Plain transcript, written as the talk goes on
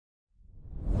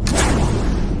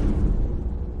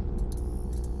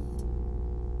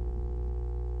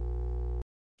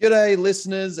G'day,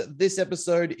 listeners. This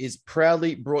episode is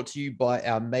proudly brought to you by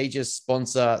our major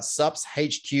sponsor,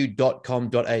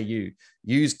 supshq.com.au.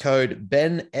 Use code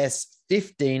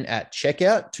BENS15 at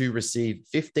checkout to receive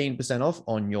 15% off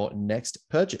on your next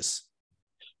purchase.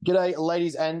 G'day,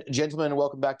 ladies and gentlemen.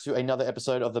 Welcome back to another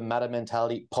episode of the Matter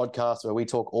Mentality podcast, where we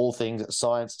talk all things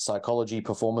science, psychology,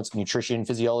 performance, nutrition,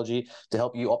 physiology to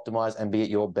help you optimize and be at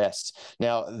your best.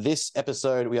 Now, this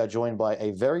episode, we are joined by a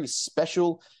very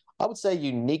special, I would say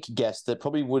unique guest that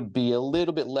probably would be a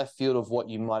little bit left field of what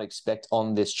you might expect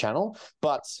on this channel.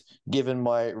 But given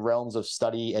my realms of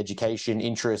study, education,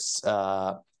 interests,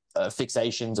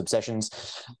 fixations, obsessions,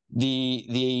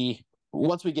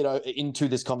 once we get into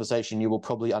this conversation, you will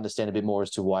probably understand a bit more as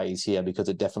to why he's here, because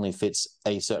it definitely fits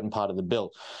a certain part of the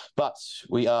bill. But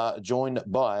we are joined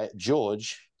by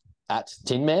George at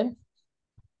TheTinMen.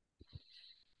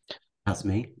 That's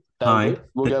me. That'll Hi. do.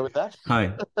 We'll go with that.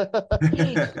 Hi.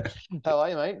 How are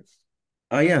you, mate?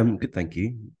 Oh yeah, I'm good, thank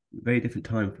you. Very different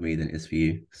time for me than it is for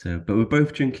you. But we're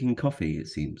both drinking coffee, it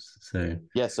seems. So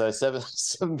yeah, so 7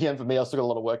 p.m. for me. I've still got a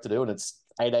lot of work to do, and it's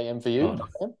 8 a.m. for you.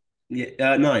 oh,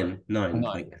 yeah, nine. Nine.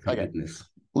 Thank Okay. goodness.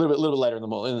 A little bit later in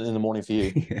the morning for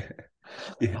you.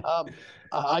 yeah.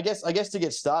 I guess to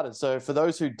get started. So for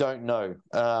those who don't know,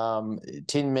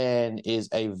 TheTinMen is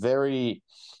a very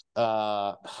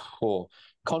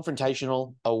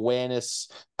confrontational, awareness,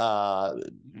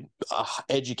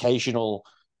 educational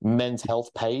men's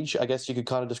health page, I guess you could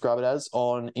kind of describe it as,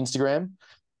 on Instagram.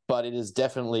 But it has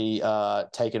definitely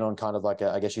taken on kind of like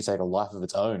I guess you say, a life of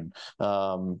its own,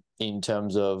 in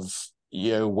terms of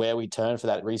where we turn for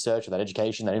that research or that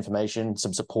education, that information,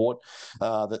 some support.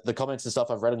 The comments and stuff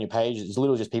I've read on your page is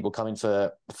literally just people coming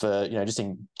for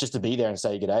just to be there and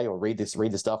say good day, or read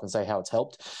the stuff and say how it's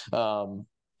helped.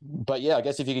 But yeah, I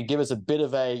guess if you could give us a bit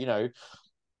of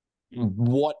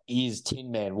what is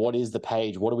TheTinMen? What is the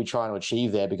page? What are we trying to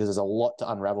achieve there? Because there's a lot to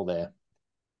unravel there.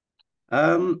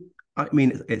 I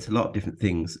mean, it's a lot of different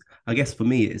things. I guess for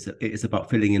me, it's about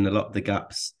filling in a lot of the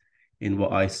gaps in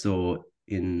what I saw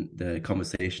in the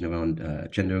conversation around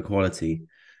gender equality,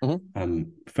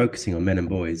 focusing on men and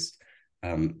boys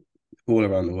all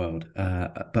around the world.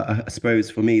 But I suppose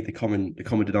for me, the common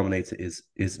denominator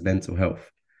is mental health.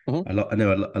 I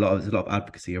know there's a lot of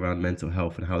advocacy around mental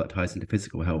health and how that ties into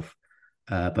physical health.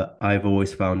 But I've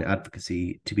always found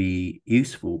advocacy to be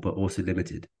useful, but also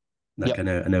limited. Like, I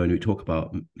know when we talk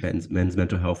about men's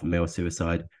mental health and male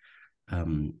suicide,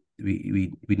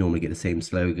 we normally get the same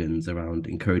slogans around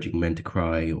encouraging men to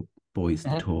cry or boys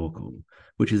to talk,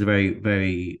 which is a very,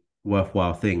 very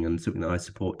worthwhile thing and something that I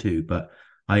support too. But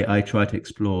I try to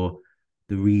explore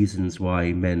the reasons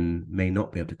why men may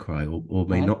not be able to cry or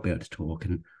may not be able to talk,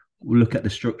 and look at the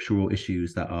structural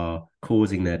issues that are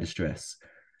causing their distress.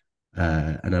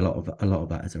 And a lot of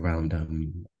that is around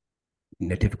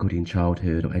difficulty in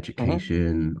childhood or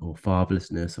education or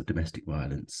fatherlessness or domestic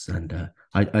violence. And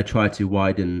I try to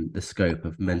widen the scope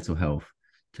of mental health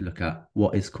to look at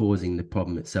what is causing the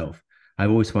problem itself. I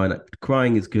always find that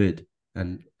crying is good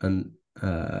and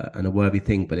a worthy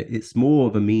thing, but it's more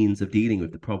of a means of dealing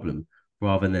with the problem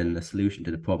rather than a solution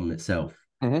to the problem itself.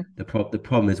 The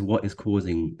problem is what is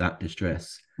causing that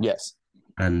distress. Yes.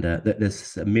 And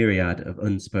there's a myriad of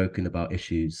unspoken about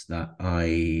issues that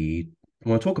I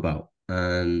want to talk about.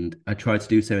 And I try to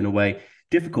do so in a way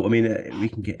difficult. I mean,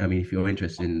 if you're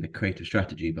interested in the creative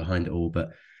strategy behind it all, but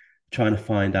trying to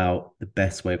find out the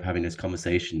best way of having those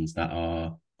conversations that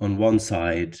are, on one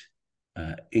side,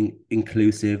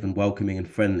 inclusive and welcoming and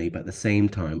friendly, but at the same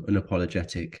time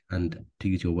unapologetic and, to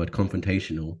use your word,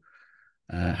 confrontational.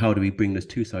 How do we bring those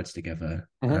two sides together,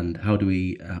 and how do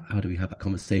we have that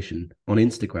conversation on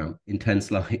Instagram in 10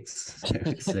 slides? So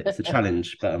it's a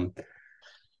challenge, but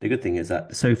the good thing is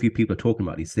that so few people are talking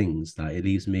about these things that it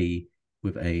leaves me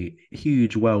with a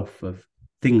huge wealth of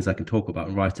things I can talk about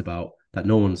and write about that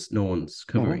no one's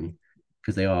covering,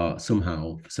 because they are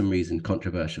somehow, for some reason,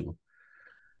 controversial.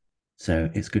 So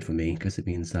it's good for me because it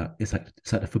means that it's like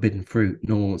the forbidden fruit.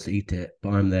 No one wants to eat it,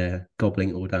 but I'm there gobbling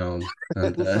it all down.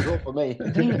 And this is all for me.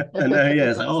 and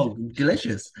it's like, oh,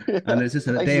 delicious. And it's just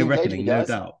a day of reckoning, no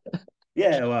doubt.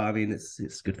 Yeah, well, I mean,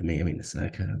 it's good for me. I mean, it's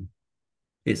like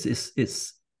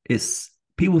it's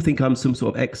people think I'm some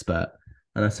sort of expert,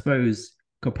 and I suppose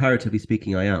comparatively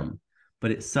speaking, I am.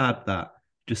 But it's sad that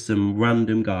just some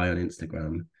random guy on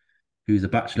Instagram who's a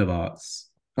Bachelor of Arts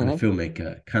and a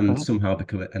filmmaker can somehow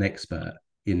become an expert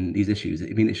in these issues. I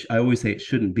mean, I always say it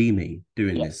shouldn't be me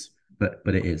doing this, but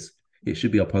it is. It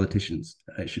should be our politicians.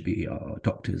 It should be our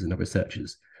doctors and our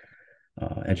researchers,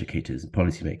 educators and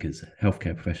policymakers,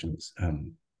 healthcare professionals.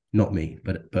 Not me,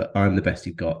 but I'm the best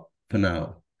you've got for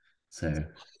now. So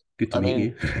Good to I meet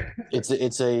mean, you. it's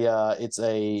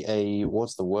a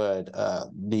what's the word?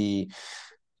 The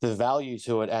value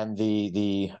to it and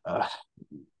the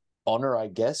honor, I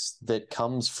guess, that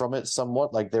comes from it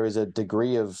somewhat. Like there is a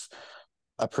degree of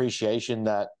appreciation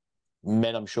that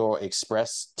men, I'm sure,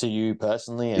 express to you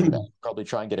personally and probably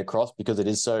try and get across because it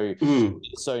is so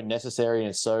necessary,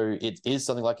 and it is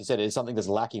something, like you said, it is something that's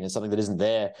lacking, it's something that isn't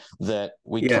there that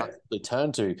we Yeah. can't really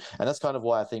turn to. And that's kind of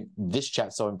why I think this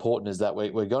chat's so important, is that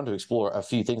we're going to explore a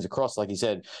few things across, like you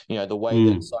said, the way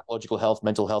that psychological health,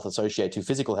 mental health associate to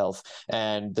physical health,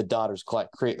 and the data is quite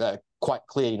clear,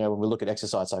 when we look at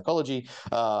exercise psychology,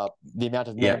 the amount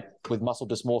of men with muscle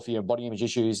dysmorphia and body image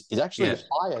issues is actually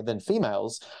higher than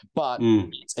females, but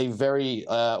it's a very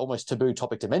almost taboo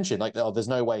topic to mention. Like, oh, there's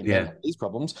no way men have these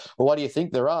problems. Well, why do you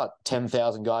think there are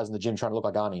 10,000 guys in the gym trying to look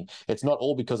like Arnie? It's not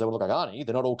all because they look like Arnie.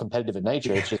 They're not all competitive in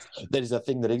nature. It's just that is a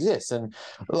thing that exists. And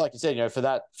like you said, for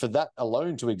that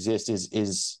alone to exist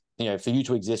is for you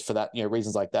to exist for that,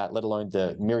 reasons like that, let alone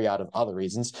the myriad of other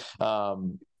reasons,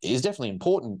 is definitely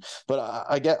important. But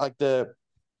I get like the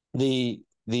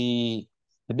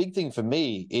the big thing for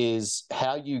me is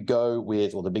how you go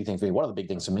with, or the big thing for me, one of the big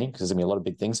things for me, because there's gonna be a lot of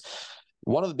big things.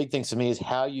 One of the big things for me is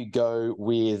how you go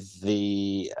with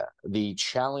the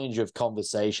challenge of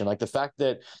conversation, like the fact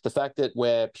that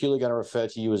we're purely going to refer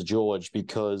to you as George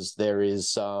because there is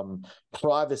some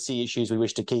privacy issues we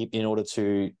wish to keep in order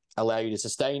to allow you to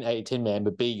sustain a Tin Man,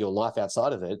 but be your life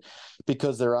outside of it,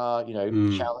 because there are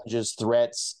challenges,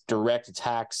 threats, direct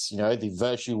attacks, the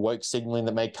virtue woke signaling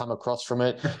that may come across from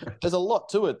it. There's a lot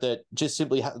to it that just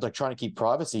simply like trying to keep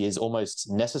privacy is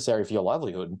almost necessary for your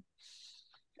livelihood.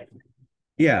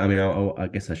 Yeah, I mean, I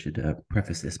guess I should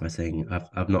preface this by saying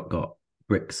I've not got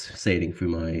bricks sailing through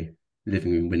my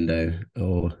living room window,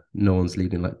 or no one's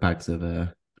leaving like bags of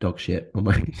dog shit on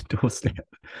my doorstep.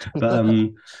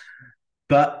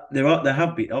 But there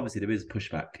have been, obviously there is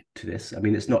pushback to this. I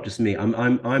mean, it's not just me.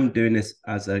 I'm doing this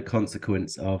as a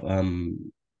consequence of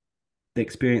the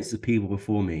experience of people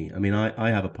before me. I mean, I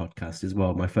have a podcast as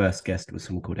well. My first guest was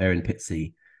someone called Erin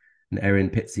Pitsey, and Erin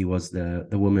Pitsey was the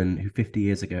woman who 50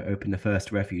 years ago opened the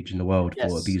first refuge in the world for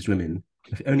Yes. abused women,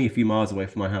 only a few miles away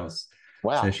from my house.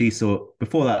 Wow. So she saw,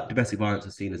 before that, domestic violence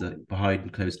was seen as a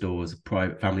behind closed doors,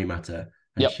 private family matter.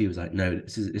 And she was like, no,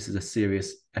 this is a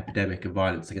serious epidemic of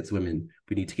violence against women.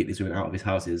 We need to get these women out of these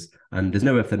houses. And there's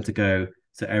nowhere for them to go.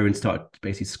 So Erin started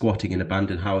basically squatting in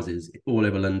abandoned houses all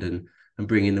over London and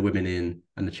bringing the women in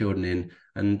and the children in.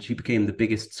 And she became the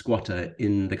biggest squatter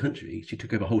in the country. She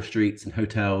took over whole streets and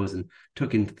hotels and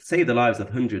saved the lives of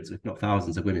hundreds, if not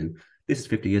thousands, of women. This is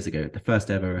 50 years ago, the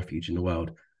first ever refuge in the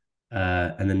world.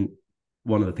 And then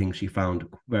one of the things she found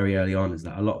very early on is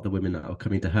that a lot of the women that were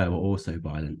coming to her were also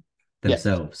violent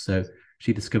themselves. So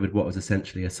she discovered what was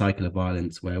essentially a cycle of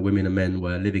violence, where women and men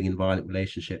were living in violent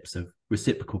relationships of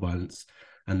reciprocal violence,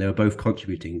 and they were both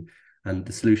contributing. And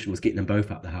the solution was getting them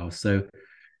both out of the house. So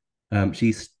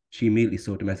she immediately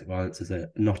saw domestic violence as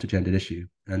not a gendered issue,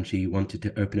 and she wanted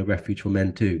to open a refuge for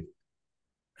men too.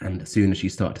 And as soon as she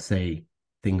started to say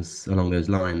things along those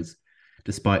lines,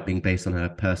 despite being based on her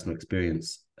personal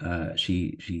experience,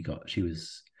 she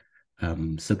was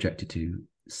subjected to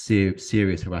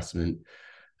serious harassment,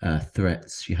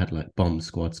 threats. She had like bomb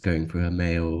squads going through her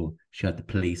mail. She had the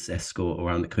police escort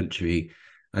around the country,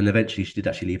 and eventually she did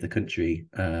actually leave the country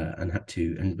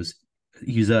and was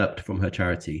usurped from her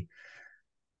charity.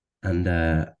 And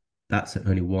that's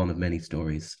only one of many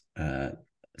stories.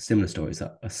 Similar stories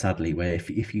that are sadly, where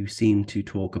if you seem to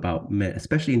talk about men,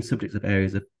 especially in subjects of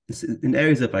areas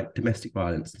of like domestic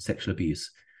violence and sexual abuse,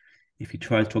 if you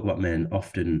try to talk about men,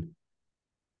 often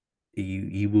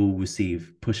you will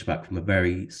receive pushback from a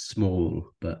very small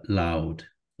but loud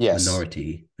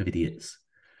minority of idiots.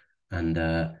 And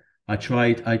I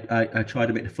tried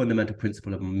to make the fundamental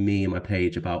principle of me and my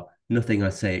page about nothing I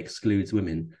say excludes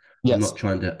women. I'm not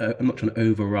trying to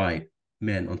overwrite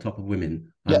men on top of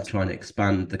women. I'm trying to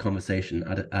expand the conversation,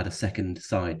 add a second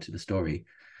side to the story,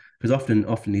 because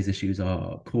often these issues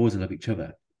are causal of each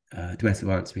other. Domestic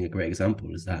violence being a great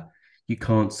example, is that you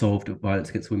can't solve violence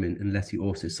against women unless you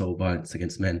also solve violence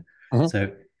against men. So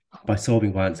by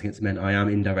solving violence against men, I am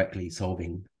indirectly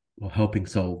solving or helping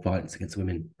solve violence against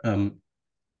women.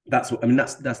 That's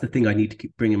the thing I need to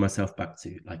keep bringing myself back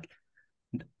to. Like,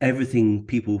 everything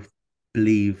people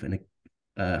believe and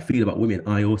feel about women,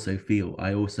 I also feel.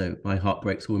 My heart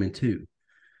breaks for women too,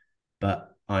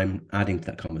 but I'm adding to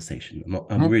that conversation.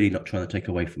 I'm really not trying to take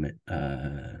away from it.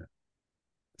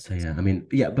 So yeah, I mean,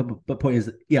 yeah, but point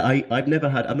is, yeah, I've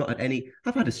not had any.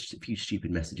 I've had a few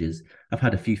stupid messages. I've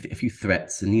had a few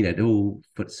threats, and they're all,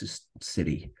 but it's just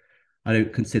silly. I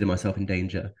don't consider myself in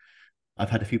danger. I've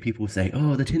had a few people say,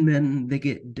 "Oh, the Tin Men, they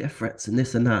get death threats and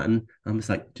this and that," and I'm just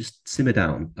like, just simmer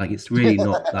down. Like it's really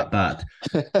not that bad.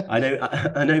 I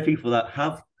know people that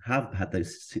have had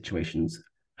those situations,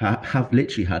 have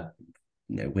literally had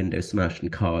windows smashed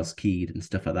and cars keyed and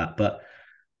stuff like that. But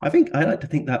I think I like to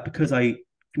think that because I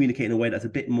communicate in a way that's a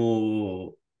bit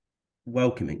more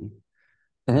welcoming,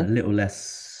 a Mhm. little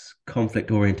less conflict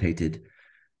orientated,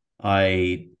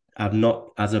 I have not,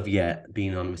 as of yet,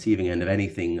 been on the receiving end of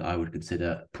anything I would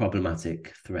consider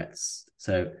problematic threats.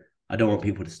 So I don't want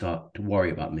people to start to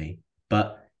worry about me.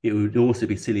 But it would also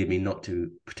be silly of me not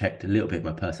to protect a little bit of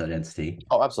my personal identity.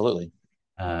 Oh, absolutely.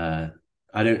 Uh,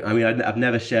 I don't. I mean, I've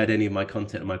never shared any of my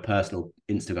content on my personal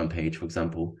Instagram page, for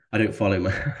example. I don't follow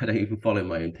my. I don't even follow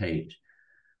my own page.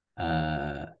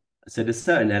 Uh, so there's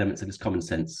certain elements of just common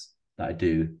sense that I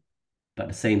do, but at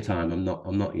the same time, I'm not,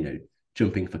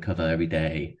 jumping for cover every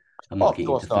day. I'm Oh, not of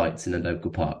getting into course not. fights in a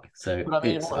local park. So But I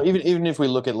mean, it's even if we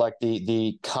look at like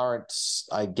the current,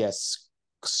 I guess,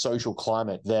 social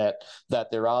climate that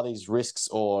there are these risks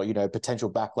or potential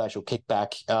backlash or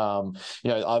kickback.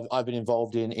 I've been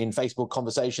involved in Facebook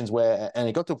conversations where, and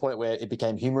it got to a point where it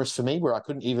became humorous for me, where I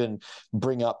couldn't even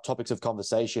bring up topics of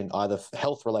conversation, either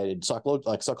health related,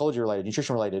 psychology related,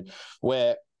 nutrition related,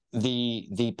 where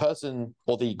the person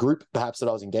or the group perhaps that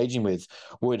I was engaging with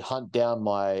would hunt down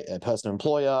my personal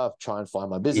employer, try and find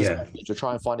my business yeah, page, or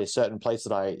try and find a certain place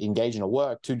that I engage in or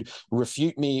work to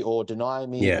refute me or deny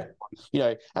me, or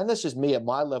yeah, and that's just me at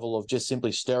my level of just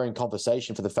simply stirring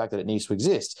conversation for the fact that it needs to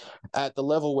exist. At the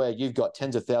level where you've got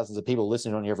tens of thousands of people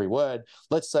listening on your every word,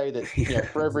 let's say that yeah,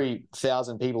 for every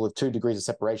 1,000 people with 2 degrees of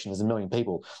separation, there's a million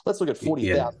people. Let's look at yeah,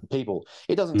 40,000 people.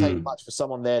 It doesn't take much for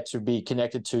someone there to be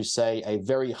connected to, say, a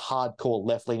very hardcore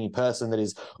left-leaning person that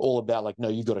is all about like, no,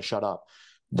 you've got to shut up.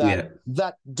 That yeah,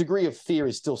 that degree of fear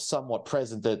is still somewhat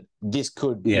present, that this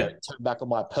could yeah. turn back on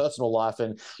my personal life,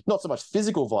 and not so much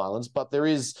physical violence, but there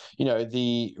is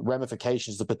the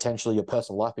ramifications of potentially your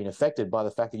personal life being affected by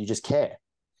the fact that you just care.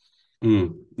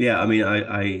 Yeah, I mean,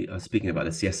 I was speaking about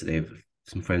this yesterday with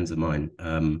some friends of mine.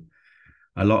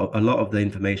 A lot of the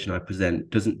information I present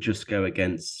doesn't just go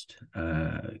against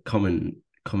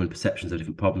common perceptions of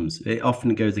different problems. It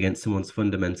often goes against someone's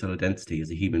fundamental identity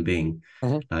as a human being.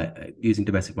 Mm-hmm. Using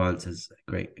domestic violence as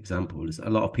a great example, is a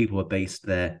lot of people are based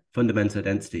their fundamental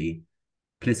identity,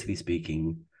 politically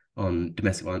speaking, on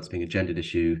domestic violence being a gendered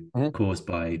issue Mm-hmm. caused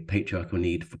by patriarchal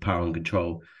need for power and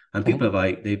control. And Mm-hmm. people are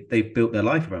like they've built their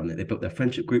life around it. They've built their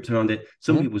friendship groups around it.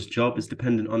 Some Mm-hmm. people's job is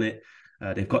dependent on it.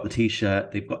 They've got the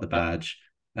t-shirt, they've got the Yep. badge.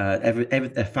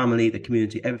 Their family, their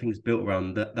community, everything's built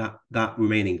around that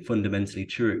remaining fundamentally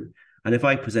true. And if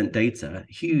I present data,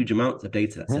 huge amounts of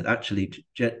data that Mm-hmm. said actually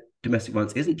domestic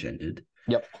violence isn't gendered,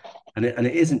 Yep. and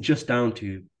it isn't just down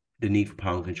to the need for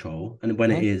power and control. And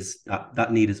when it Mm-hmm. is,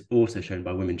 that need is also shown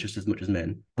by women just as much as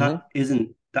men.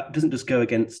 Mm-hmm. That doesn't just go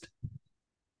against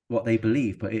what they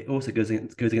believe, but it also goes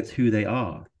against who they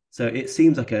are. So it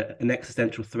seems like an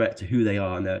existential threat to who they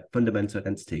are and their fundamental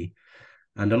identity.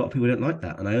 And a lot of people don't like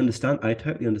that. And I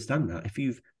totally understand that. If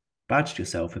you've badged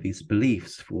yourself with these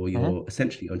beliefs for Mm-hmm. your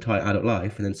essentially your entire adult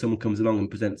life, and then someone comes along and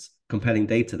presents compelling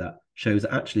data that shows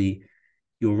that actually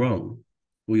you're wrong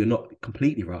or you're not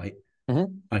completely right,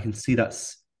 Mm-hmm. I can see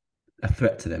that's a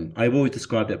threat to them. I've always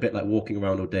described it a bit like walking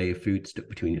around all day with food stuck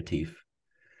between your teeth,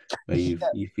 where Yeah.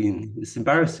 you've been it's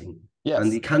embarrassing,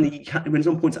 and Yes. you can when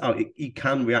someone points it out, you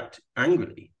can react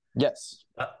angrily. Yes.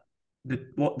 But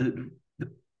the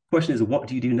question is, what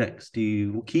do you do next? Do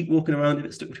you keep walking around if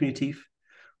it's stuck between your teeth,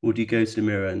 or do you go to the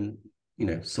mirror and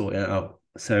sort it out?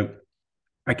 So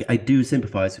I do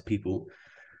sympathize with people,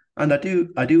 and I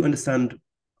do understand.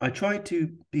 I try to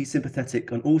be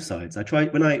sympathetic on all sides. I try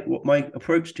when I what my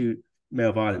approach to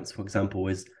male violence, for example,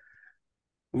 is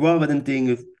rather than dealing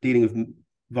with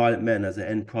violent men as an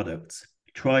end product,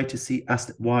 try to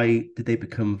ask why did they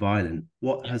become violent?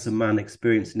 What has a Yes. man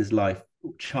experienced in his life,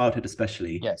 childhood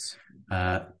especially, Yes.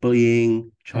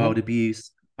 bullying, child Mm-hmm.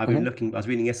 abuse. Mm-hmm. I was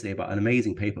reading yesterday about an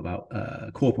amazing paper about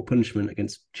corporal punishment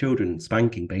against children,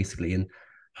 spanking basically, and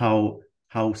how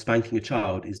how spanking a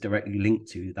child is directly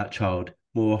linked to that child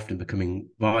more often becoming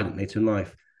violent later in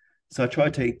life. So I try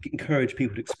to encourage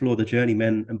people to explore the journey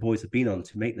men and boys have been on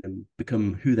to make them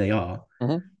become who they are.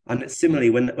 Mm-hmm. And it's similarly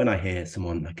when I hear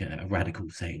someone like a radical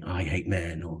saying, "I hate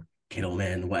men" or "kill all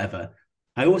men" or whatever,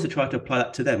 I also try to apply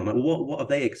that to them. I'm like, well, what have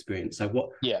they experienced? Like,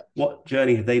 Yeah. what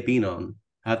journey have they been on?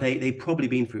 Have they've probably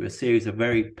been through a series of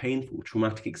very painful,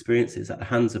 traumatic experiences at the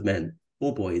hands of men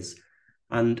or boys,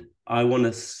 and I want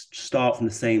to start from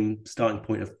the same starting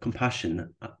point of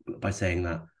compassion by saying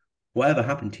that whatever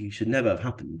happened to you should never have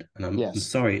happened, and I'm Yes.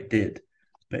 sorry it did.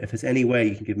 But if there's any way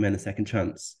you can give men a second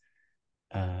chance,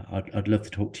 I'd love to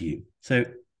talk to you. So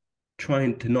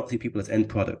trying to not see people as end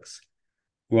products,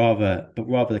 rather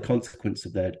the consequence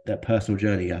of their personal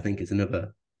journey, I think is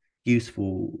another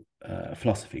useful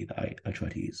philosophy that I try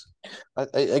to use.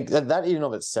 That in and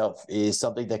of itself is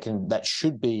something that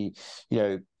should be,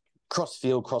 cross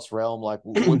field, cross realm. Like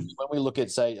when we look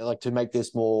at, say, like to make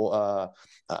this more,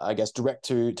 I guess, direct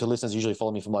to listeners. Usually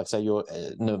follow me from, like, say, your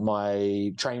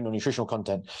my training or nutritional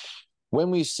content. When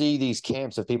we see these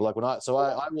camps of people, like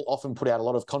I will often put out a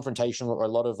lot of confrontational or a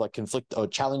lot of like conflict or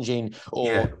challenging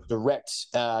or direct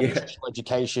nutritional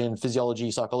education,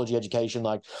 physiology, psychology education.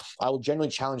 Like I will generally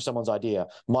challenge someone's idea.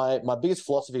 My biggest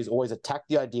philosophy is always attack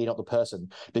the idea, not the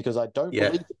person, because I don't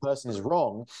believe the person is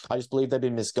wrong. I just believe they've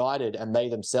been misguided and they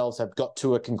themselves have got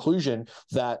to a conclusion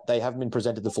that they haven't been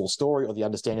presented the full story or the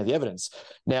understanding of the evidence.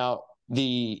 Now,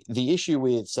 the issue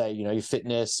with, say, your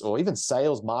fitness or even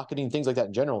sales, marketing, things like that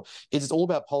in general, is it's all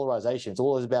about polarization. It's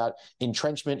all about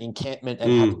entrenchment, encampment,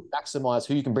 and how to maximize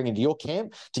who you can bring into your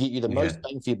camp to get you the most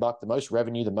bang for your buck, the most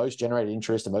revenue, the most generated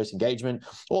interest, the most engagement,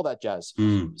 all that jazz.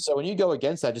 So when you go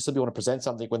against that, just simply want to present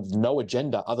something with no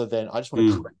agenda other than I just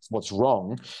want to correct what's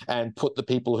wrong and put the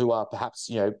people who are perhaps,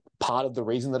 part of the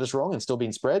reason that it's wrong and still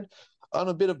being spread on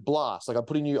a bit of blast. Like I'm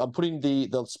putting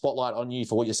the spotlight on you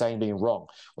for what you're saying being wrong.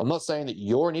 I'm not saying that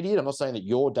you're an idiot. I'm not saying that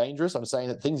you're dangerous. I'm saying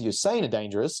that things you're saying are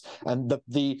dangerous. And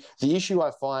the issue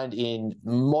I find in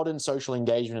modern social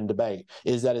engagement and debate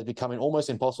is that it's becoming almost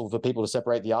impossible for people to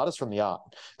separate the artist from the art.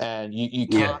 And you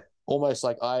can't almost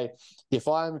like if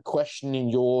I'm questioning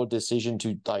your decision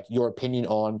to, like, your opinion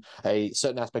on a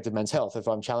certain aspect of men's health, if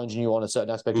I'm challenging you on a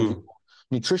certain aspect of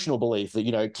nutritional belief that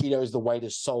keto is the way to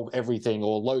solve everything,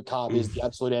 or low carb is the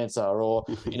absolute answer, or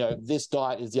this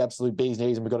diet is the absolute bee's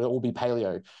knees and we've got to all be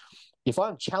paleo. If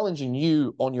I'm challenging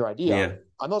you on your idea,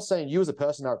 I'm not saying you as a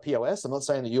person are a POS. I'm not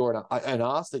saying that you're an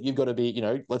ass that you've got to be,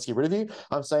 let's get rid of you.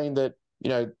 I'm saying that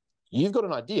you've got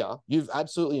an idea. You've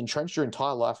absolutely entrenched your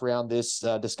entire life around this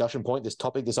discussion point, this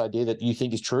topic, this idea that you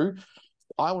think is true.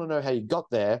 I want to know how you got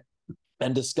there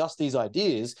and discuss these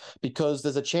ideas, because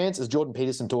there's a chance, as Jordan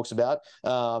Peterson talks about,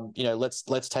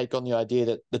 let's take on the idea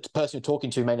that the person you're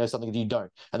talking to may know something that you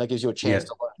don't, and that gives you a chance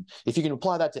to learn. If you can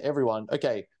apply that to everyone,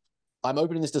 okay, I'm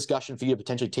opening this discussion for you to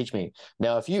potentially teach me.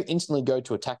 Now, if you instantly go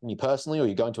to attack me personally, or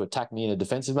you're going to attack me in a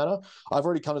defensive manner, I've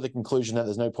already come to the conclusion that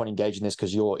there's no point engaging this,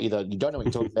 because you're either you don't know what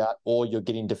you're talking about, or you're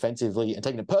getting defensively and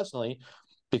taking it personally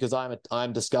because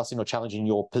I'm discussing or challenging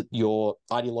your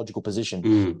ideological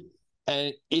position.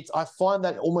 And I find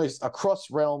that almost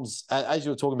across realms, as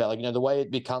you were talking about, like, the way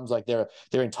it becomes like their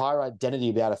entire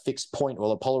identity about a fixed point or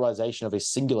the polarization of a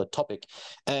singular topic.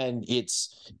 And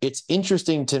it's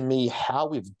interesting to me how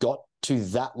we've got to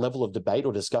that level of debate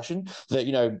or discussion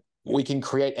that, we can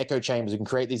create echo chambers. We can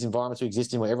create these environments we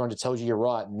exist in where everyone just tells you you're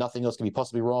right and nothing else can be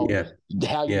possibly wrong.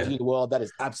 How you view the world, that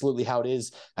is absolutely how it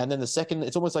is. And then the second,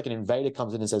 it's almost like an invader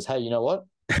comes in and says, hey, you know what?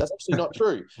 That's actually not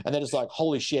true. And they're just like,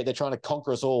 holy shit, they're trying to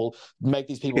conquer us all, make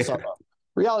these people suffer.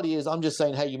 Reality is, I'm just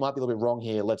saying, hey, you might be a little bit wrong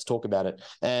here. Let's talk about it.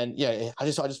 And I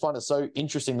just find it so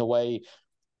interesting the way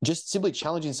just simply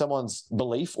challenging someone's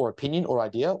belief or opinion or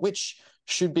idea, which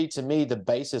should be, to me, the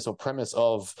basis or premise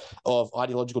of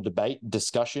ideological debate,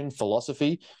 discussion,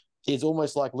 philosophy, is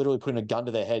almost like literally putting a gun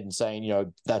to their head and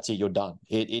saying, that's it, you're done.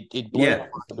 It blows my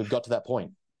mind that we've got to that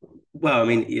point. Well,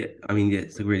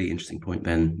 it's a really interesting point,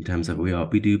 Ben, in terms of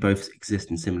we do both exist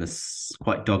in similar,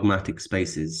 quite dogmatic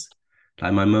spaces.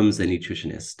 Like my mum's a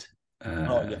nutritionist,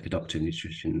 like a doctor of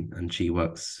nutrition, and she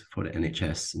works for the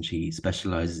NHS, and she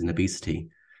specializes in obesity.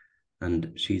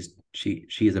 And she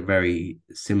is a very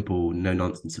simple, no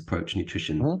nonsense approach to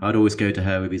nutrition. I'd always go to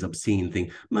her with these obscene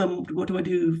things. Mum, what do I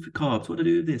do for carbs? What do I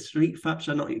do with this? Should I eat fat?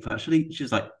 Should I not eat fat?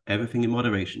 She's like, everything in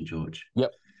moderation, George.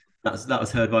 That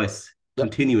was her advice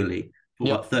continually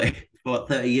for about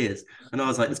 30 years. And I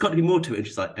was like, there's got to be more to it. And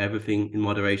she's like, everything in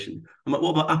moderation. I'm like,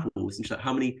 what about apples? And she's like,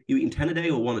 how many, you eating 10 a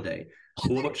day or one a day?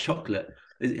 Or what about chocolate?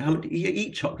 How many, you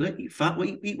eat chocolate, eat fat,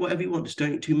 eat whatever you want, just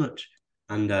don't eat too much.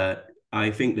 And I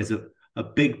think there's a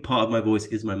big part of my voice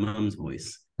is my mum's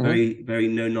voice. Very, very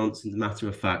no nonsense, matter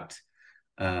of fact.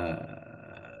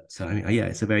 So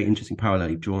it's a very interesting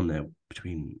parallel you've drawn there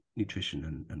between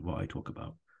nutrition and what I talk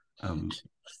about. And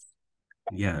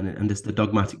there's the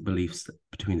dogmatic beliefs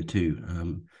between the two.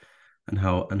 And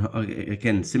how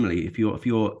again, similarly, if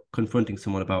you're confronting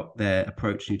someone about their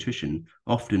approach to nutrition,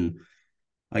 often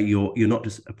you're not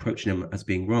just approaching them as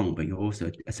being wrong, but you're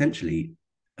also essentially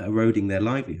eroding their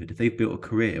livelihood. If they've built a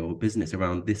career or business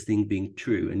around this thing being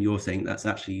true, and you're saying that's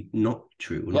actually not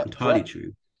true or not entirely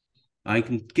true, I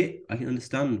can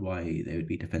understand why they would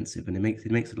be defensive, and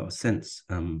it makes a lot of sense.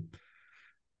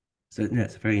 So yeah,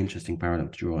 it's a very interesting parallel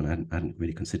to draw on. I hadn't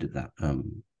really considered that.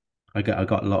 I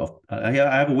got a lot of I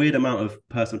have a weird amount of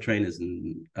personal trainers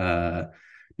and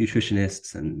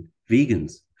nutritionists and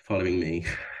vegans following me.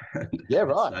 Yeah, It's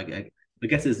right. like I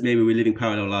guess it's maybe we're living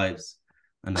parallel lives,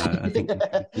 and I think we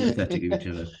can be sympathetic of each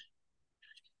other.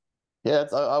 Yeah,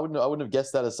 I wouldn't have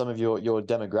guessed that as some of your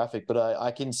demographic, but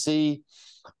I can see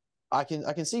I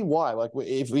can see why. Like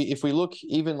if we look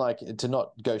even like to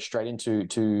not go straight into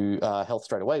to health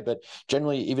straight away, but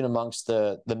generally even amongst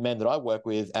the men that I work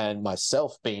with and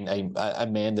myself being a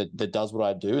man that does what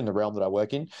I do in the realm that I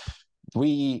work in,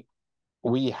 we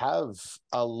we have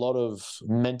a lot of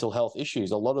mental health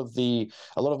issues. A lot of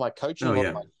my coaching, a Oh lot of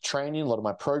yeah. my training, a lot of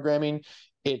my programming,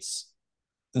 it's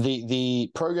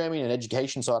the programming and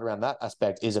education side around that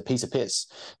aspect is a piece of piss.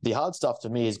 The hard stuff to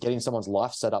me is getting someone's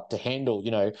life set up to handle,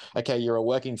 okay, you're a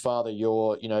working father,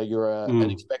 you're an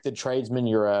Mm, expected tradesman,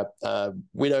 you're a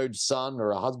widowed son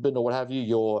or a husband or what have you,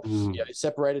 you're mm.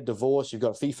 separated, divorced, you've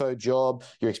got a FIFO job,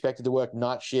 you're expected to work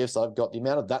night shifts. I've got the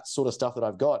amount of that sort of stuff that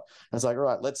I've got. And it's like, all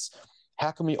right, how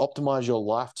can we optimize your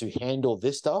life to handle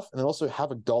this stuff and then also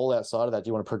have a goal outside of that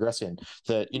you want to progress in,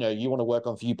 that you want to work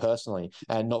on for you personally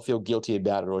and not feel guilty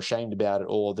about it or ashamed about it,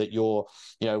 or that you're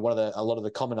a lot of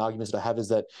the common arguments that I have is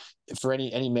that for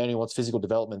any man who wants physical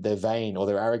development, they're vain or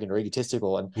they're arrogant or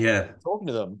egotistical. And Yeah. talking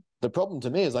to them, the problem to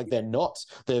me is like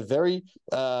they're very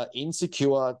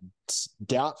insecure,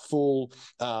 doubtful,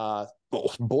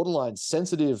 borderline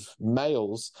sensitive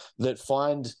males that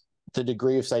find the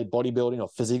degree of, say, bodybuilding or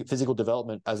physical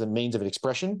development as a means of an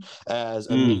expression, as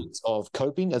a Mm. means of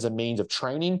coping, as a means of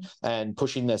training and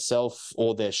pushing their self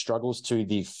or their struggles to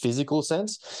the physical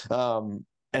sense. And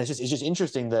it's just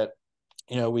interesting that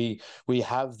we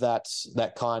have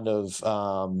that kind of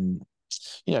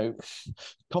you know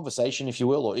conversation, if you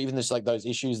will, or even just like those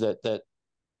issues that's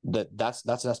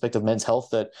an aspect of men's health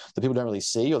that people don't really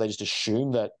see, or they just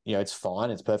assume that it's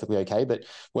fine, it's perfectly okay. But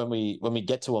when we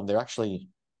get to them, they're actually,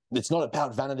 it's not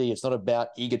about vanity, it's not about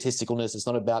egotisticalness, it's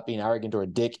not about being arrogant or a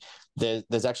dick.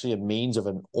 There's actually a means of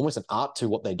almost an art to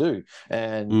what they do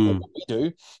and or Mm. what we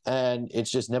do, and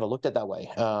it's just never looked at that way.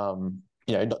 Not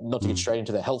to get Mm. straight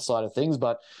into the health side of things,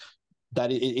 but that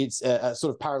it's a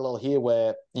sort of parallel here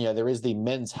where there is the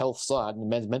men's health side and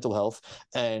men's mental health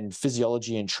and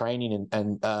physiology and training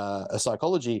and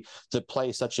psychology that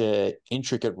play such a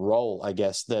intricate role, I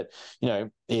guess, that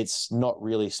it's not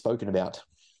really spoken about.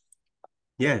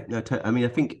 Yeah. No. I mean, I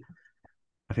think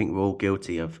we're all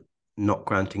guilty of not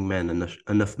granting men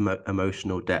enough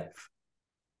emotional depth.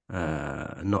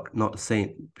 Not the same.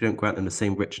 We don't grant them the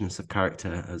same richness of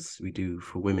character as we do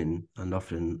for women. And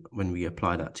often, when we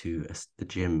apply that to the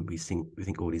gym, we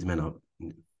think all these men are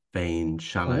vain, Mm-hmm.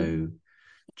 shallow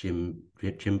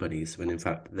gym buddies. When in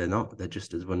fact they're not. They're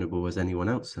just as vulnerable as anyone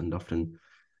else. And often,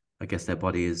 I guess their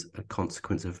body is a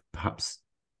consequence of perhaps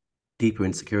deeper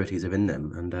insecurities within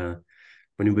them. And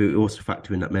when we also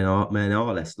factor in that men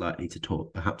are less likely to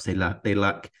talk, perhaps they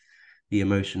lack the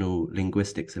emotional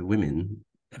linguistics of women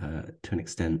to an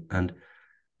extent. And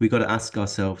we got to ask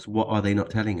ourselves, what are they not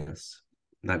telling us?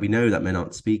 Like we know that men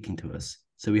aren't speaking to us,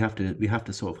 so we have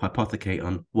to sort of hypothecate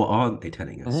on what aren't they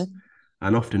telling us. Mm-hmm.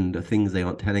 And often the things they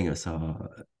aren't telling us are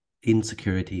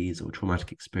insecurities or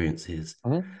traumatic experiences.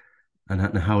 Mm-hmm.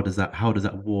 And how does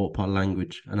that warp our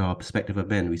language and our perspective of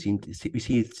men? We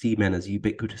see men as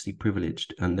ubiquitously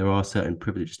privileged, and there are certain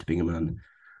privileges to being a man,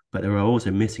 but there are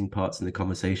also missing parts in the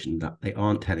conversation that they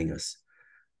aren't telling us,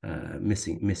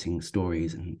 missing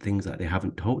stories and things that they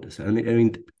haven't told us. I mean, I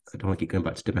don't want to keep going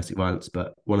back to domestic violence,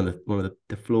 but one of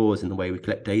the flaws in the way we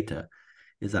collect data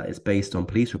is that it's based on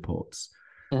police reports.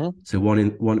 Mm-hmm. So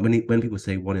when people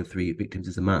say 1 in 3 victims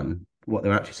is a man, what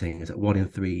they're actually saying is that 1 in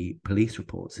 3 police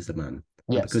reports is a man.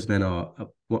 And because Yes. men are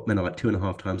like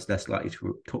 2.5 times less likely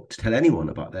to tell anyone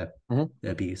about Mm-hmm.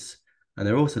 their abuse, and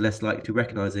they're also less likely to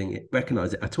recognize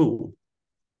it at all.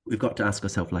 We've got to ask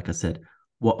ourselves, like I said,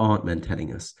 what aren't men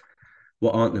telling us?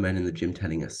 What aren't the men in the gym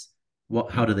telling us?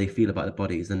 How do they feel about their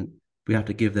bodies? And we have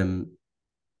to give them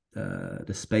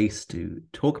the space to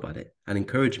talk about it and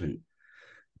encouragement.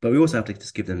 But we also have to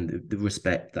just give them the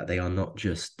respect that they are not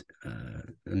just a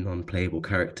non-playable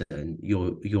character in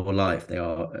your life. They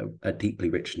are a deeply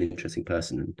rich and interesting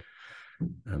person.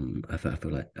 And I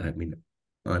feel like, I mean,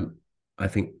 I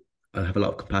think I have a lot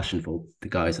of compassion for the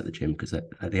guys at the gym because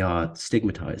they are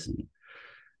stigmatized and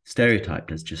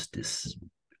stereotyped as just this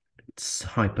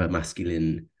hyper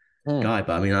masculine Mm. guy.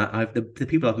 But I mean, I've the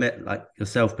people I've met, like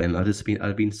yourself, Ben,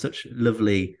 I've been such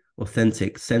lovely,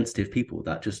 authentic, sensitive people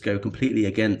that just go completely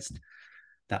against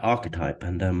that archetype.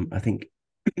 And I think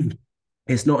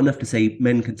it's not enough to say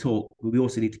men can talk. We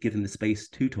also need to give them the space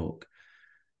to talk.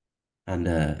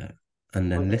 and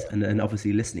and then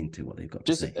obviously listening to what they've got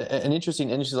to Just say. an interesting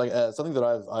like something that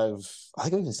I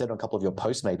think I even said on a couple of your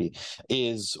posts maybe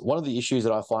is one of the issues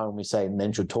that I find when we say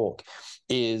men should talk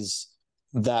is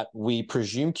that we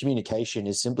presume communication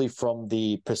is simply from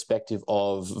the perspective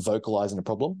of vocalizing a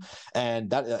problem, and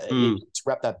that to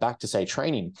wrap that back to say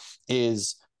training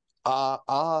is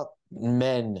are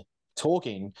men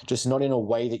talking, just not in a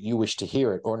way that you wish to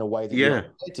hear it or in a way that you're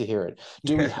prepared to hear it.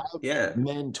 Do we have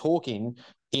men talking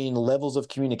in levels of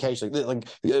communication? Like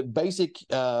basic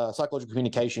psychological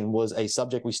communication was a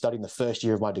subject we studied in the first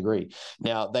year of my degree.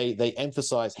 Now they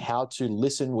emphasize how to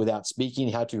listen without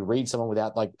speaking, how to read someone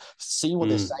without like seeing what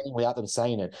they're saying without them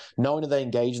saying it, knowing that they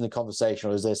engage in the conversation,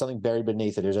 or is there something buried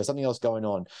beneath it, is there something else going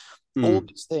on? All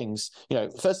these things,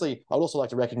 firstly, I'd also like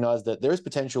to recognize that there is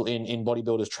potential in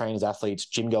bodybuilders, trainers, athletes,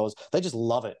 gym goers. They just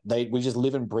love it. We just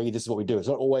live and breathe. This is what we do. It's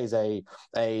not always oh,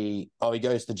 he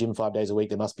goes to the gym 5 days a week,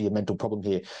 there must be a mental problem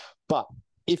here. But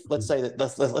if let's say that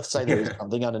let's say there is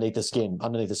something underneath the skin,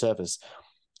 underneath the surface,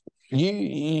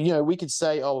 we could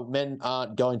say, oh, men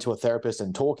aren't going to a therapist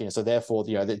and talking, so therefore,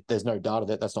 there's no data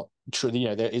that's not true.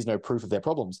 There is no proof of their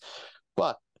problems.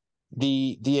 But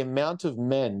the amount of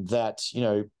men that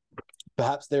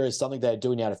perhaps there is something they're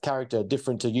doing out of character,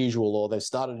 different to usual, or they've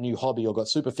started a new hobby or got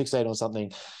super fixated on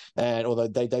something, and or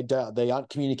they aren't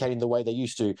communicating the way they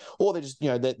used to, or they're just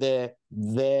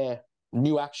their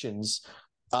new actions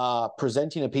are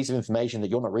presenting a piece of information that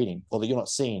you're not reading, or that you're not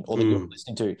seeing, or that you're not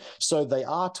listening to. So they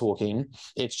are talking.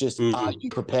 It's just, are you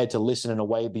prepared to listen in a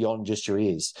way beyond just your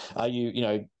ears? Are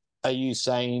you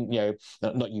saying,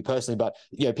 not you personally, but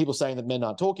people saying that men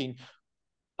aren't talking?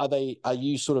 Are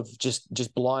you sort of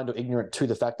just blind or ignorant to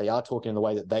the fact they are talking in the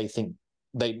way that they think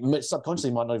they subconsciously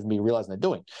might not even be realizing they're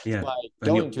doing? By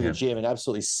going to the gym and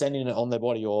absolutely sending it on their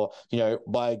body, or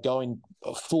by going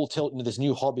full tilt into this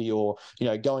new hobby, or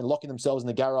locking themselves in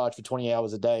the garage for 20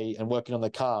 hours a day and working on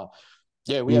their car.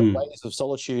 We have ways of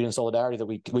solitude and solidarity that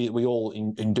we all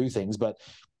in do things, but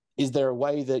is there a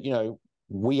way that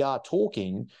we are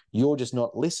talking, you're just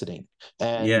not listening?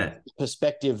 And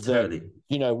perspective that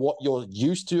what you're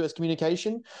used to as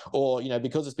communication, or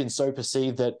because it's been so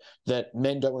perceived that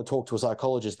men don't want to talk to a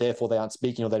psychologist, therefore they aren't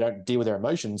speaking, or they don't deal with their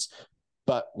emotions,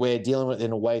 but we're dealing with it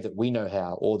in a way that we know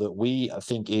how, or that we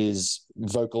think is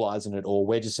vocalizing it, or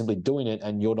we're just simply doing it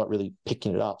and you're not really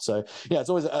picking it up. So it's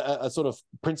always a sort of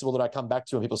principle that I come back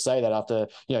to when people say that, after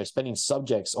spending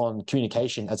subjects on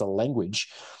communication as a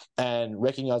language, and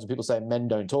recognize when people say men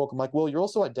don't talk. I'm like, well, you're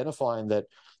also identifying that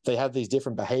they have these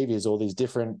different behaviors, or these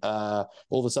different all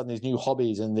of a sudden these new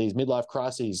hobbies and these midlife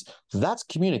crises. That's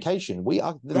communication.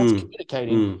 That's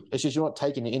communicating. It's just you're not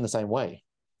taking it in the same way.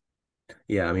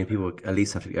 Yeah, I mean, people at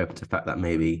least have to be open to the fact that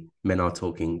maybe men are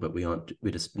talking, but we're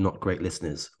just not great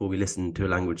listeners, or we listen to a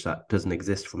language that doesn't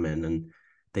exist for men, and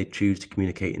they choose to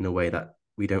communicate in a way that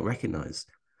we don't recognize.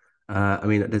 I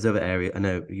mean, there's other areas. I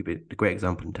know you've been a great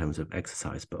example in terms of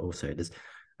exercise, but also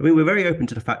we're very open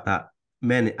to the fact that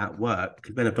men at work,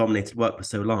 because men have dominated work for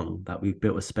so long, that we've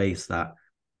built a space that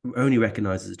only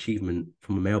recognizes achievement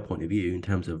from a male point of view in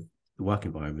terms of the work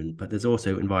environment. But there's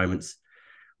also environments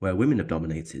where women have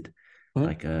dominated,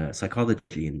 like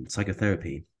psychology and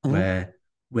psychotherapy,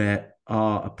 where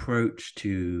our approach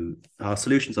to our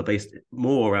solutions are based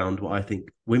more around what I think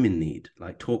women need,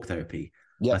 like talk therapy.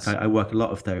 Yes. Like I work a lot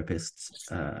of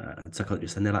therapists and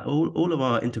psychologists, and they're like, all of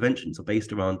our interventions are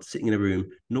based around sitting in a room,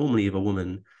 normally with a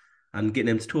woman, and getting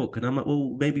them to talk. And I'm like,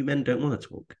 well, maybe men don't want to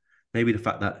talk. Maybe the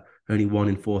fact that only 1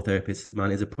 in 4 therapists is a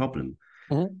man is a problem.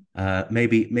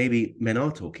 Maybe men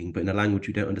are talking, but in a language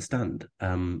you don't understand.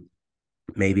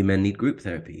 Maybe men need group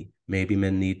therapy. Maybe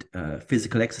men need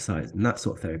physical exercise and that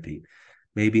sort of therapy.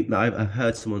 Maybe I've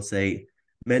heard someone say,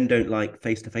 men don't like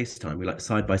face-to-face time. We like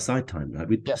side-by-side time.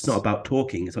 It's not about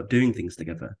talking. It's about doing things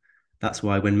together. That's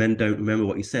why when men don't remember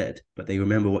what you said, but they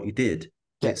remember what you did,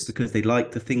 it's because they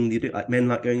like the thing you do. Like men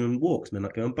like going on walks. Men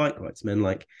like going on bike rides. Men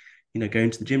like,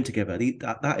 going to the gym together.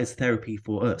 That is therapy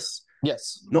for us.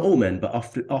 Yes. Not all men, but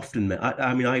often men.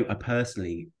 I mean, I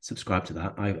personally subscribe to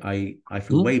that. I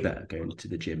feel way better going to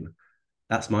the gym.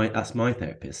 That's my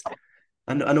therapist.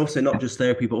 And also not just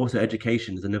therapy, but also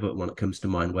education is another one that comes to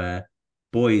mind, where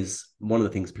boys, one of the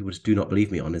things people just do not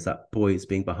believe me on is that boys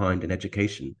being behind in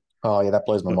education. Oh yeah, that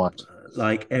blows my mind.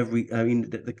 Like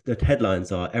the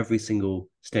headlines are every single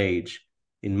stage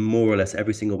in more or less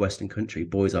every single Western country,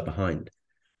 boys are behind,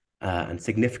 and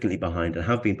significantly behind, and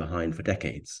have been behind for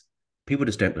decades. People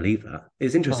just don't believe that.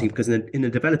 It's interesting because in the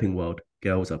developing world,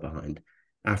 girls are behind.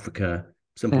 Africa,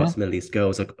 some parts of the Middle East,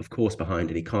 girls are of course behind,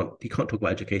 and you can't talk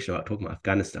about education without talking about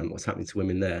Afghanistan, what's happening to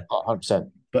women there.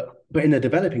 100%. But in the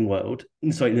developing world,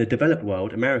 sorry, in the developed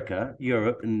world, America,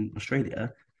 Europe, and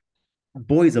Australia,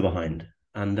 boys are behind,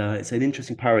 and it's an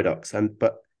interesting paradox. And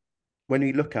but when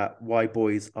we look at why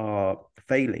boys are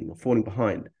failing or falling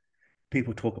behind,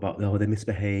 people talk about, oh, they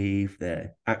misbehave,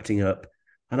 they're acting up,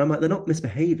 and I'm like, they're not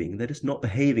misbehaving, they're just not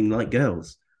behaving like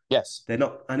girls. Yes. They're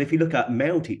not. And if you look at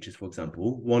male teachers, for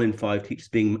example, 1 in 5 teachers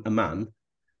being a man,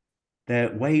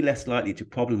 they're way less likely to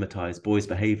problematize boys'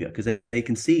 behavior because they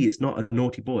can see it's not a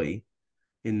naughty boy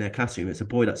in their classroom. It's a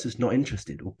boy that's just not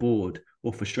interested or bored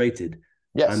or frustrated.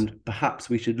 Yes. And perhaps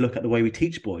we should look at the way we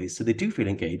teach boys so they do feel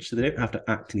engaged, so they don't have to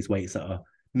act in these ways that are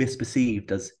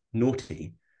misperceived as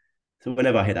naughty. So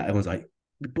whenever I hear that, everyone's like,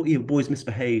 boys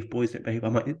misbehave, boys don't behave.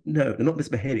 I'm like, no, they're not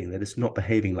misbehaving. They're just not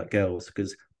behaving like girls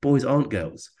because boys aren't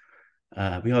girls.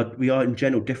 We are in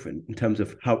general different in terms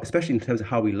of how, especially in terms of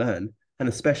how we learn, and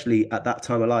especially at that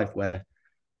time of life where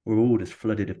we're all just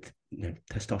flooded of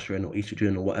testosterone or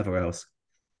estrogen or whatever else.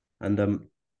 And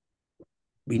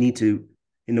we need to,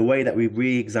 in the way that we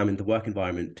re-examine the work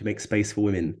environment to make space for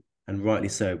women, and rightly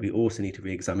so, we also need to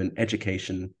re-examine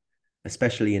education,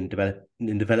 especially in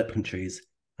developed countries,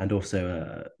 and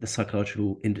also the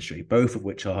psychological industry, both of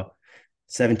which are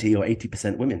 70 or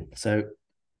 80% women. So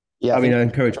Yeah, I mean, I if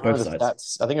encourage I both remember the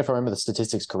sides. stats, I think if I remember the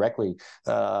statistics correctly,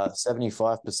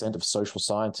 75% of social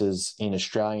sciences in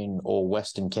Australian or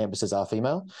Western campuses are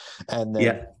female. And then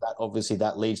Yeah, that obviously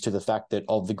that leads to the fact that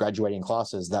of the graduating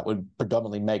classes, that would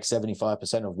predominantly make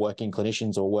 75% of working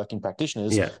clinicians or working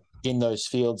practitioners yeah, in those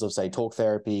fields of, say, talk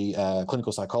therapy,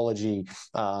 clinical psychology,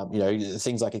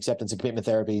 things like acceptance and commitment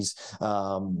therapies,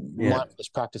 yeah, mindfulness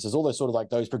practices, all those sort of like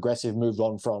those progressive moved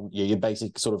on from your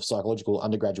basic sort of psychological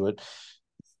undergraduate.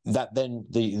 That then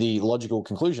the logical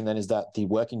conclusion then is that the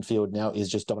working field now is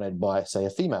just dominated by, say,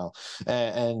 a female,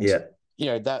 and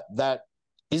yeah, that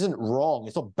isn't wrong.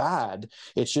 It's not bad.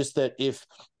 It's just that if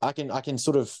I can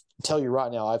sort of tell you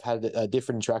right now, I've had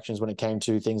different interactions when it came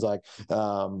to things like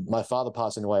my father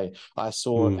passing away.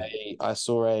 mm, I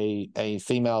saw a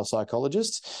female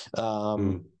psychologist,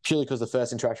 mm, purely because the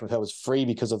first interaction with her was free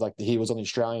because of like he was on the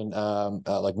Australian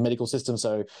like medical system,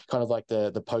 so kind of like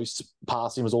the post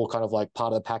passing was all kind of like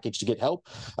part of the package to get help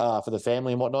for the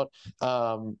family and whatnot.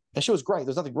 And she was great.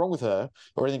 There's nothing wrong with her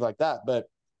or anything like that, but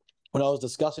when I was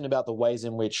discussing about the ways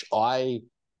in which I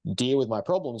deal with my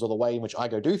problems or the way in which I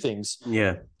go do things,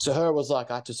 yeah, to her it was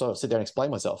like I had to sort of sit there and explain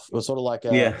myself. It was sort of like,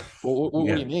 yeah, what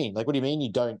do yeah, you mean? Like, what do you mean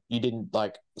you didn't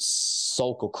like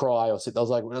sulk or cry or sit? I was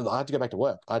like, I had to go back to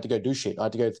work. I had to go do shit. I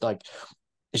had to go like.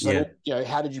 She's like, yeah, well,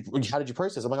 how did you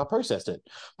process it? I'm like, I processed it.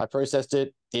 I processed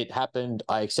it. It happened.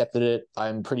 I accepted it.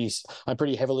 I'm pretty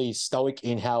heavily stoic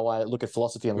in how I look at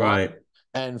philosophy and life. right,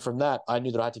 And from that, I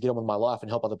knew that I had to get on with my life and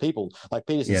help other people. Like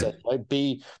Peterson yeah, said,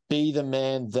 be the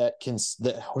man that can.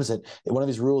 What is it? One of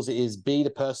his rules is be the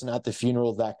person at the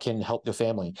funeral that can help your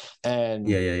family. And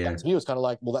yeah, yeah, that yeah, to me was kind of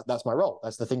like, well, that's my role.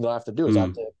 That's the thing that I have to do is I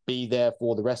have mm, to be there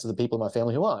for the rest of the people in my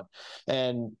family who aren't.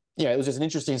 And it was just an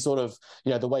interesting sort of,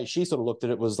 the way she sort of looked at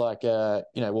it was like,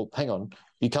 well, hang on,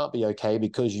 you can't be okay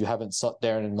because you haven't sat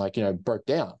there and like, broke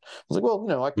down. I was like, well,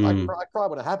 mm, I cried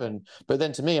when it happened, but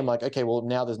then to me, I'm like, okay, well,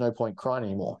 now there's no point crying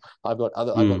anymore. I've got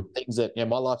mm, things that,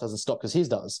 my life doesn't stop because his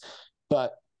does.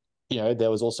 But,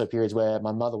 there was also periods where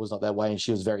my mother was not that way and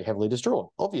she was very heavily distraught.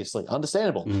 Obviously,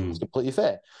 understandable. It's mm, completely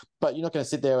fair. But you're not going to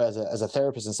sit there as a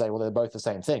therapist and say, well, they're both the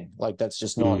same thing. Like that's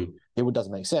just not, mm, it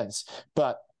doesn't make sense.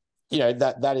 But,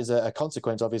 that is a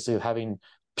consequence, obviously, of having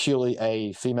purely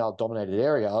a female dominated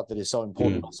area that is so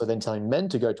important. mm, So then telling men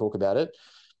to go talk about it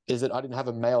is that I didn't have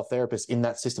a male therapist in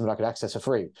that system that I could access for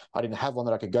free. I didn't have one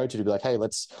that I could go to be like, hey,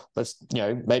 let's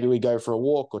maybe we go for a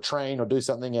walk or train or do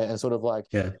something and sort of like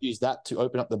yeah, use that to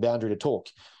open up the boundary to talk.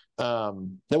 That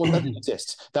didn't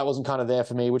exist. That wasn't kind of there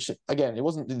for me, which again, it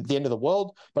wasn't the end of the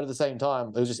world, but at the same time,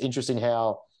 it was just interesting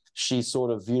how she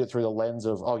sort of viewed it through the lens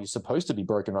of, oh, you're supposed to be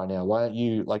broken right now. Why aren't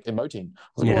you like emoting? I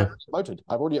was like, well, yeah, I emoted.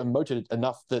 I've already emoted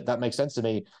enough that makes sense to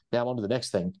me. Now I'm on to the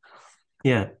next thing.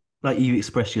 yeah. Like you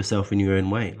express yourself in your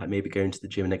own way. Like maybe going to the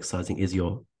gym and exercising is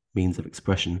your means of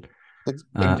expression.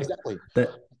 Exactly. That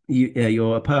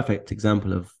you're a perfect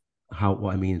example of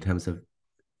what I mean in terms of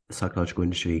the psychological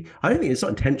industry. I don't think it's not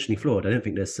intentionally flawed. I don't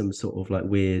think there's some sort of like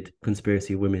weird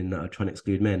conspiracy of women that are trying to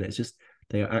exclude men. It's just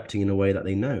they are acting in a way that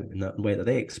they know, in that way that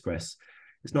they express.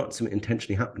 It's not something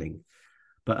intentionally happening.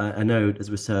 But I know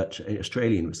there's research,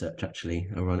 Australian research actually,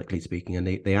 ironically speaking, and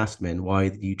they asked men, why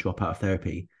did you drop out of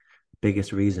therapy?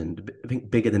 Biggest reason, I think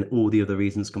bigger than all the other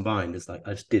reasons combined, is like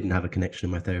I just didn't have a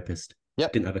connection with my therapist.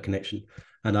 Yep. Didn't have a connection.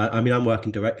 And I mean, I'm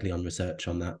working directly on research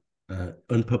on that,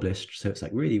 unpublished. So it's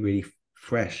like really, really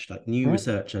fresh, like new Mm-hmm.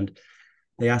 research. And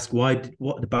they ask what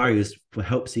are the barriers for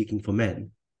help seeking for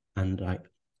men? and like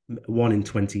 1 in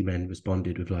 20 men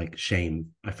responded with like shame.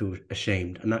 I feel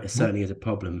ashamed, and that certainly is a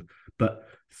problem. But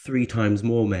 3 times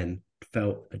more men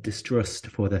felt a distrust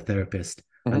for their therapist,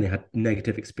 and they had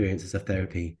negative experiences of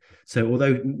therapy. So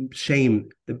although shame,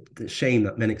 the shame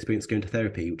that men experience going to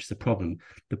therapy, which is a problem,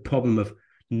 the problem of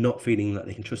not feeling that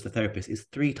they can trust the therapist is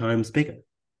 3 times bigger.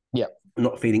 Yeah.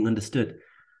 Not feeling understood.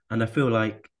 And I feel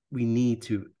like we need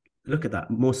to look at that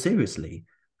more seriously.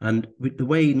 And with the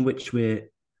way in which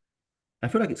I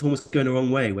feel like it's almost going the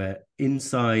wrong way, where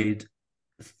inside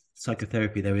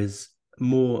psychotherapy, there is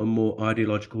more and more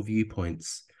ideological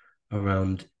viewpoints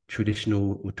around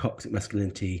traditional or toxic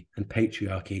masculinity and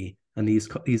patriarchy, and these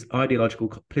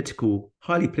ideological, political,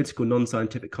 highly political,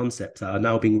 non-scientific concepts that are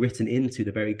now being written into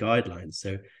the very guidelines.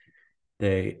 So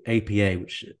the APA,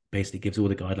 which basically gives all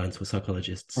the guidelines for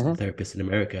psychologists and therapists in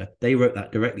America, they wrote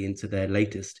that directly into their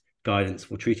latest guidance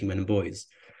for treating men and boys.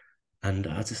 And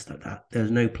I just thought that there's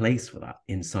no place for that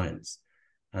in science.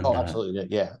 And absolutely,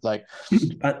 yeah. Like,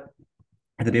 the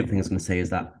other thing I was going to say is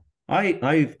that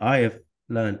I have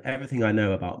learned everything I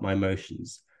know about my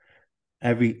emotions.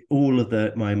 All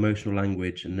of my emotional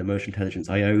language and emotional intelligence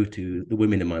I owe to the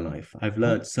women in my life. I've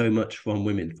learned so much from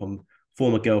women, from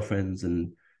former girlfriends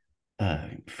and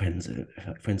friends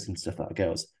and stuff like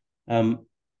girls.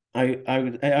 I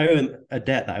owe a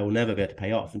debt that I will never be able to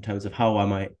pay off in terms of how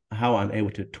I'm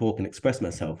able to talk and express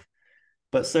myself.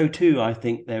 But so too, I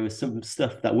think there is some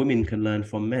stuff that women can learn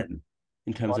from men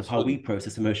in terms of how we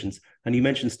process emotions. And you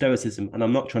mentioned stoicism, and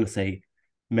I'm not trying to say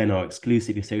men are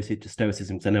exclusively associated to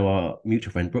stoicism, because I know our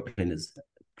mutual friend Brooklyn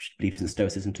believes in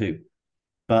stoicism too.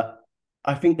 But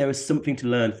I think there is something to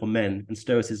learn from men, and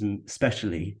stoicism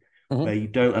especially, where you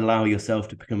don't allow yourself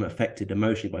to become affected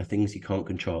emotionally by things you can't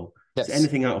control. yes. So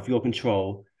anything out of your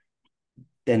control,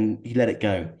 then you let it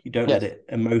go. You don't let it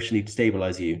emotionally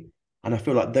destabilize you. And I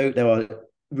feel like there are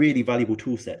really valuable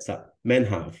tool sets that men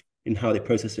have in how they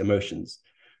process emotions,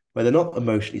 where they're not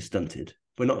emotionally stunted.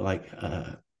 We're not like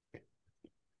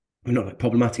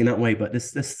problematic in that way, but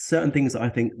there's certain things that I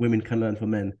think women can learn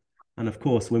from men, and of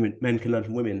course men can learn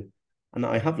from women, and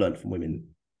I have learned from women.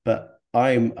 But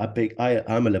I'm a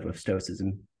level of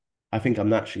stoicism. I think I'm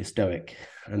naturally stoic,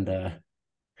 and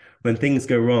when things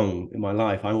go wrong in my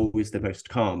life, I'm always the most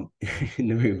calm in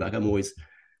the room. Like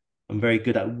I'm very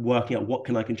good at working out what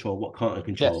can I control, what can't I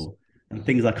control, and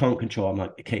things I can't control. I'm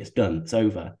like, okay, it's done, it's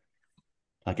over.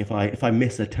 Like if I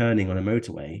miss a turning on a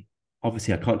motorway,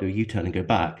 obviously I can't do a U-turn and go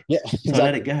back. Yeah, exactly. So I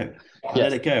let it go. I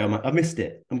let it go. I'm like, I missed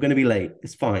it. I'm going to be late.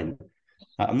 It's fine.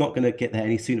 I'm not going to get there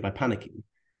any sooner by panicking.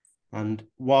 And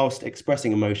whilst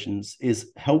expressing emotions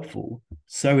is helpful,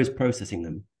 so is processing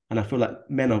them. And I feel like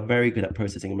men are very good at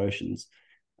processing emotions,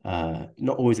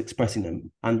 not always expressing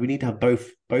them. And we need to have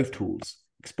both tools,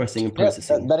 expressing and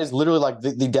processing. That is literally like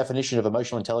the definition of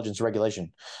emotional intelligence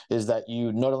regulation, is that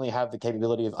you not only have the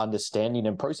capability of understanding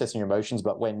and processing your emotions,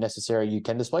 but when necessary, you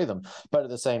can display them. But at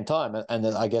the same time, and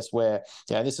then I guess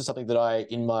this is something that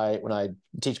when I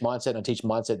teach mindset and I teach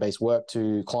mindset-based work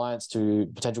to clients, to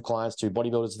potential clients, to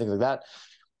bodybuilders and things like that,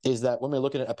 is that when we're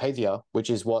looking at apatheia, which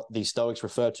is what the Stoics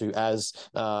refer to as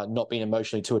not being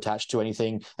emotionally too attached to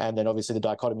anything, and then obviously the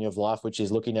dichotomy of life, which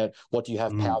is looking at what do you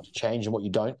have power to change and what you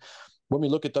don't. When we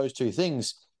look at those two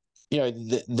things,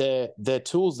 they're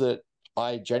tools that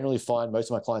I generally find most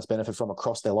of my clients benefit from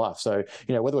across their life. So,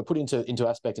 whether we're put into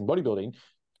aspect in bodybuilding,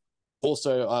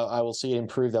 also I will see it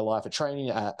improve their life at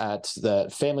training, at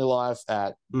the family life,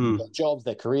 at their jobs,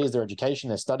 their careers, their education,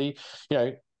 their study.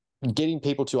 Getting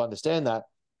people to understand that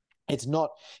it's not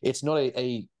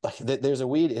like there's a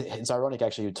weird, it's ironic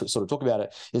actually to sort of talk about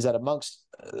it, is that amongst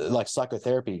like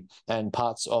psychotherapy and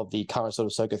parts of the current sort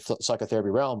of psychotherapy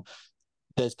realm,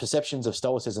 there's perceptions of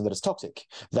stoicism that it's toxic,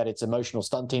 that it's emotional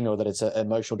stunting, or that it's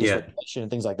emotional dysregulation and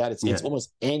things like that. It's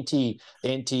almost anti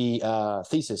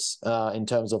thesis in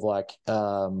terms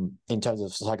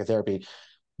of psychotherapy,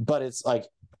 but it's like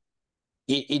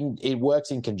it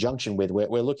works in conjunction with,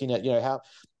 we're looking at how,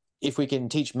 if we can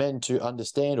teach men to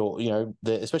understand, or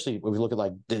especially when we look at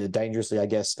like the dangerously, I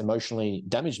guess, emotionally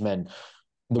damaged men,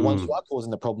 the ones who are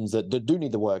causing the problems that do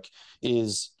need the work,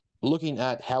 is looking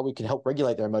at how we can help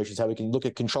regulate their emotions, how we can look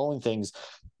at controlling things,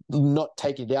 not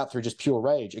taking it out through just pure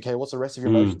rage. Okay, what's the rest of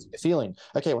your emotions you're feeling?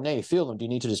 Okay, well, now you feel them. Do you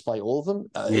need to display all of them?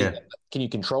 Can you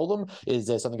control them? Is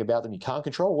there something about them you can't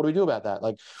control? What do we do about that?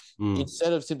 Like,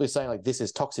 instead of simply saying like this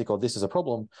is toxic or this is a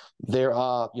problem, there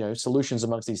are solutions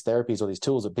amongst these therapies or these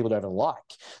tools that people don't even like,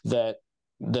 that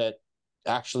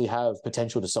actually have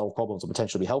potential to solve problems or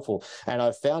potential to be helpful. And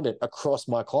I've found it across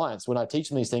my clients when I teach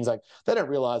them these things, like they don't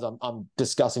realize I'm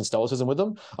discussing stoicism with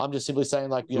them. I'm just simply saying,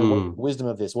 like, what is the wisdom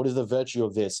of this? What is the virtue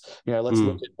of this? Let's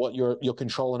look at what your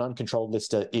control and uncontrolled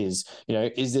list is.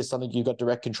 Is this something you've got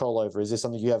direct control over? Is this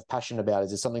something you have passion about?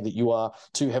 Is this something that you are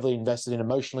too heavily invested in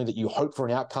emotionally that you hope for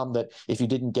an outcome that if you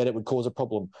didn't get it would cause a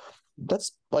problem?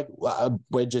 That's like,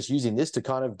 we're just using this to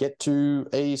kind of get to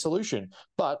a solution,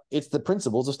 but it's the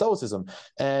principles of stoicism.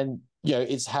 And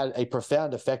it's had a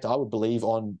profound effect, I would believe,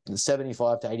 on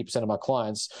 75 to 80% of my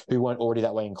clients who weren't already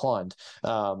that way inclined.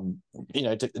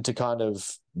 To kind of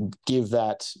give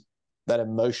that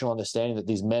emotional understanding that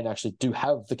these men actually do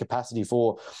have the capacity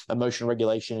for emotional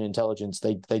regulation and intelligence.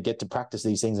 They get to practice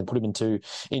these things and put them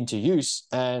into use.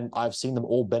 And I've seen them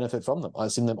all benefit from them.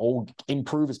 I've seen them all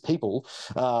improve as people,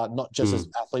 not just as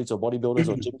athletes or bodybuilders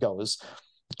or gym goers,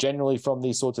 generally from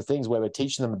these sorts of things where we're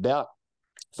teaching them about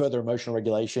further emotional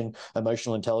regulation,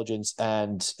 emotional intelligence,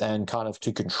 and kind of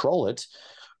to control it.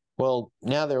 Well,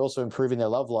 now they're also improving their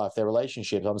love life, their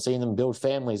relationships. I'm seeing them build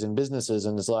families and businesses,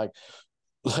 and it's like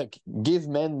give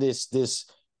men this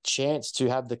chance to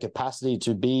have the capacity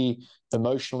to be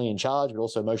emotionally in charge, but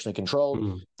also emotionally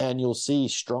controlled, and you'll see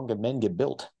stronger men get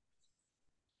built.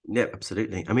 Yeah,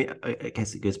 absolutely. I mean, I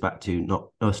guess it goes back to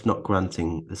not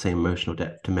granting the same emotional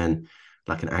depth to men,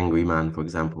 like an angry man, for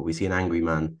example. We see an angry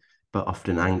man, but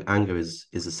often anger is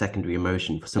a secondary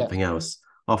emotion for something else.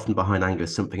 Often behind anger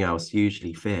is something else,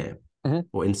 usually fear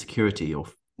or insecurity or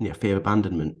fear of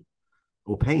abandonment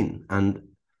or pain. And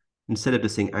instead of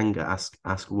just saying anger,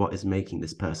 ask what is making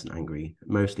this person angry,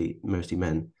 mostly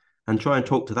men, and try and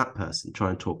talk to that person. Try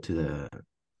and talk to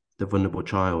the vulnerable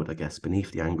child, I guess,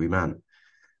 beneath the angry man.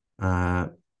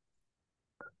 And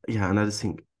I just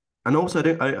think, and also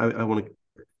I want to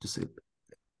just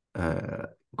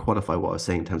qualify what I was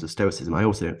saying in terms of stoicism. I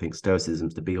also don't think stoicism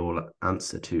is the be all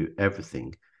answer to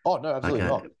everything. Oh no, absolutely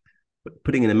not.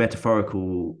 Putting in a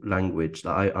metaphorical language,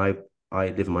 that I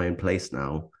live in my own place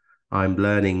now. I'm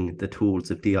learning the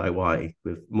tools of DIY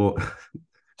with more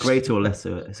greater or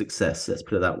lesser success. Let's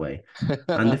put it that way.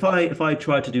 And if I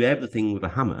tried to do everything with a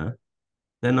hammer,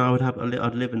 then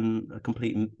I'd live in a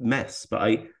complete mess. But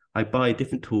I buy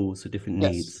different tools for different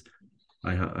needs.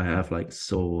 I have like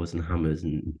saws and hammers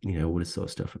and all this sort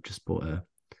of stuff. I've just bought I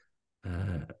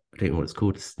don't know what it's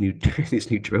called, this new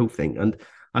drill thing. And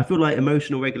I feel like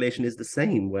emotional regulation is the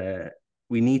same, where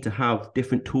we need to have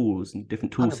different tools and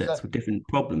different tool 100%. Sets for different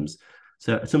problems.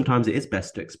 So sometimes it is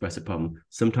best to express a problem.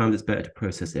 Sometimes it's better to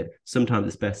process it. Sometimes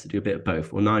it's best to do a bit of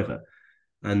both or neither.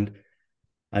 And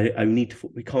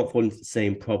we can't fall into the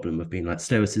same problem of being like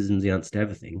stoicism is the answer to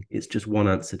everything. It's just one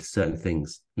answer to certain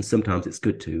things. And sometimes it's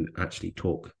good to actually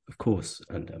talk, of course.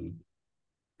 And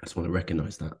I just want to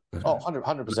recognize that.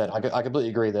 100%. I completely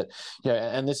agree that,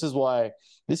 and this is why,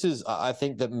 I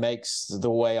think, that makes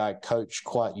the way I coach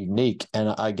quite unique. And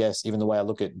I guess even the way I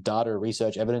look at data,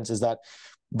 research, evidence is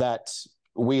that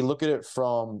we look at it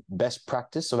from best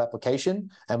practice of application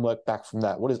and work back from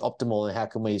that. What is optimal and how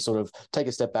can we sort of take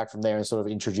a step back from there and sort of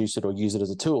introduce it or use it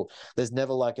as a tool? There's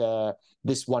never like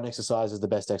this one exercise is the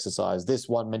best exercise. This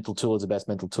one mental tool is the best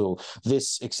mental tool.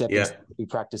 This acceptance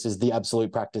practice is the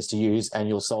absolute practice to use and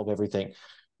you'll solve everything.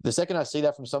 The second I see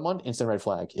that from someone, instant red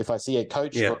flag. If I see a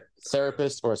coach or a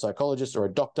therapist or a psychologist or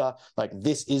a doctor, like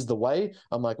this is the way,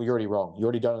 I'm like, well, you're already wrong. You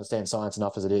already don't understand science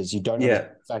enough as it is. You don't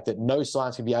understand the fact that no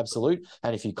science can be absolute.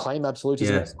 And if you claim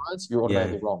absolutism in science, you're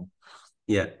automatically wrong.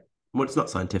 Yeah. Well, it's not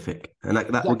scientific. And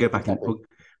that we'll go back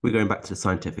we're going back to the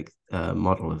scientific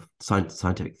model of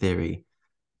scientific theory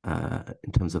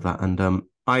in terms of that. And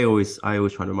I always try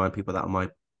to remind people that on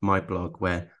my blog,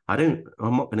 where I'm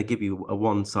not going to give you a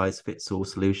one size fits all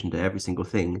solution to every single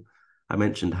thing. I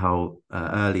mentioned how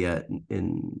earlier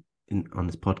in on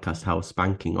this podcast, how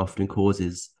spanking often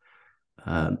causes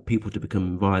people to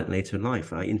become violent later in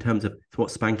life. In terms of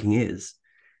what spanking is,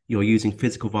 you're using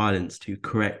physical violence to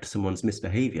correct someone's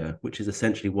misbehavior, which is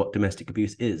essentially what domestic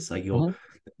abuse is. Like one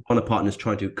of the partners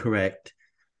trying to correct,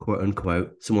 quote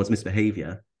unquote, someone's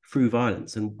misbehavior through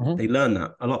violence, and they learn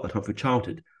that a lot of the time through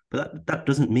childhood. But that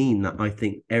doesn't mean that I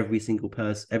think every single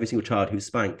child who's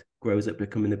spanked grows up to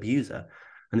become an abuser.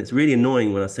 And it's really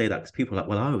annoying when I say that, because people are like,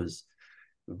 well, I was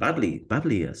badly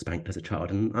spanked as a child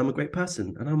and I'm a great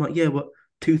person. And I'm like, yeah, well,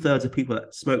 2/3 of people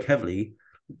that smoke heavily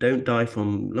don't die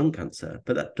from lung cancer.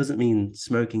 But that doesn't mean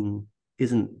smoking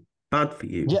isn't bad for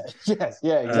you.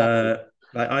 Exactly.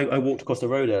 I walked across the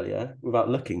road earlier without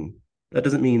looking. That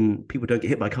doesn't mean people don't get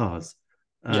hit by cars.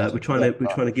 We're trying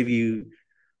to give you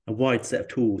a wide set of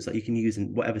tools that you can use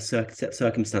in whatever set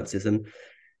circumstances. And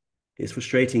it's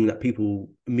frustrating that people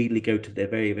immediately go to their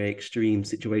very, very extreme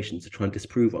situations to try and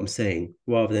disprove what I'm saying,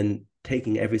 rather than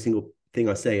taking every single thing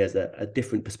I say as a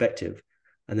different perspective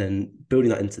and then building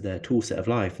that into their tool set of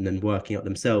life and then working out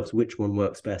themselves which one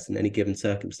works best in any given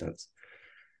circumstance.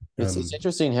 It's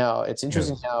interesting how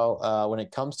when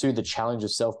it comes to the challenge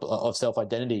of self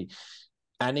identity,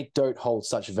 anecdote holds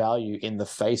such value in the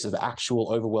face of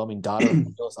actual overwhelming data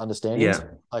and understandings. Yeah.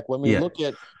 Like when we Yeah.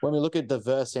 look at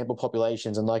diverse sample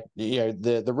populations and like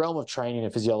the realm of training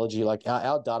and physiology, like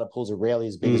our data pools are rarely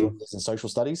as big as what it is in social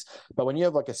studies. But when you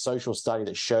have like a social study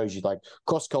that shows you like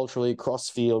cross culturally, cross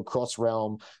field, cross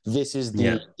realm, this is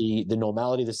the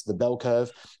normality, this is the bell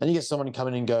curve, and you get someone come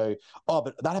in and go, oh,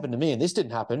 but that happened to me and this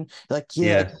didn't happen. Like,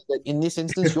 but in this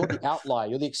instance, you're the outlier,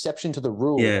 you're the exception to the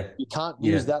rule. You can't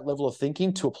use that level of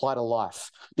thinking to apply to life,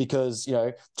 because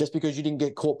just because you didn't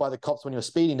get caught by the cops when you were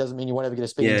speeding doesn't mean you won't ever get a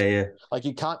speeding. Like,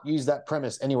 you can't use that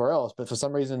premise anywhere else. But for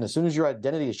some reason, as soon as your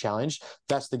identity is challenged,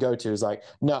 that's the go-to, is like,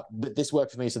 no, but this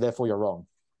worked for me, so therefore you're wrong.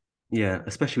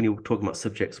 Especially when you're talking about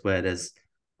subjects where there's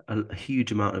a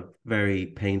huge amount of very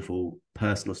painful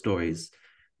personal stories.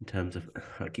 In terms of,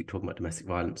 I keep talking about domestic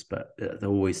violence, but there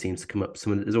always seems to come up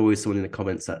there's always someone in the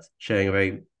comments that's sharing a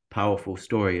very powerful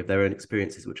story of their own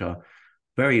experiences, which are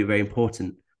very, very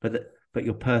important. But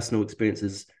your personal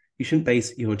experiences, you shouldn't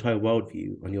base your entire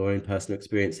worldview on your own personal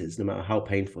experiences, no matter how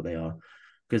painful they are,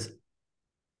 because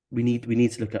we need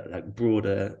to look at like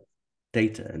broader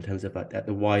data in terms of like at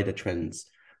the wider trends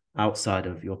outside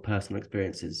of your personal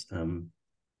experiences. And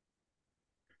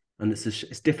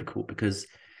it's difficult because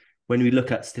when we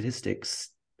look at statistics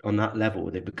on that level,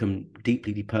 they become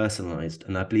deeply depersonalized.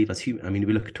 And I believe as human, I mean,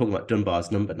 we talking about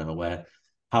Dunbar's number now, where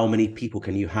how many people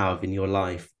can you have in your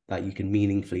life that you can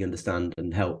meaningfully understand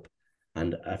and help?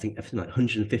 And I think like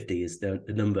 150 is the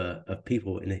number of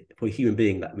people for a human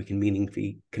being that we can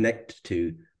meaningfully connect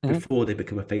to before they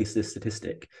become a faceless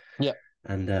statistic.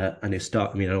 And you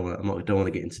start. I mean, I don't want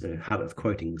to get into the habit of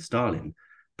quoting Stalin,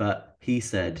 but he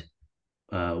said,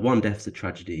 "One death's a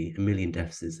tragedy, a million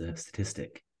deaths is a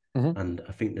statistic." And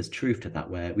I think there's truth to that,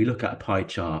 where we look at a pie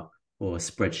chart or a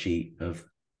spreadsheet of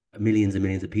millions and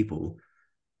millions of people,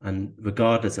 and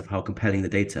regardless of how compelling the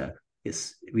data,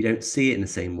 we don't see it in the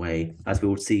same way as we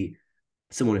would see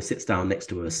someone who sits down next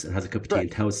to us and has a cup of tea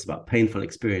and tells us about painful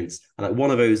experience. And like one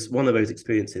of those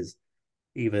experiences,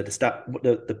 either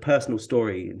the personal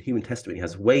story and human testimony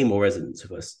has way more resonance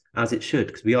with us, as it should,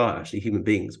 because we are actually human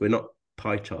beings. We're not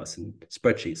pie charts and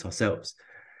spreadsheets ourselves.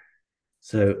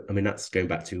 So, I mean, that's going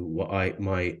back to what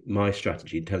my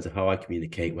strategy in terms of how I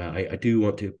communicate, where I do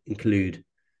want to include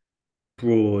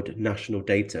broad national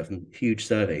data from huge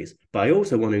surveys, but I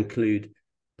also want to include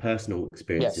personal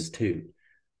experiences too,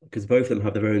 because both of them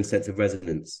have their own sense of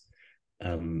resonance.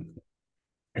 And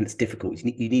it's difficult.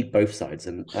 You need both sides,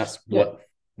 and that's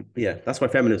that's why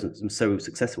feminism is so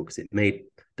successful, because it made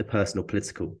the personal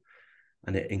political,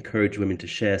 and it encouraged women to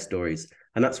share stories.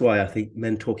 And that's why I think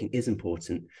men talking is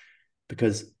important,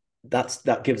 because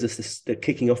that gives us the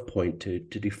kicking off point to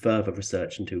do further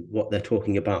research into what they're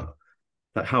talking about.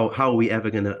 Like how are we ever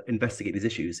going to investigate these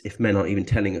issues if men aren't even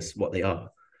telling us what they are?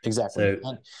 Exactly.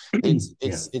 So, and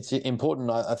it's important,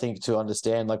 I think, to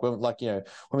understand, like when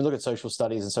we look at social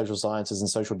studies and social sciences and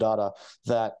social data,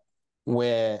 that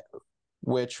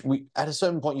which we at a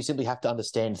certain point you simply have to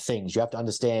understand things. You have to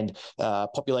understand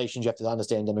populations, you have to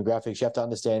understand demographics, you have to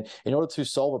understand, in order to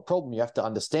solve a problem, you have to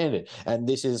understand it. And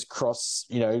this is cross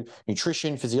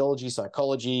nutrition, physiology,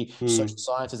 psychology, social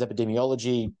sciences,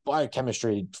 epidemiology,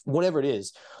 biochemistry, whatever it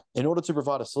is. In order to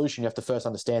provide a solution, you have to first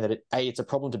understand that it's a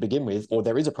problem to begin with, or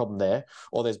there is a problem there,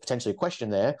 or there's potentially a question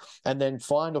there, and then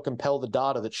find or compel the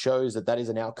data that shows that is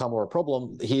an outcome or a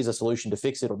problem. Here's a solution to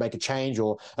fix it, or make a change,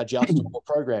 or adjust or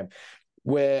program.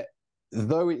 Where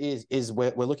though it is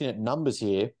we're looking at numbers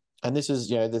here, and this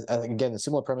is again the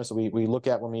similar premise that we look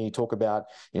at when we talk about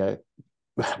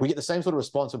we get the same sort of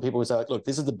response when people who say, like, look,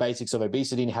 this is the basics of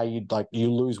obesity and how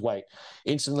you lose weight.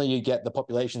 Instantly, you get the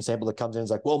population sample that comes in and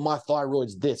is like, well, my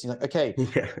thyroid's this. You're like, okay,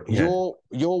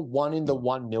 you're 1 in the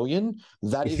 1 million.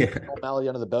 That is a normality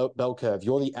under the bell curve.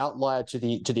 You're the outlier to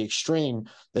the extreme.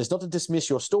 There's not to dismiss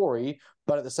your story,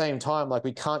 but at the same time, like,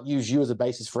 we can't use you as a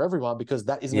basis for everyone, because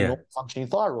that isn't a normal functioning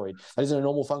thyroid. That isn't a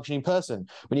normal functioning person.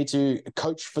 We need to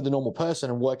coach for the normal person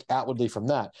and work outwardly from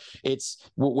that.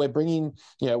 We're bringing,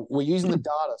 we're using the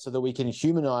data so that we can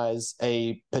humanize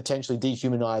a potentially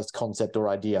dehumanized concept or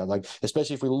idea. Like,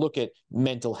 especially if we look at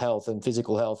mental health and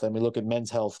physical health, and we look at men's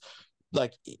health,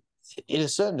 like, in a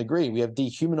certain degree, we have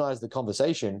dehumanized the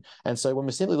conversation. And so when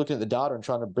we're simply looking at the data and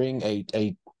trying to bring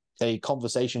a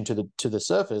conversation to the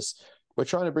surface, we're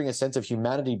trying to bring a sense of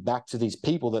humanity back to these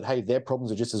people, that, hey, their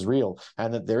problems are just as real,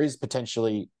 and that there is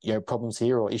potentially, problems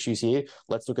here or issues here.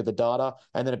 Let's look at the data.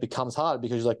 And then it becomes hard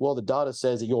because you're like, well, the data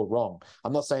says that you're wrong.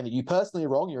 I'm not saying that you personally are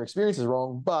wrong, your experience is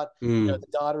wrong, but the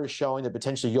data is showing that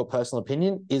potentially your personal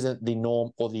opinion isn't the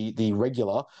norm or the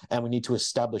regular, and we need to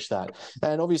establish that.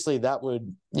 And obviously that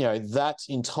would, that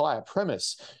entire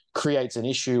premise creates an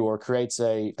issue, or creates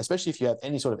especially if you have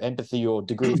any sort of empathy or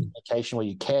degree of communication where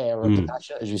you care or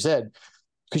compassionate, as you said,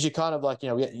 because you're kind of like,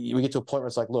 we get to a point where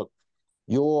it's like, look,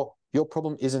 your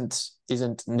problem isn't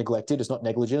neglected, it's not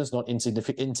negligent, it's not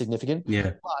insignificant,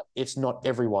 but it's not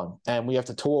everyone, and we have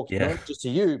to talk not just to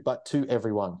you but to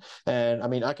everyone. And I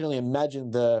mean, I can only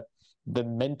imagine the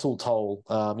mental toll.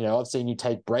 I've seen you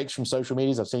take breaks from social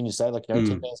medias. I've seen you say, like,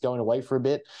 TinMen's going away for a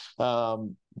bit,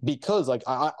 because like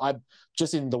I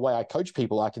just, in the way I coach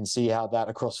people, I can see how that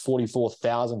across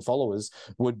 44,000 followers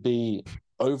would be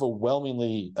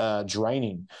overwhelmingly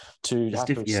draining to have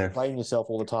to explain yourself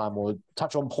all the time, or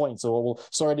touch on points, or, well,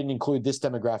 sorry, I didn't include this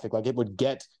demographic. Like, it would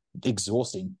get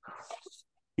exhausting.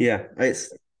 Yeah,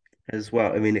 it's as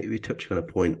well. I mean, we touched on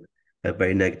a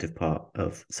very negative part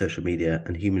of social media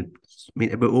and human. I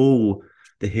mean, we're all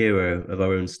the hero of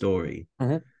our own story.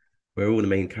 We're all the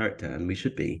main character, and we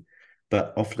should be.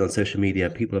 But often on social media,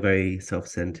 people are very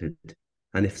self-centered,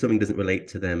 and if something doesn't relate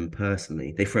to them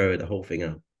personally, they throw the whole thing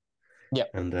out. Yeah.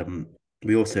 And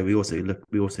we also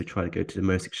try to go to the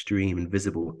most extreme and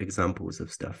visible examples of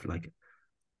stuff. Like,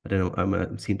 I don't know,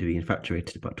 I seem to be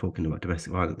infatuated about talking about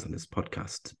domestic violence on this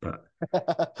podcast, but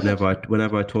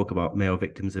whenever I talk about male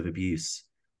victims of abuse,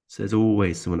 so there's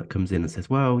always someone that comes in and says,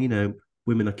 well,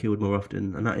 women are killed more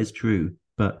often, and that is true,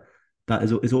 but that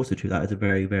is also true. That is a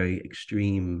very, very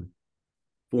extreme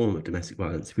form of domestic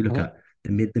violence. If you look at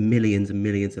the millions and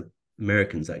millions of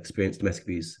Americans that experience domestic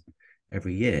abuse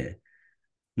every year,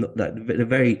 not that the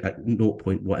very, like, 0.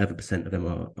 whatever percent of them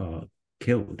are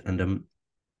killed. And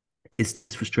it's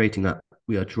frustrating that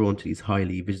we are drawn to these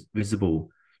highly visible,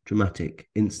 dramatic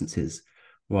instances,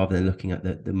 rather than looking at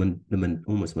the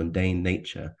almost mundane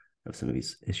nature of some of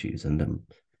these issues. And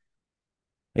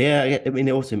I mean,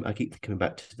 also, I keep coming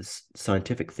back to this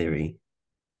scientific theory,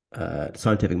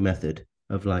 scientific method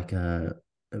of, like,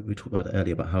 we talked about that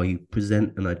earlier, about how you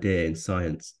present an idea in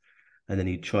science, and then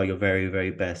you try your very,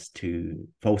 very best to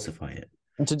falsify it.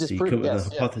 And to So you disprove, come up with a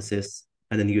hypothesis,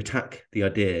 and then you attack the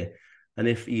idea. And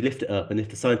if you lift it up, and if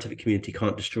the scientific community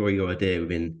can't destroy your idea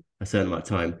within a certain amount of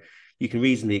time, you can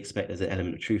reasonably expect there's an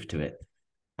element of truth to it.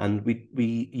 And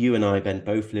you and I, Ben,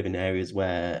 both live in areas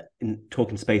where, in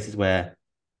talking spaces where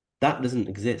that doesn't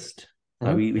exist.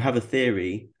 Like, we have a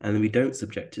theory, and then we don't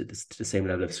subject it to the same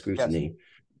level of scrutiny,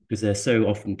 because they're so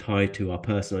often tied to our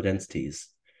personal identities.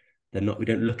 We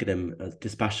don't look at them as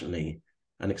dispassionately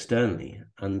and externally.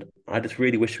 And I just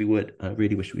really wish we would. I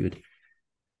really wish we would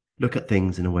look at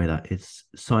things in a way that is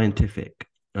scientific,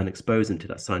 and expose them to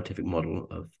that scientific model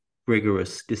of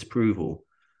rigorous disapproval.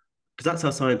 Because that's how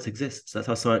science exists. That's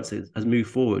how science has moved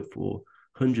forward for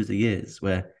hundreds of years,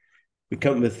 where we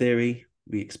come up with a theory,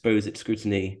 we expose it to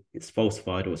scrutiny, it's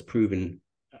falsified or it's proven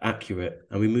accurate,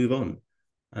 and we move on.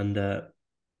 And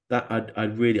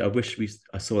I wish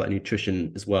I saw that in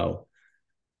nutrition as well,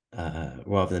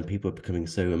 rather than people becoming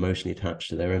so emotionally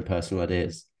attached to their own personal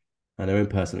ideas and their own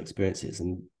personal experiences,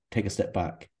 and take a step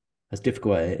back, as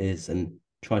difficult as it is, and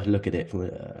try to look at it from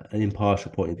an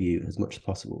impartial point of view as much as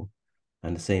possible.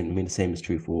 And the same is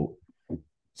true for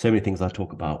so many things I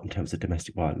talk about in terms of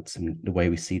domestic violence, and the way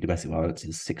we see domestic violence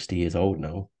is 60 years old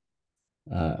now.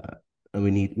 And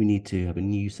we need to have a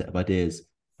new set of ideas,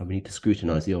 and we need to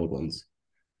scrutinize the old ones.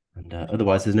 And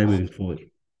otherwise, there's no moving forward.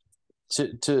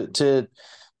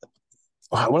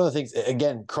 One of the things,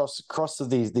 again, cross of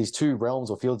these two realms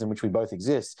or fields in which we both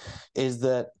exist, is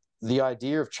that the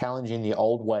idea of challenging the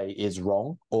old way is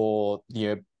wrong, or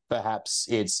perhaps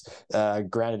it's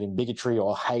grounded in bigotry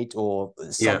or hate, or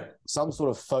some sort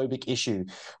of phobic issue.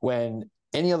 When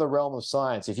any other realm of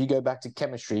science, if you go back to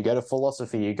chemistry, you go to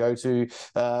philosophy, you go to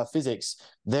physics,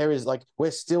 there is, like, we're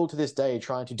still to this day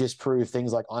trying to disprove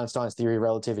things like Einstein's theory of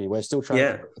relativity. We're still trying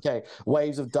to, okay,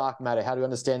 waves of dark matter, how do we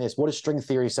understand this? What does string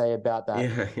theory say about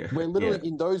that? We're literally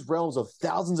in those realms of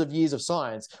thousands of years of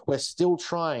science, we're still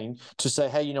trying to say,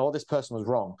 hey, you know what, this person was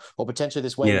wrong, or potentially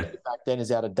this way we did it back then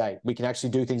is out of date. We can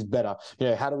actually do things better.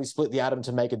 How do we split the atom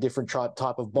to make a different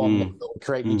type of bomb that will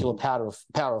create nuclear power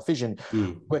or fission?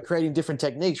 We're creating different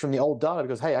techniques from the old data,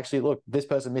 because, hey, actually, look, this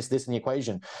person missed this in the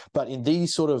equation. But in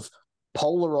these sort of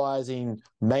polarizing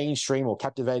mainstream or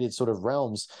captivated sort of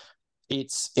realms,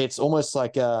 it's almost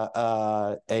like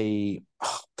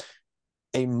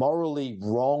a morally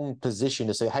wrong position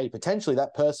to say, hey, potentially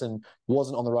that person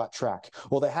wasn't on the right track,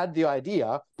 or they had the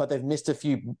idea, but they've missed a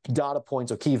few data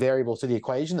points or key variables to the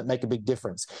equation that make a big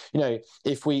difference.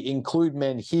 If we include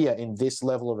men here in this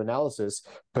level of analysis,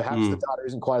 perhaps the data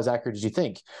isn't quite as accurate as you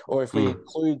think. Or if we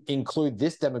include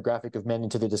this demographic of men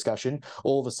into the discussion,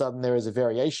 all of a sudden there is a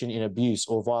variation in abuse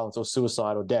or violence or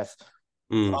suicide or death.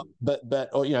 Or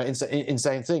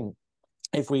insane thing.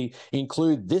 If we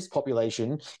include this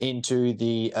population into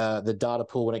the data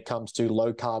pool when it comes to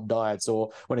low carb diets,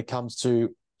 or when it comes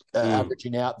to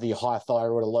averaging out the high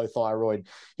thyroid or low thyroid,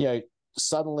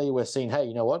 suddenly we're seeing, hey,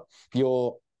 you know what,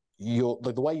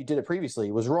 the way you did it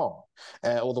previously was wrong,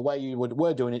 or the way you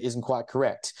were doing it isn't quite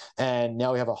correct. And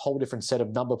now we have a whole different set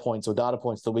of number points or data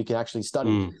points that we can actually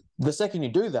study. The second you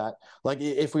do that, like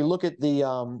if we look at there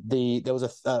was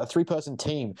a 3-person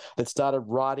team that started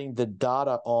writing the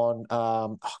data on, I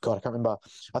can't remember.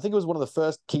 I think it was one of the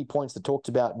first key points that talked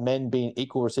about men being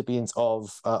equal recipients of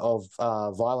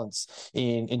violence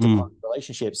in interpersonal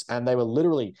relationships, and they were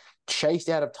literally chased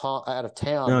out of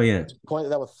town. Oh yeah. To the point that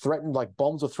they were threatened, like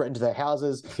bombs were threatened to their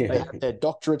houses. Yeah. They had their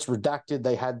doctorates redacted.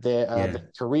 They had their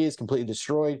careers completely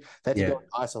destroyed. They had to go in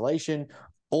isolation.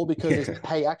 All because it's,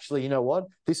 hey, actually, you know what?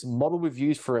 This model we've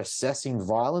used for assessing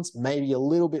violence may be a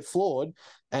little bit flawed,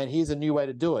 and here's a new way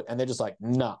to do it. And they're just like,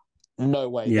 nah, no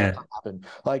way, that can't happen.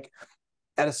 Like,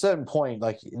 at a certain point,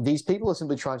 like, these people are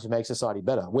simply trying to make society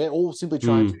better. We're all simply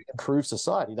trying to improve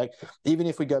society. Like, even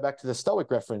if we go back to the Stoic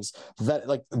reference, that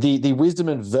like the wisdom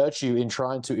and virtue in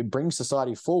trying to bring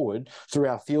society forward through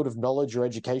our field of knowledge or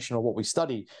education or what we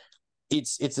study,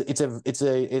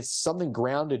 it's something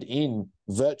grounded in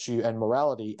virtue and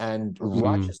morality and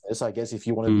righteousness, I guess, if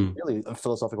you want to be really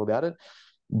philosophical about it.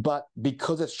 But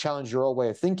because it's challenged your old way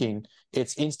of thinking,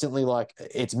 it's instantly like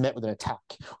it's met with an attack,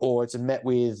 or it's met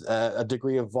with a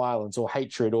degree of violence or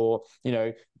hatred, or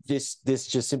this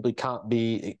just simply can't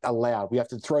be allowed. We have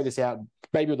to throw this out,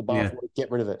 baby with the bathwater, get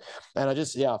rid of it. And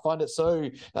I find it so.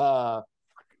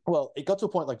 Well, it got to a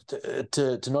point, like,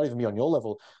 to not even be on your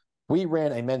level. We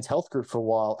ran a men's health group for a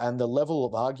while, and the level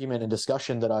of argument and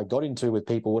discussion that I got into with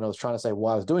people when I was trying to say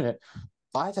why I was doing it,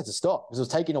 I had to stop because it was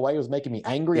taking away. It was making me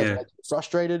angry. I was making me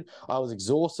frustrated. I was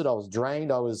exhausted. I was drained.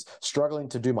 I was struggling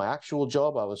to do my actual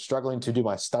job. I was struggling to do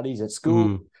my studies at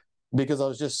school because I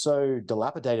was just so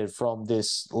dilapidated from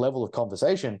this level of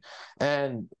conversation.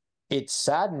 And it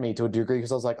saddened me to a degree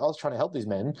because I was trying to help these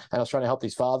men, and I was trying to help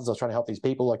these fathers. I was trying to help these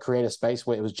people, like, create a space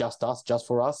where it was just us, just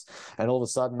for us. And all of a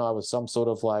sudden I was some sort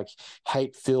of like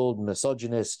hate-filled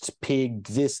misogynist pig,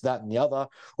 this, that, and the other,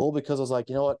 all because I was like,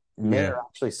 you know what? Men are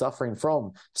actually suffering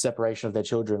from separation of their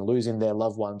children, losing their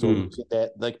loved ones, or losing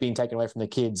like being taken away from their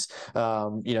kids,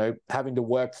 having to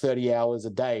work 30 hours a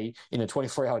day in a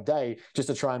 24-hour day just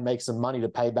to try and make some money to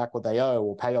pay back what they owe,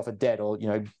 or pay off a debt, or,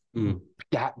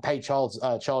 pay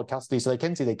child custody so they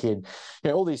can see their kid.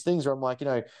 All these things where I'm like,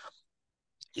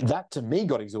 that to me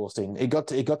got exhausting. It got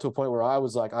to a point where I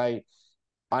was like, I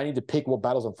need to pick what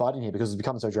battles I'm fighting here, because it's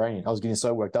becoming so draining. I was getting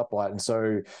so worked up by it. And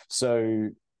so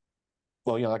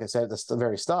well, like I said at the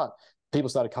very start, people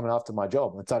started coming after my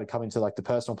job, and started coming to like the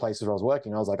personal places where I was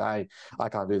working. I was like, I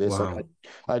can't do this. Wow. Like,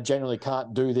 I generally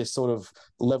can't do this sort of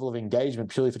level of engagement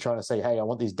purely for trying to say, hey, I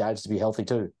want these dads to be healthy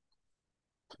too.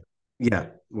 Yeah,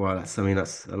 well, that's a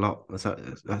lot.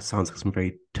 That sounds like some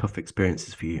very tough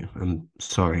experiences for you. I'm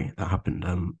sorry that happened.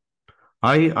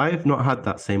 I have not had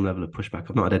that same level of pushback.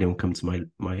 I've not had anyone come to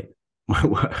my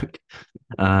work.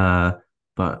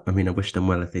 But I mean, I wish them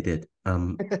well if they did.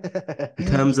 In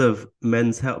terms of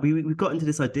men's health, we've got into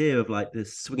this idea of like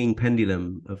this swinging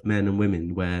pendulum of men and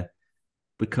women, where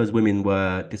because women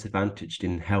were disadvantaged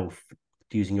in health,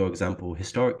 using your example,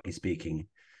 historically speaking,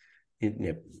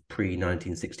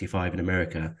 pre-1965 in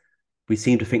America, we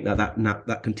seem to think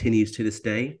that continues to this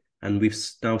day, and we've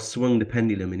now swung the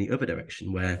pendulum in the other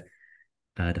direction, where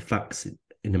the facts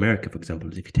in America, for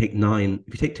example, is if you take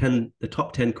 10, the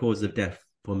top 10 causes of death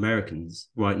for Americans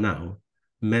right now,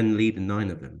 men lead in 9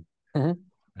 of them,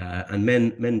 and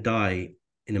men die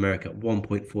in America at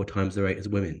 1.4 times the rate as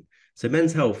women. So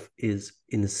men's health is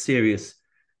in a serious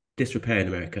disrepair in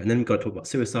America. And then we've got to talk about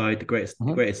suicide, the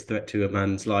greatest threat to a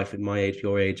man's life in my age,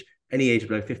 your age, any age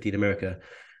below 50 in America.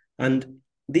 And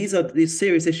these are these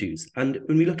serious issues. And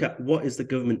when we look at what is the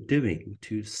government doing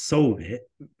to solve it,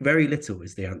 very little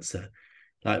is the answer.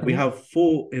 Like we have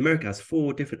America has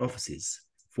 4 different offices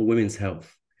for women's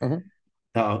health that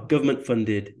are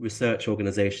government-funded research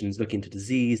organizations looking into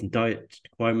disease and diet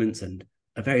requirements and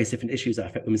various different issues that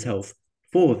affect women's health.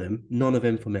 4 of them, none of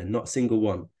them for men, not a single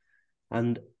one.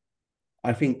 And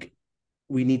I think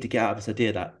we need to get out of this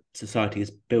idea that society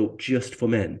is built just for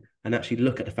men. and actually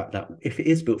look at the fact that if it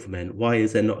is built for men, why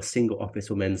is there not a single office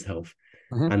for men's health?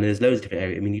 And there's loads of different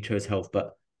areas. I mean, you chose health,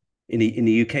 but in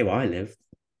the UK where I live,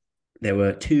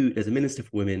 there's a minister for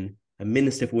women, a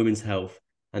minister for women's health,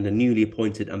 and a newly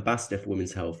appointed ambassador for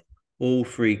women's health, all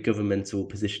three governmental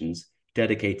positions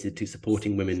dedicated to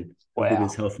supporting women and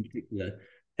women's health in particular.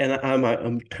 And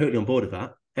I'm totally on board with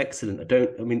that. Excellent.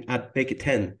 I'd make it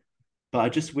 10, but I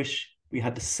just wish we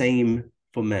had the same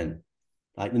for men.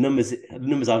 Like the numbers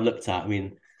I've looked at, I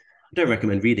mean, I don't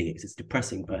recommend reading it because it's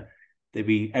depressing, but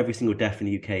every single death in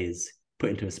the UK is put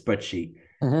into a spreadsheet.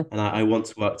 And I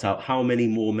once worked out how many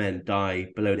more men die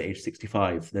below the age of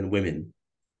 65 than women.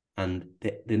 And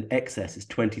the excess is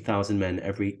 20,000 men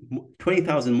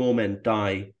 20,000 more men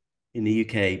die in the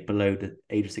UK below the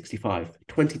age of 65.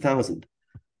 20,000.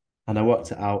 And I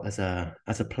worked it out as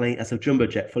a jumbo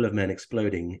jet full of men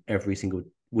exploding every single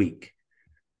week.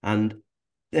 And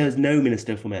there was no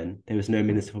minister for men. There was no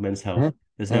minister for men's health.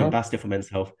 There's no ambassador for men's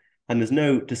health. And there's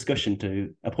no discussion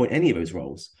to appoint any of those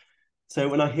roles. So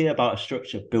when I hear about a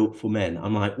structure built for men,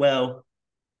 I'm like, well,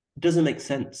 it doesn't make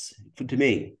sense to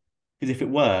me. Because if it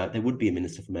were, there would be a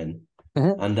minister for men.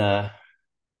 And I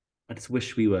just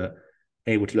wish we were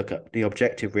able to look at the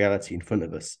objective reality in front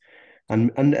of us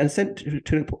and sent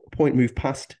to a point move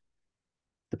past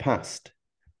the past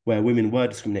where women were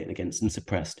discriminated against and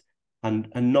suppressed and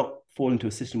not fall into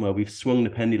a system where we've swung the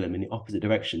pendulum in the opposite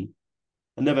direction.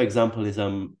 Another example is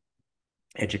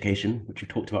education, which we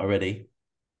talked about already.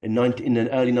 In the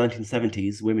early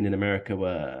 1970s, women in America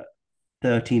were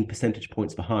 13 percentage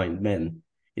points behind men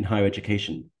in higher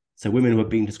education. So women were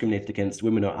being discriminated against,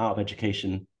 women are out of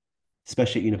education,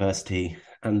 especially at university.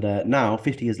 And now,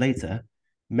 50 years later,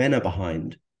 men are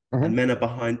behind, and men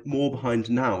are more behind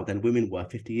now than women were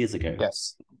 50 years ago.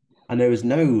 Yes. And there was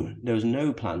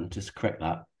no plan to correct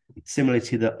that. Similar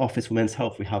to the Office for Men's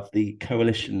Health, we have the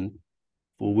Coalition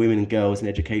for Women and Girls in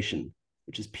Education,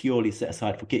 which is purely set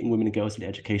aside for getting women and girls into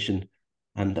education.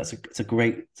 And it's a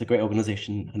great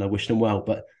organization, and I wish them well.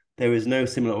 But there is no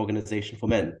similar organization for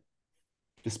men,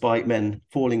 despite men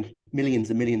falling millions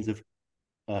and millions of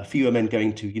fewer men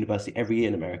going to university every year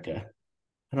in America.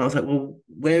 And I was like, well,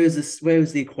 where is this? Where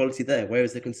is the equality there? Where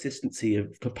is the consistency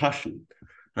of compassion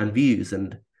and views?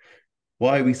 And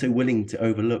why are we so willing to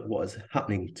overlook what is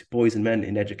happening to boys and men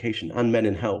in education and men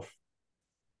in health,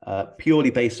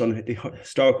 purely based on the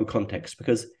historical context?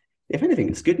 Because if anything,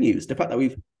 it's good news. The fact that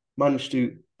we've managed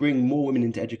to bring more women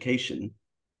into education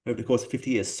over the course of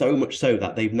 50 years, so much so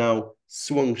that they've now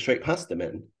swung straight past the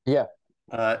men,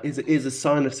 is a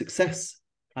sign of success.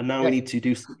 And now we need to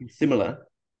do something similar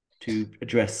to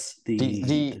address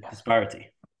the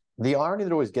disparity. The irony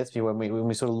that always gets me when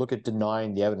we sort of look at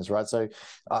denying the evidence, right? So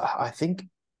I think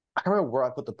I can't remember where I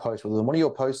put the post, whether one of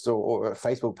your posts or a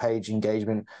Facebook page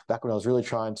engagement back when I was really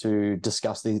trying to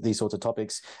discuss these sorts of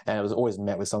topics, and it was always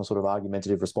met with some sort of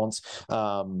argumentative response,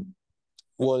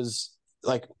 was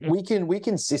like we can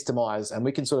systemize and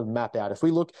we can sort of map out. If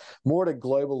we look more at a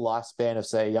global lifespan of,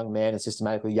 say, a young man and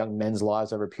systematically young men's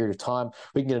lives over a period of time,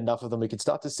 we can get enough of them. We can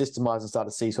start to systemize and start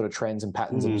to see sort of trends and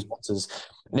patterns and responses.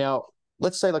 Now,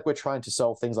 let's say like we're trying to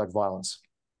solve things like violence.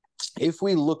 If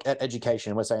we look at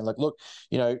education, we're saying, like, look,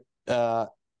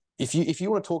 if you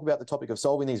want to talk about the topic of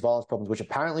solving these violence problems, which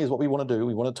apparently is what we want to do,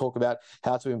 we want to talk about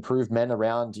how to improve men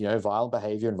around, violent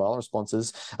behavior and violent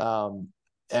responses.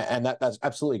 And that's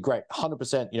absolutely great.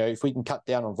 100%. If we can cut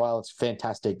down on violence,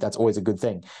 fantastic. That's always a good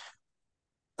thing.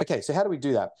 Okay, so how do we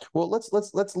do that? Well,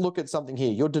 let's look at something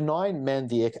here. You're denying men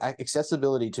the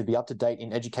accessibility to be up to date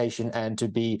in education and to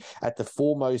be at the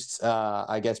foremost,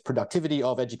 productivity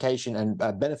of education and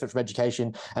benefit from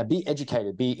education and be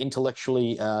educated, be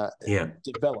intellectually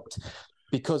developed.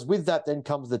 Because with that then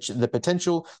comes the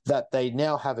potential that they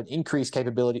now have an increased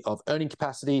capability of earning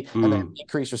capacity and an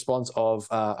increased response of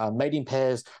mating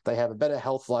pairs. They have a better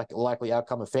health likely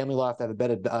outcome of family life. They have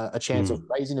a chance of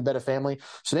raising a better family.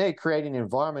 So they're creating an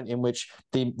environment in which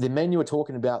the men you were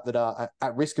talking about that are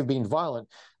at risk of being violent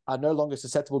are no longer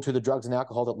susceptible to the drugs and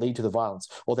alcohol that lead to the violence,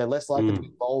 or they're less likely to be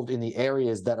involved in the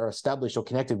areas that are established or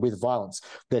connected with violence.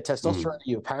 Their testosterone,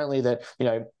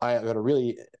 I got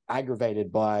really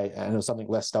aggravated by, and it was something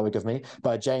less stoic of me,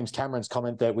 by James Cameron's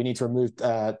comment that we need to remove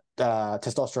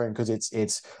testosterone because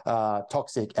it's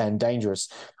toxic and dangerous.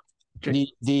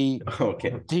 The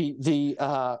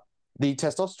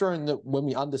testosterone, that when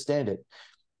we understand it,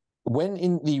 when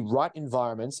in the right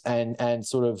environments and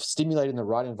sort of stimulated in the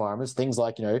right environments, things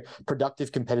like,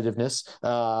 productive competitiveness,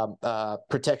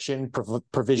 protection,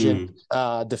 provision,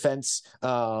 defense,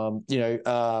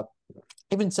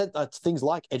 even said things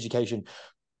like education,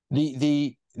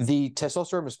 the the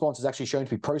testosterone response is actually shown to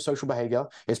be pro-social behavior,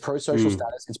 it's pro-social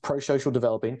status, it's pro-social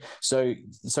developing. So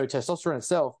testosterone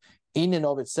itself, in and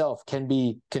of itself, can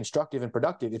be constructive and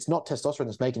productive. It's not testosterone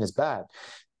that's making us bad.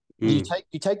 You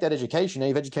take that education. Now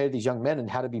you've educated these young men in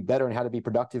how to be better and how to be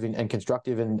productive and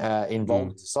constructive and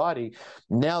involved in society.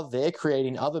 Now they're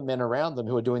creating other men around them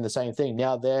who are doing the same thing.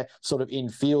 Now they're sort of in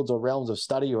fields or realms of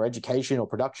study or education or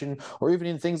production, or even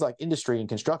in things like industry and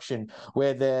construction,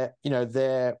 where they're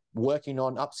working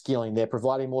on upskilling, they're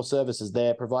providing more services,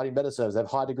 they're providing better services, they have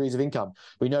high degrees of income.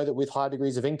 We know that with high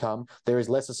degrees of income, there is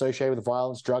less associated with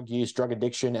violence, drug use, drug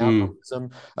addiction, alcoholism,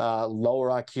 lower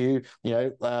IQ,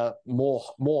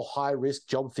 more high risk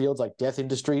job fields like death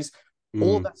industries.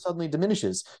 All of that suddenly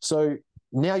diminishes. So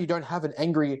now you don't have an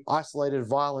angry, isolated,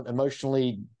 violent,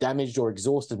 emotionally damaged or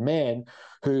exhausted man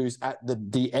who's at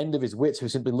the end of his wits,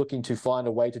 who's simply looking to find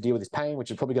a way to deal with his pain,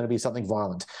 which is probably going to be something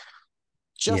violent.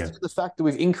 Just the fact that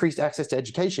we've increased access to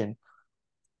education,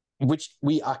 which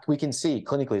we can see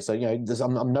clinically. So,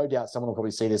 I'm no doubt someone will probably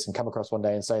see this and come across one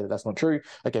day and say that that's not true.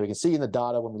 Okay, we can see in the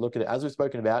data when we look at it, as we've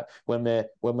spoken about, when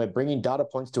we're bringing data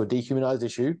points to a dehumanized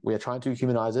issue, we are trying to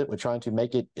humanize it. We're trying to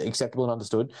make it acceptable and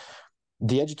understood.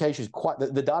 The education is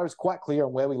the data is quite clear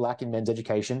on where we lack in men's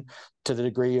education, to the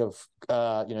degree of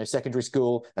secondary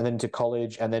school and then to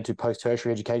college and then to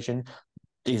post-tertiary education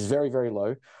is very, very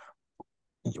low.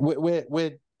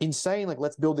 We're insane. Like,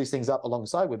 let's build these things up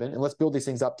alongside women and let's build these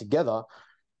things up together.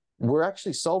 We're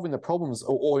actually solving the problems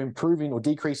or improving or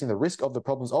decreasing the risk of the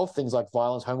problems of things like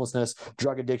violence, homelessness,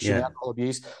 drug addiction, alcohol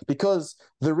abuse, because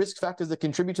the risk factors that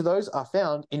contribute to those are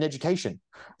found in education.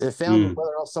 They're found in whether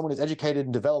or not someone is educated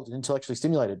and developed and intellectually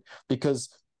stimulated,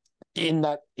 because in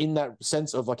that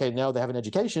sense of, okay, now they have an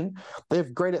education, they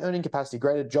have greater earning capacity,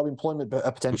 greater job employment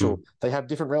potential. They have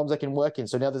different realms they can work in.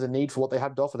 So now there's a need for what they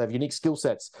have to offer. They have unique skill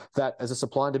sets that, as a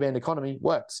supply and demand economy,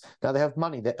 works. Now they have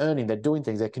money, they're earning, they're doing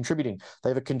things, they're contributing. They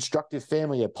have a constructive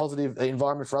family, a positive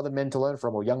environment for other men to learn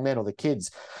from, or young men, or the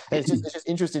kids. And it's just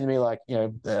interesting to me, like,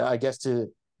 I guess to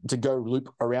go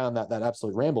loop around that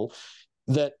absolute ramble,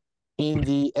 that in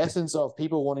the essence of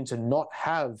people wanting to not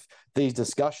have these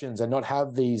discussions and not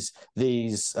have these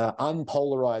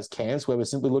unpolarized camps where we're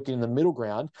simply looking in the middle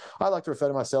ground. I like to refer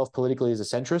to myself politically as a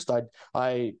centrist.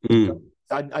 I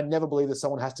never believe that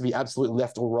someone has to be absolute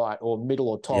left or right or middle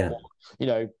or top,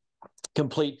 or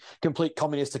complete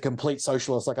communist to complete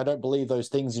socialist. Like, I don't believe those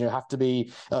things have to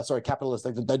be capitalist.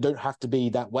 They don't have to be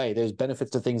that way. There's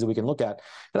benefits to things that we can look at,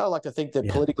 and I like to think that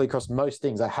politically, across most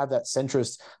things, I have that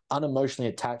centrist, unemotionally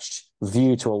attached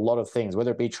view to a lot of things,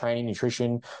 whether it be training,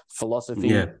 nutrition,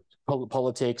 philosophy,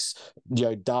 politics,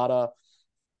 data.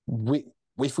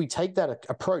 If we take that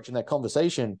approach in that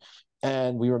conversation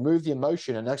and we remove the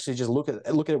emotion and actually just look at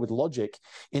it with logic,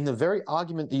 in the very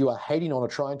argument that you are hating on or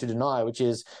trying to deny, which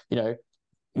is,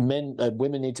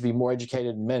 women need to be more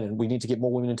educated than men, and we need to get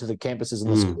more women into the campuses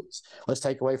and the schools. Let's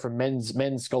take away from men's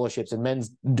scholarships and men's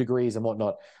degrees and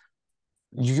whatnot.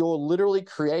 You're literally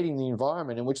creating the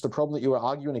environment in which the problem that you are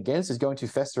arguing against is going to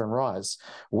fester and rise.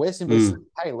 We're simply saying,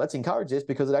 hey, let's encourage this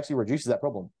because it actually reduces that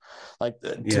problem. Like,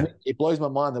 to me, it blows my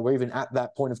mind that we're even at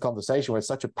that point of conversation where it's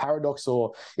such a paradox,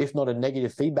 or if not a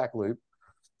negative feedback loop,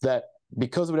 that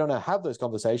because we don't want to have those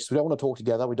conversations, we don't want to talk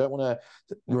together, we don't want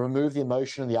to remove the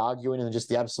emotion and the arguing and just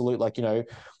the absolute,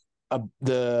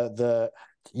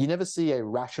 you never see a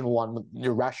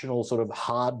irrational sort of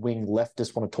hard-wing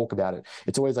leftist want to talk about it.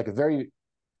 It's always like a very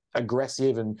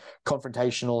aggressive and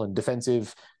confrontational and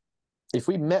defensive. If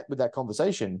we met with that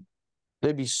conversation,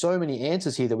 there'd be so many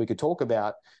answers here that we could talk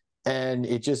about. And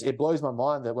it blows my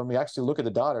mind that when we actually look at the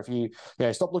data, if you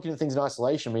stop looking at things in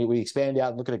isolation, we expand out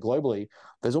and look at it globally,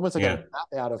 there's almost like a map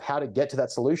out of how to get to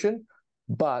that solution.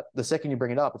 But the second you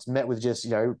bring it up, it's met with just,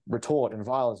 retort and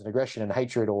violence and aggression and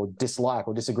hatred or dislike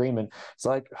or disagreement. It's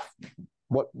like,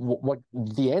 what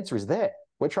the answer is there.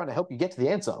 We're trying to help you get to the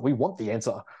answer. We want the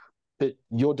answer, but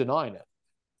you're denying it.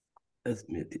 There's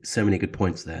so many good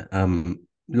points there.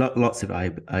 Lots of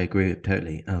it I agree with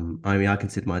totally. I mean, I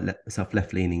consider myself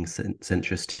left-leaning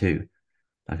centrist too.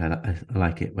 Like, I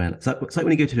like it. Well, it's like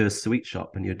when you go to a sweet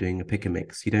shop and you're doing a pick and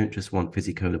mix. You don't just want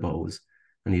fizzy cola bottles,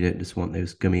 and you don't just want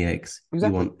those gummy eggs. Exactly.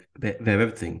 You want a bit of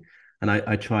everything. And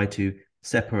I try to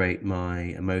separate my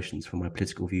emotions from my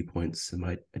political viewpoints and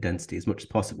my identity as much as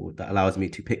possible. That allows me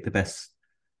to pick the best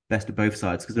of both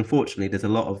sides. Because unfortunately, there's a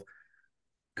lot of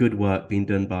good work being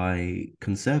done by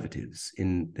conservatives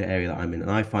in the area that I'm in, and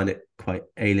I find it quite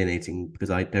alienating because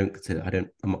I'm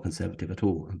not conservative at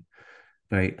all. I'm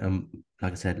very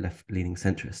like I said, left-leaning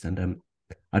centrist, and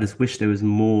I just wish there was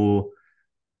more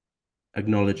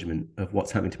acknowledgement of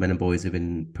what's happening to men and boys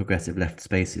within progressive left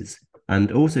spaces,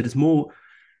 and also there's more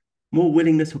more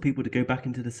willingness for people to go back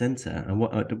into the center. And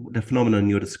what the phenomenon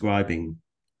you're describing,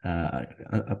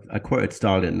 I quoted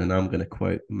Stalin, and I'm going to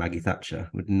quote Maggie Thatcher,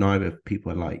 with neither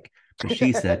people alike, but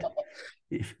she said,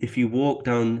 if you walk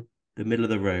down the middle of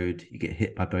the road, you get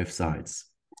hit by both sides.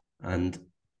 And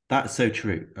that's so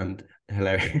true and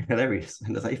hilarious.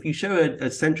 And it's like, if you show a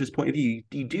centrist point of view,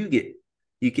 you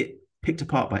get picked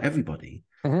apart by everybody.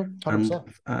 And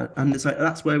it's like,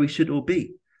 that's where we should all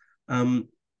be. And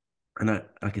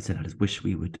like I said, I just wish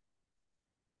we would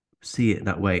see it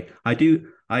that way. I do.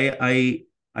 I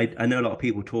know a lot of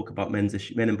people talk about men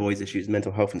and boys issues,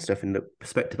 mental health and stuff in the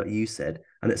perspective that you said,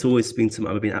 and it's always been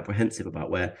something I've been apprehensive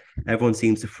about, where everyone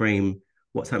seems to frame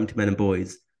what's happening to men and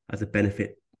boys as a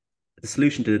benefit, the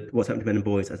solution to what's happening to men and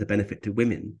boys as a benefit to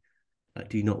women. Like,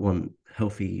 do you not want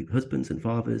healthy husbands and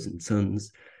fathers and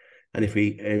sons? And if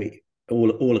we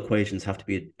all equations have to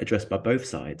be addressed by both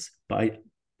sides, but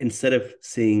instead of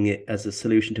seeing it as a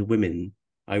solution to women,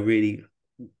 I really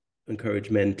encourage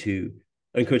people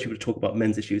to talk about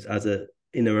men's issues as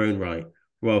in their own right,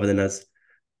 rather than as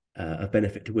a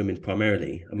benefit to women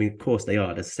primarily. I mean, of course they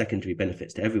are. There's secondary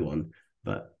benefits to everyone,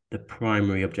 but the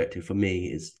primary objective for me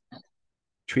is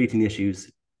treating the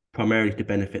issues primarily to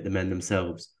benefit the men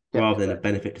themselves, rather than a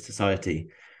benefit to society.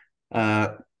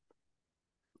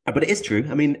 But it is true.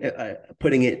 I mean,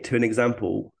 putting it to an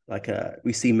example, like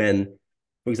we see men,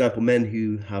 for example, men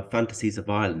who have fantasies of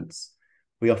violence,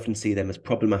 we often see them as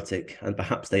problematic, and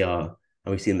perhaps they are,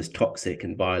 and we see them as toxic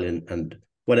and violent and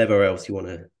whatever else you want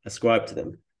to ascribe to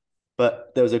them.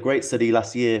 But there was a great study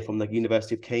last year from the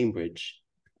University of Cambridge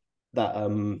that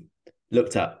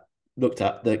looked at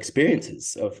the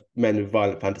experiences of men with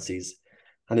violent fantasies,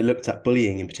 and it looked at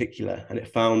bullying in particular, and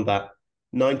it found that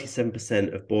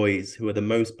 97% of boys who are the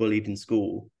most bullied in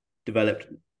school developed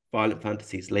violent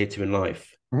fantasies later in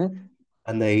life.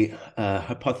 And they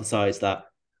hypothesized that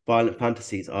violent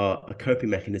fantasies are a coping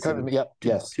mechanism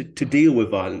to deal with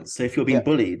violence. So if you're being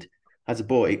bullied as a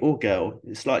boy or girl,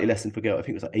 it's slightly less than for girls. I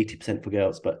think it was like 80% for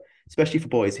girls, but especially for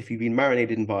boys, if you've been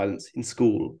marinated in violence in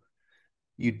school,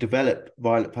 you develop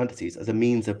violent fantasies as a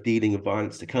means of dealing with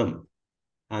violence to come.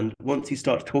 And once you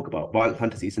start to talk about violent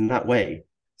fantasies in that way,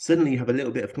 suddenly you have a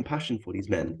little bit of compassion for these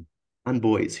men and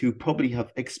boys who probably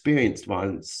have experienced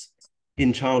violence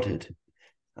in childhood.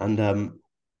 And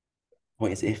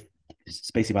what is if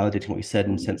it's basically validating what you said,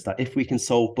 in the sense that if we can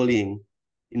solve bullying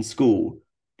in school,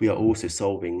 we are also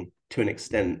solving, to an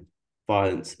extent,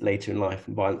 violence later in life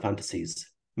and violent fantasies,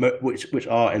 which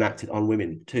are enacted on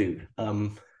women too.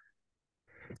 And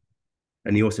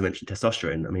you also mentioned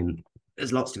testosterone. I mean,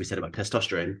 there's lots to be said about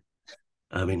testosterone.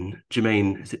 I mean,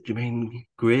 Germaine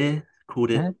Greer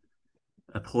called it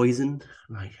a poison.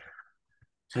 Like,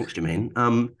 thanks, Jermaine.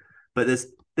 But there's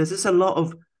just a lot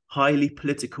of highly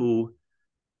political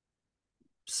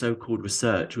so-called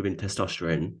research within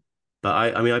testosterone.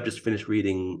 But I mean, I've just finished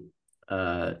reading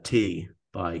T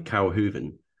by Carol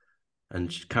Hooven,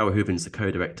 and Carol Hooven's the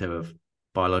co-director of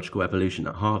biological evolution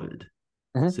at Harvard.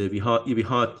 So you'd be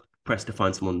hard pressed to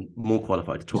find someone more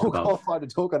qualified to talk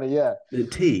on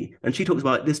it, T. And she talks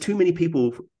about there's too many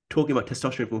people talking about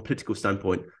testosterone from a political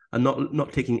standpoint and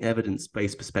not taking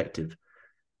evidence-based perspective.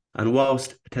 And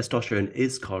whilst testosterone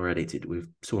is correlated with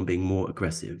someone being more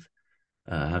aggressive,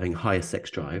 having higher sex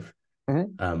drive,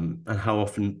 and how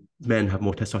often men have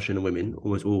more testosterone than women,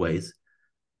 almost always,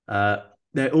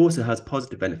 there also has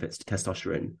positive benefits to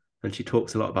testosterone. And she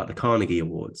talks a lot about the Carnegie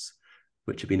Awards,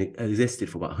 which have been existed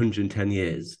for about 110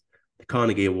 years. The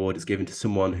Carnegie Award is given to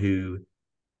someone who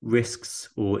risks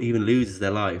or even loses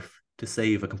their life to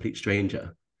save a complete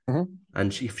stranger.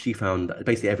 And she found that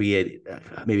basically every year,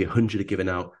 maybe 100 are given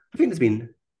out. I think there's been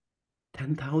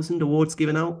 10,000 awards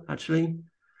given out, actually.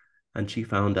 And she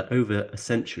found that over a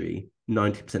century,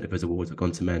 90% of those awards have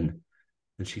gone to men.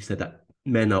 And she said that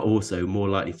men are also more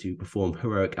likely to perform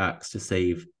heroic acts to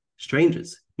save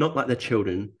strangers, not like their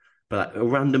children, but like a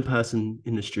random person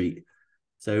in the street.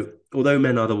 So although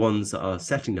men are the ones that are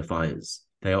setting the fires,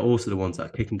 they are also the ones that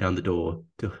are kicking down the door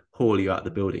to haul you out of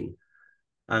the building.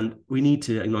 And we need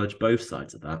to acknowledge both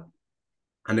sides of that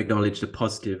and acknowledge the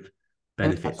positive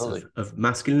benefits of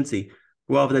masculinity,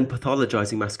 rather than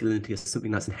pathologizing masculinity as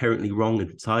something that's inherently wrong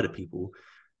inside of people.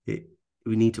 We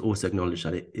need to also acknowledge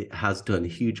that it has done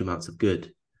huge amounts of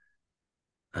good.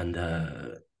 And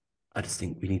I just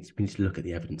think we need to look at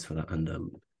the evidence for that. And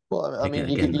well, I mean,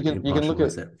 you can look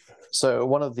at it. So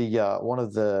one of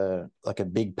the like a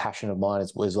big passion of mine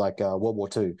was like World War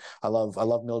II. I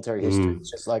love military history.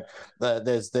 It's just like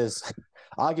there's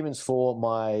arguments for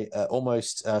my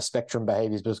almost spectrum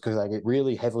behaviors, because I get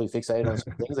really heavily fixated on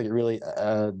some things. I get really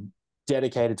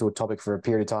dedicated to a topic for a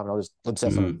period of time, and I was just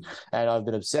obsessed with it. And I've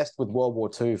been obsessed with World War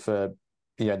II for,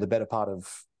 the better part of,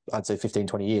 I'd say 15,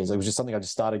 20 years. It was just something I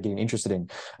just started getting interested in.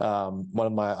 One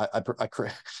of my, I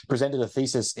presented a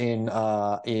thesis in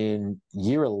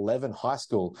year 11 high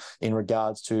school in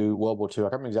regards to World War II. I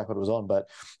can't remember exactly what it was on, but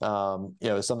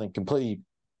it was something completely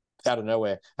out of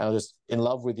nowhere. And I was just in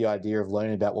love with the idea of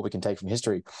learning about what we can take from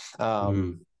history.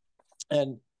 And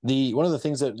one of the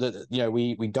things that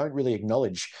we don't really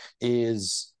acknowledge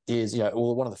is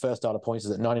one of the first data points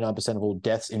is that 99% of all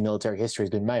deaths in military history has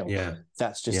been male. Yeah.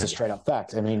 That's just a straight up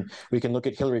fact. I mean, we can look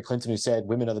at Hillary Clinton, who said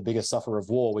women are the biggest sufferer of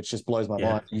war, which just blows my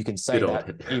mind. You can say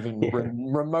that, even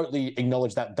remotely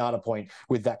acknowledge that data point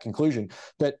with that conclusion.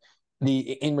 But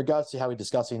in regards to how we're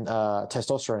discussing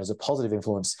testosterone as a positive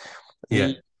influence,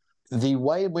 the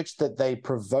way in which that they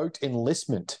provoked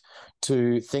enlistment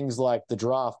to things like the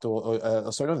draft,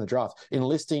 sorry, not the draft,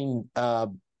 enlisting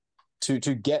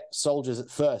to get soldiers at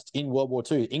first in World War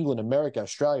II, England, America,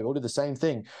 Australia, all did the same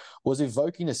thing, was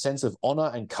evoking a sense of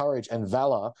honor and courage and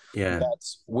valor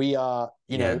that we are,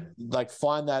 like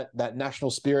find that national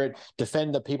spirit,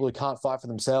 defend the people who can't fight for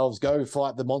themselves, go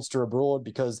fight the monster abroad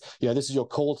because, this is your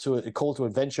call to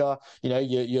adventure.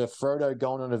 You're Frodo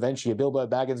going on an adventure, you're Bilbo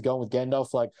Baggins going with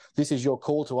Gandalf. Like, this is your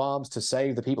call to arms to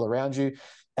save the people around you.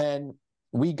 And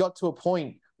we got to a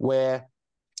point where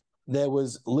there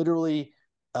was literally,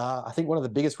 I think one of the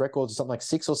biggest records is something like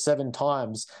 6 or 7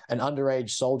 times an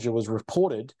underage soldier was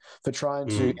reported for trying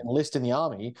to enlist in the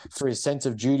army for his sense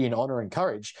of duty and honor and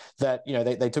courage that,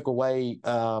 they took away,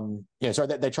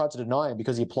 they tried to deny him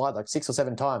because he applied like 6 or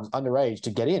 7 times underage to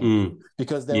get in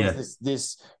because there was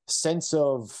this sense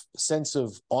of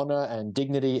honor and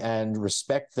dignity and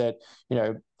respect that,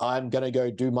 I'm going to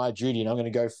go do my duty and I'm going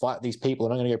to go fight these people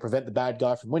and I'm going to go prevent the bad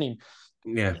guy from winning.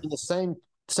 Yeah. In the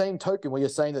same token, where you're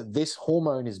saying that this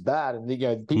hormone is bad and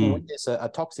people with this are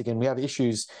toxic and we have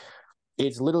issues,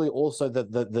 it's literally also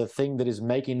the thing that is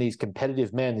making these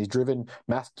competitive men, these driven,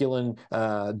 masculine,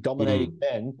 dominating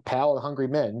men, power-hungry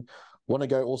men, want to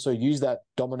go also use that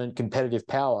dominant competitive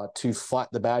power to fight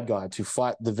the bad guy, to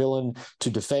fight the villain, to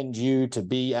defend you, to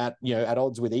be at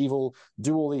odds with evil,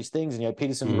 do all these things. And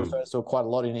Peterson refers to it quite a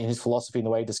lot in his philosophy and the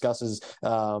way he discusses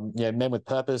men with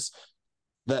purpose.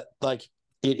 That like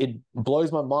it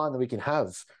blows my mind that we can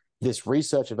have this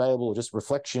research available, or just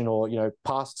reflection, or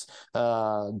past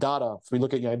data. If we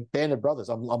look at Band of Brothers,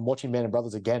 I'm watching Band of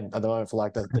Brothers again at the moment for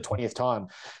like the 20th time,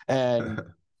 and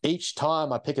each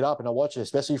time I pick it up and I watch it,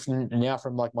 especially from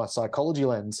like my psychology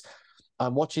lens,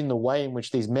 I'm watching the way in which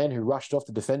these men who rushed off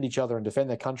to defend each other and defend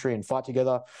their country and fight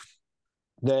together,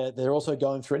 they're also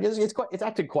going through, and it's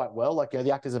acted quite well. Like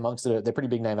the actors amongst it, they're pretty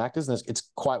big name actors, and it's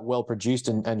quite well produced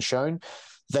and shown.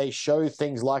 They show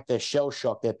things like their shell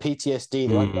shock, their PTSD,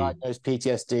 their undiagnosed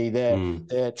PTSD,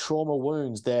 their trauma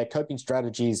wounds, their coping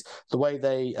strategies, the way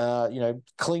they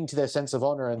cling to their sense of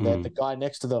honor, and the guy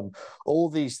next to them. All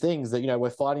these things that we're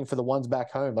fighting for the ones back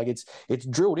home. Like it's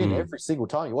drilled in every single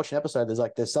time you watch an episode.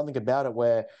 There's something about it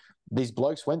where these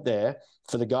blokes went there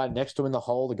for the guy next to him in the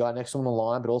hole, the guy next to him on the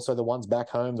line, but also the ones back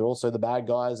home. They're also the bad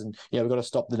guys, and we've got to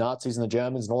stop the Nazis and the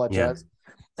Germans and all that jazz.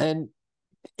 And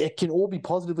it can all be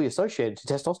positively associated to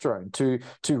testosterone,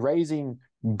 to raising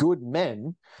good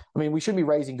men. I mean, we shouldn't be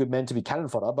raising good men to be cannon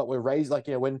fodder, but we're raised like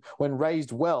when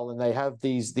raised well and they have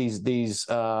these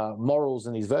morals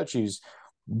and these virtues,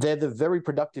 they're the very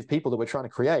productive people that we're trying to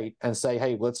create and say,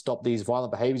 hey, let's stop these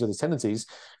violent behaviors or these tendencies.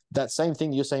 That same thing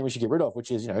that you're saying we should get rid of,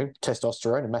 which is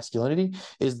testosterone and masculinity,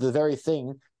 is the very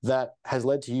thing that has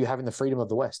led to you having the freedom of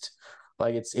the West.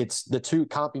 Like it's the two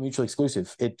can't be mutually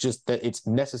exclusive. It just that it's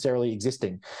necessarily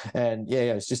existing, and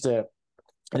it's just an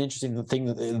interesting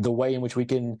thing, the way in which we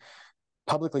can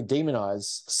publicly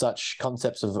demonize such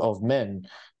concepts of men,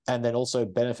 and then also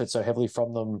benefit so heavily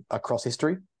from them across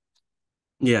history.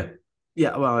 Yeah.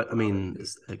 Well, I mean,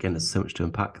 there's so much to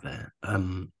unpack there.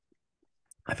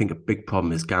 I think a big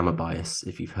problem is gamma bias.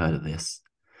 If you've heard of this,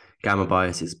 gamma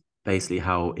bias is basically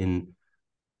how in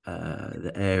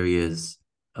the areas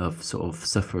of sort of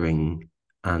suffering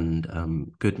and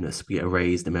goodness, we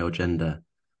erase the male gender,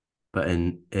 but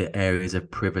in areas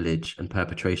of privilege and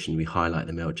perpetration, we highlight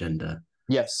the male gender.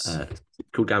 Yes. It's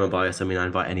called gamma bias. I mean, I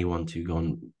invite anyone to go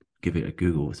and give it a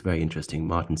Google. It's very interesting.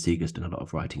 Martin Seeger's done a lot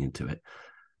of writing into it.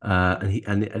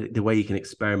 And the way you can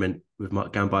experiment with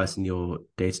gamma bias in your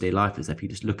day-to-day life is if you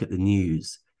just look at the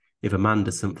news. If a man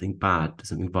does something bad, does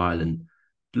something violent,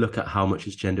 look at how much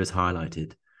his gender is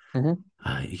highlighted.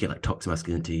 You get like toxic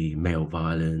masculinity, male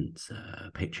violence,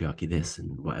 patriarchy, this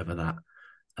and whatever that.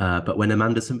 But when a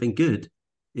man does something good,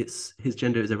 his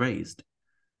gender is erased.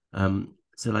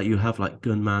 So like you have like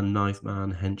gunman, knife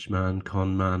man, henchman,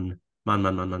 con man, man,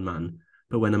 man, man, man, man.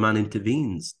 But when a man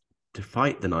intervenes to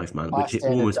fight the knife man, which it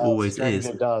Bystander almost does, always stranger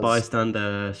is, does.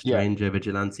 bystander, Yeah. stranger,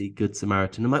 vigilante, good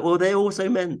Samaritan. I'm like, well, they also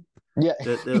men. Yeah.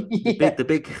 The Yeah.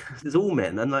 big, there's all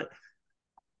men. And like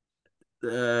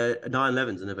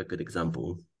 9/11 is another good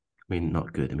example. I mean,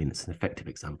 not good. I mean, it's an effective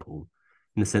example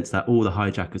in the sense that all the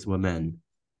hijackers were men.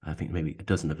 I think maybe a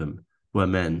dozen of them were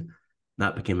men.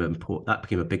 That became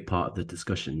a big part of the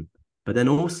discussion. But then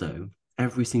also,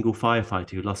 every single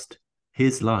firefighter who lost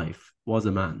his life was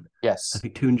a man. I Yes.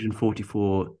 think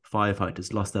 244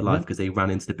 firefighters lost their life Mhm. because they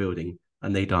ran into the building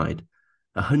and they died.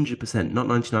 100%, not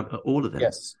 99, but all of them.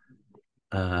 Yes.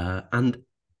 And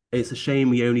it's a shame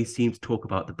we only seem to talk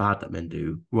about the bad that men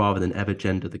do rather than ever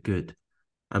gender the good.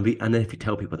 And then if you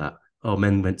tell people that, oh,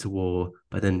 men went to war,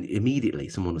 but then immediately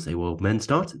someone will say, well, men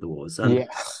started the wars, and Yeah.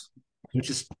 which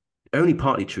is only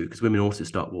partly true because women also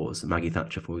start wars. Maggie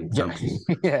Thatcher, for Yeah. example,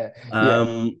 Yeah. Yeah.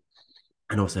 um,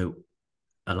 and also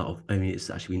a lot of. I mean, it's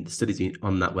actually been studies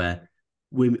on that where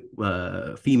women,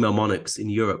 female monarchs in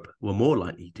Europe were more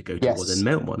likely to go to war than Yes.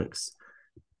 male monarchs.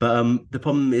 But the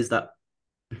problem is that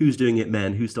who's doing it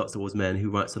men, who starts the wars men, who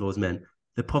writes the laws men.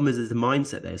 The problem is the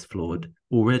mindset there is flawed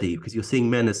already because you're seeing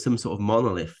men as some sort of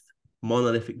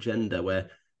monolithic gender where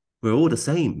we're all the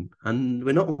same and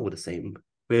we're not all the same.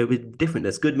 We're different.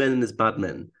 There's good men and there's bad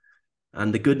men.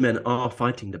 And the good men are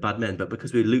fighting the bad men, but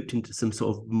because we're looped into some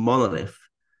sort of monolith,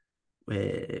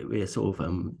 we're sort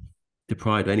of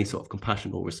deprived of any sort of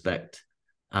compassion or respect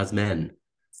as men.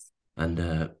 And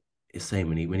it's the same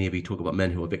whenever you talk about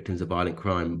men who are victims of violent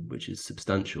crime, which is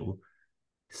substantial,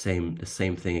 the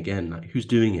same thing again. Like who's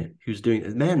doing it? Who's doing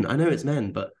it? Men. I know it's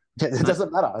men, but It like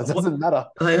doesn't matter. It what? doesn't matter.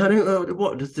 Like, I don't know.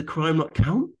 What does the crime not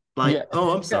count? Yeah. Like,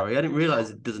 oh, I'm Yeah. sorry, I didn't realize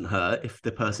it doesn't hurt if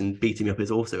the person beating me up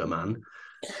is also a man.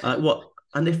 What?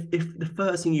 And if the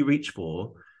first thing you reach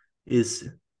for is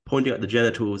pointing at the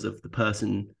genitals of the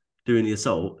person doing the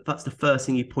assault, if that's the first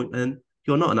thing you point, then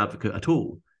you're not an advocate at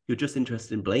all. You're just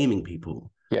interested in blaming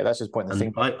people. Yeah. That's just pointless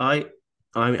And thing. I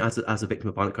as a victim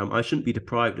of violent crime, I shouldn't be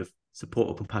deprived of support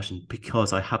or compassion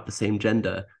because I have the same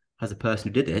gender as a person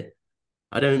who did it.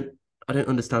 I don't I don't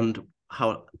understand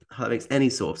how that makes any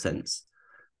sort of sense.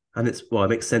 And it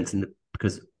makes sense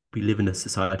because we live in a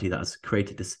society that has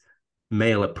created this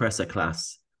male oppressor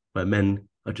class where men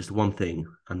are just one thing,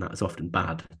 and that is often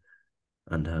bad.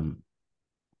 And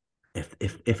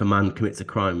if a man commits a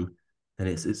crime, then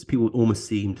it's people almost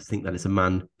seem to think that it's a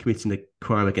man committing a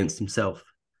crime against himself.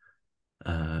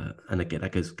 And again,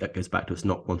 that goes back to us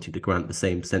not wanting to grant the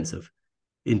same sense of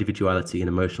individuality and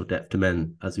emotional depth to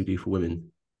men as we do for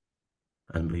women,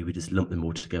 and we just lump them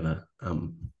all together.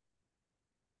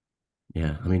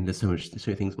 Yeah, I mean, there's so many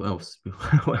things. What else?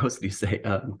 What else do you say?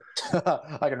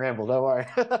 I can ramble. Don't worry.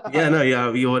 Yeah, no,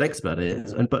 yeah, you're an expert at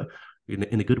it, but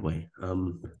in a good way.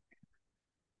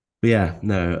 But yeah,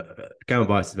 no, gamma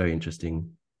bias is very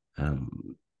interesting. So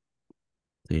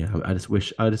yeah, I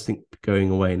just think going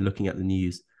away and looking at the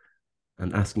news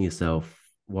and asking yourself,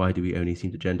 why do we only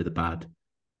seem to gender the bad?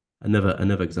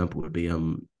 Another example would be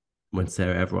when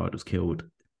Sarah Everard was killed.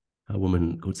 A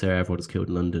woman called Sarah Everard was killed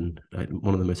in London, like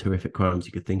one of the most horrific crimes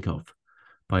you could think of,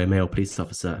 by a male police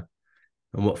officer.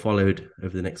 And what followed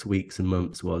over the next weeks and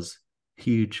months was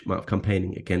huge amount of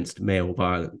campaigning against male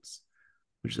violence,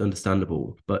 which is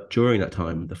understandable. But during that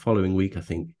time, the following week, I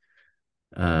think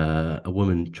a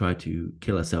woman tried to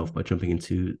kill herself by jumping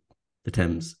into the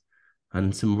Thames,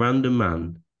 and some random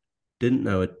man didn't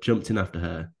know her, jumped in after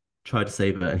her, tried to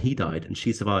save her, and he died, and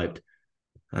she survived.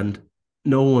 And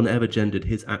no one ever gendered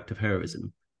his act of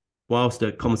heroism. Whilst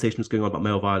the conversation was going on about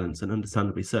male violence, and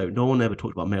understandably so, no one ever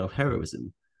talked about male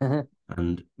heroism. Mhm.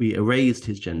 And we erased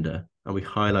his gender and we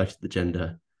highlighted the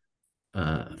gender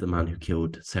of the man who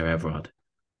killed Sarah Everard.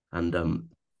 And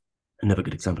another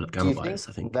good example of Do gamma you think bias,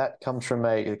 I think. that comes from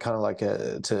a kind of like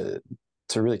to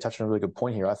really touch on a really good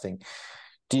point here? I think.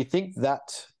 Do you think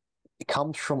that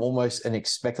comes from almost an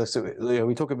expected? So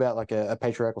we talk about like a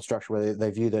patriarchal structure where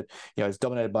they view that it's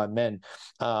dominated by men,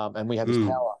 and we have this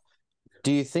power.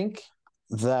 Do you think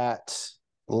that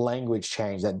language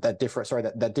change, that different, sorry,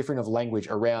 that different of language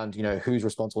around who's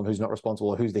responsible and who's not responsible,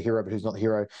 or who's the hero but who's not the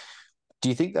hero? Do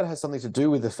you think that has something to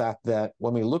do with the fact that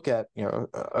when we look at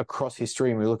across history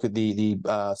and we look at the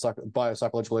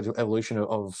biopsychological evolution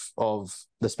of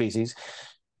the species,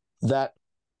 that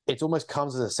it almost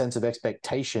comes as a sense of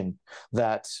expectation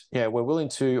that we're willing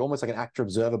to, almost like an actor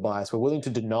observer bias, we're willing to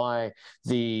deny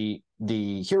the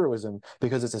the heroism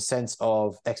because it's a sense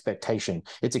of expectation.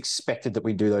 It's expected that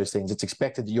we do those things. It's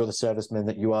expected that you're the serviceman,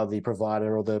 that you are the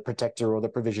provider or the protector or the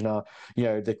provisioner,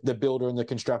 the builder and the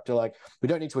constructor. Like, we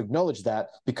don't need to acknowledge that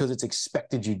because it's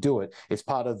expected you do it. It's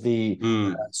part of the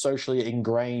socially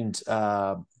ingrained,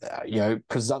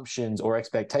 presumptions or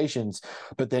expectations.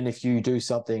 But then if you do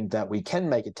something that we can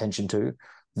make attention to,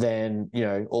 then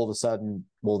all of a sudden,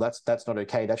 well, that's not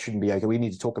okay. That shouldn't be okay. We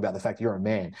need to talk about the fact that you're a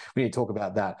man. We need to talk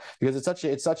about that because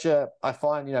it's such a I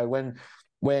find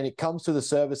when it comes to the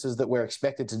services that we're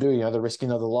expected to do, the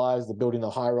risking of the lives, the building the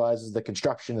high rises, the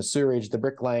construction, the sewerage, the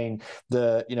bricklaying,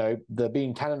 the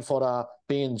being cannon fodder,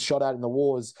 being shot at in the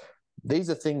wars. These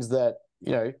are things that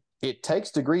it takes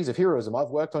degrees of heroism. I've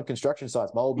worked on construction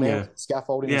sites. My old man was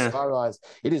scaffolding the sky rise.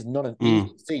 It is not an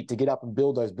easy feat to get up and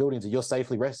build those buildings that you're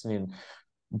safely resting in.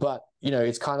 But,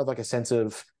 it's kind of like a sense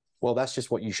of, well, that's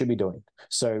just what you should be doing.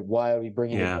 So why are we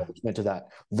bringing acknowledgement to that?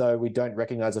 Though we don't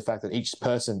recognize the fact that each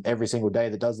person every single day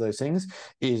that does those things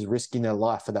is risking their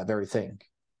life for that very thing.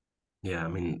 Yeah, I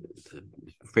mean,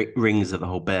 rings of the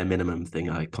whole bare minimum thing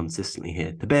I consistently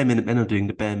hear. The bare minimum, men are doing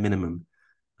the bare minimum.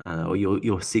 Or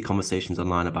you'll see conversations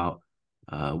online about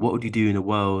what would you do in a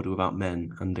world without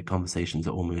men? And the conversations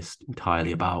are almost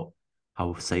entirely about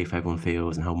how safe everyone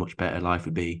feels and how much better life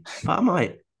would be. But I'm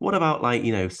like, what about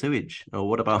sewage? Or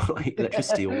what about like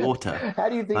electricity or water? How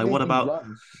do you think Like these what things about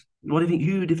run? what do you think?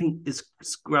 Who do you think is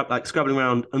scrabbling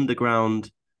around underground,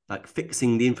 like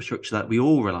fixing the infrastructure that we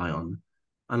all rely on?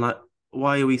 And like,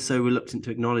 why are we so reluctant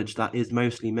to acknowledge that is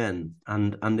mostly men?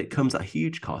 And it comes at a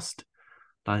huge cost.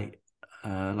 Like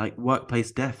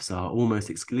workplace deaths are almost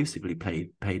exclusively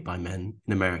paid by men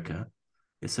in America.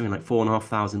 It's something like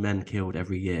 4,500 men killed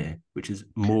every year, which is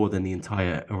more than the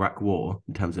entire Iraq war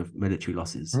in terms of military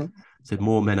losses. Mm-hmm. So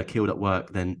more men are killed at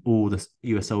work than all the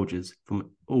US soldiers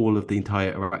from all of the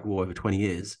entire Iraq war over 20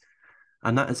 years.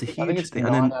 And that is a huge thing. I think it's thing.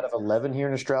 9 out of 11 here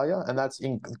in Australia. And that's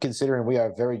considering we are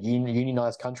a very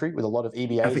unionized country with a lot of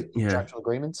EBAs, contractual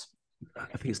agreements.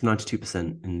 I think it's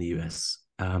 92% in the US.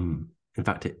 In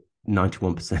fact,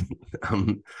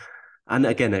 91%. And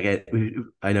again,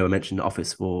 I know I mentioned the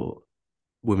Office for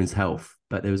Women's Health,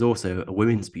 but there was also a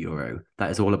Women's Bureau that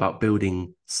is all about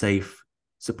building safe,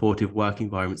 supportive work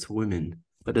environments for women.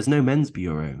 But there's no Men's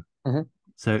Bureau. Mm-hmm.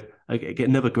 So I get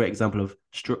another great example of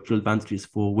structural advantages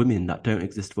for women that don't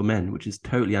exist for men, which is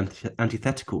totally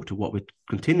antithetical to what we're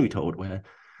continually told, where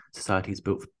society is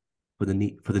built for the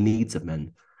needs of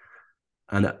men.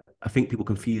 And I think people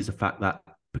confuse the fact that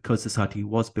because society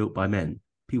was built by men,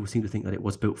 people seem to think that it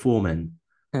was built for men.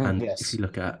 And if you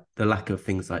look at the lack of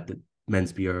things like the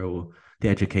Men's Bureau or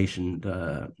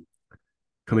the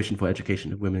Commission for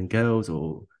Education of Women and Girls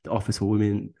or the Office for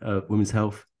Women's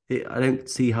Health, I don't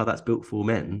see how that's built for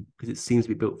men because it seems to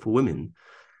be built for women.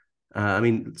 I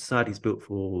mean, society is built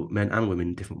for men and women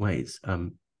in different ways.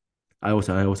 I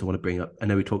also want to bring up, I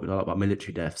know we talked a lot about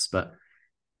military deaths, but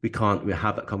we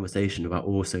have that conversation about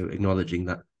also acknowledging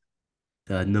that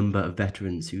the number of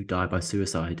veterans who die by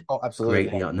suicide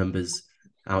greatly outnumbers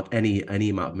out any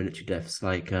amount of military deaths.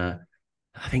 Like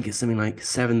I think it's something like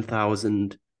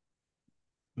 7,000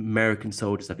 American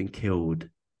soldiers have been killed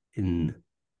in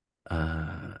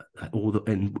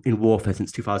in warfare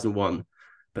since 2001,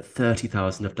 but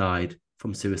 30,000 have died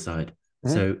from suicide.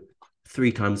 Mm-hmm. So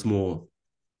 3 times more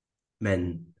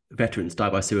veterans die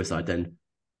by suicide than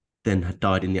had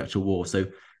died in the actual war. So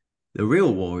the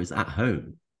real war is at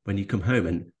home when you come home,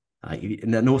 and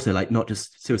then also like not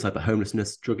just suicide but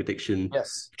homelessness, drug addiction,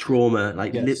 trauma.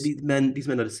 Like these men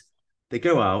are just, they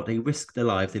go out, they risk their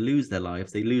lives, they lose their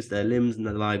lives, they lose their limbs and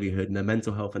their livelihood and their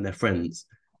mental health and their friends.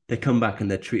 They come back and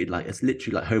they're treated like it's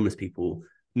literally like homeless people,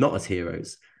 not as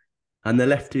heroes, and they're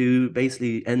left to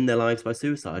basically end their lives by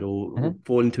suicide or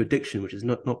fall into addiction, which is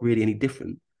not really any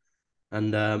different.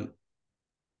 And I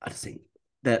just think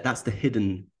that's the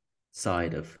hidden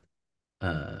side of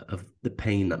the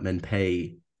pain that men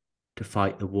pay to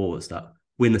fight the wars that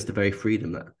win us the very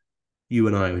freedom that you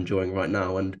and I are enjoying right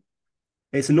now. And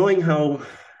it's annoying how,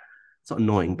 it's not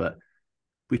annoying, but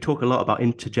we talk a lot about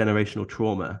intergenerational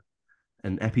trauma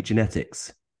and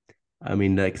epigenetics. I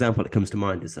mean, the example that comes to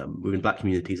mind is within Black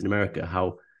communities in America,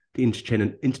 how the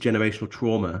intergenerational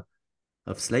trauma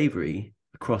of slavery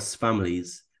across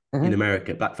families in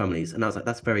America, Black families. And I was like,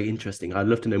 that's very interesting. I'd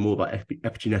love to know more about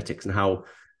epigenetics and how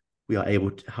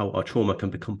how our trauma can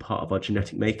become part of our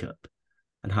genetic makeup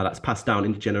and how that's passed down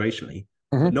intergenerationally.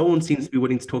 But no one seems to be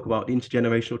willing to talk about the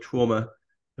intergenerational trauma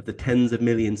of the tens of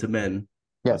millions of men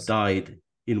who have died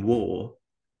in war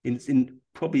in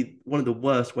probably one of the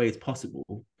worst ways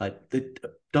possible. Like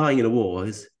dying in a war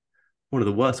is one of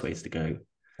the worst ways to go.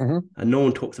 And no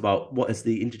one talks about what is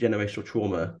the intergenerational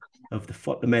trauma of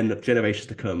the men of generations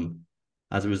to come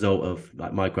as a result of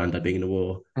like my granddad being in the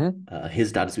war,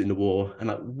 his dad's in the war, and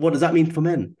like what does that mean for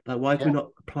men? Like why can we not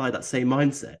apply that same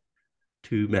mindset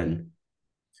to men?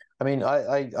 I mean,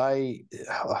 I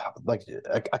like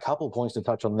a couple of points to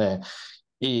touch on there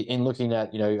in looking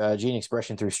at gene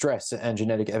expression through stress and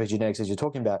genetic epigenetics, as you're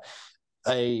talking about.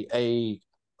 A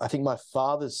I think my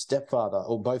father's stepfather,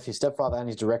 or both his stepfather and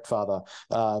his direct father,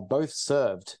 both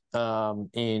served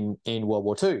in World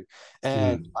War II,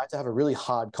 and I had to have a really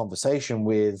hard conversation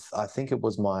with, I think it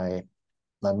was my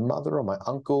mother or my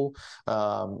uncle,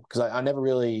 because I never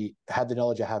really had the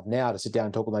knowledge I have now to sit down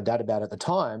and talk with my dad about it at the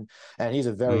time. And he's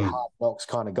a very hard knocks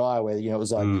kind of guy where, it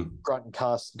was like grunt and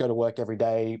cuss, go to work every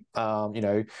day.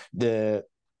 The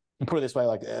put it this way,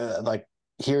 like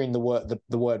hearing the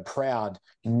word proud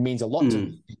means a lot to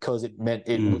me because it meant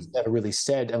it was never really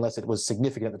said unless it was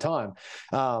significant at the time.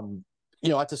 I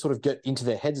had to sort of get into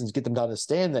their heads and get them to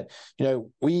understand that,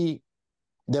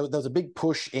 there was a big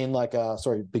push in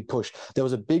big push. There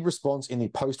was a big response in the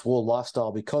post-war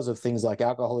lifestyle because of things like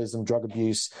alcoholism, drug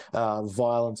abuse,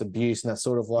 violence, abuse, and that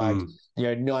sort of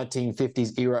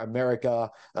 1950s era America.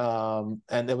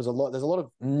 And there's a lot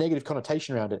of negative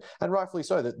connotation around it, and rightfully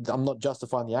so. That I'm not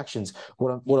justifying the actions.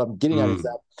 What I'm getting at is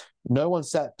that no one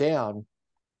sat down,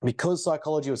 because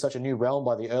psychology was such a new realm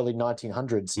by the early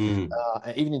 1900s,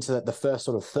 even into the first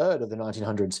sort of third of the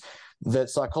 1900s,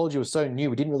 that psychology was so new,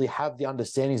 we didn't really have the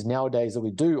understandings nowadays that we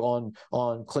do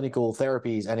on clinical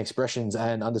therapies and expressions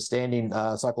and understanding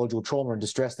psychological trauma and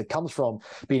distress that comes from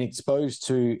being exposed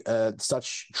to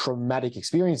such traumatic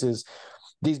experiences.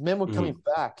 These men were coming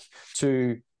back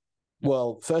to,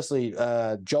 well, firstly,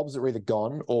 jobs that were either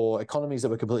gone or economies that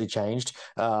were completely changed,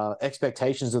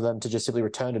 expectations of them to just simply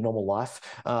return to normal life.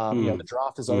 The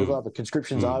draft is over, the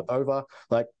conscriptions are over.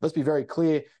 Like, let's be very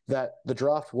clear that the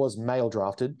draft was male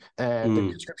drafted and the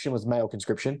conscription was male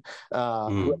conscription.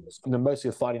 Mostly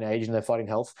of fighting age and their fighting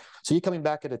health. So you're coming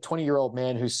back at a 20-year-old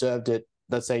man who served at,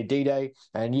 let's say, D-Day,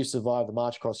 and you survived the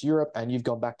march across Europe and you've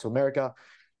gone back to America,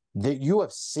 that you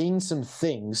have seen some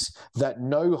things that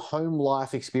no home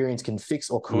life experience can fix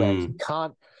or correct.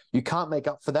 You can't make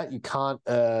up for that. You can't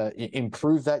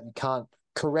improve that. You can't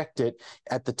correct it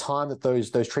at the time that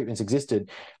those treatments existed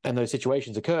and those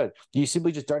situations occurred. You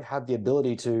simply just don't have the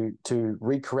ability to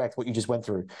recorrect what you just went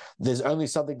through. There's only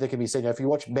something that can be seen. Now, if you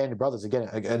watch Band of Brothers, again,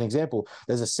 an example,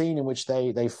 there's a scene in which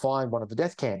they find one of the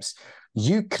death camps.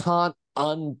 You can't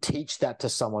unteach that to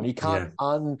someone. You can't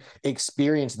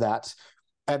unexperience that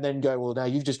and then go, well, now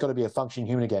you've just got to be a functioning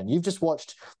human again. You've just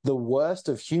watched the worst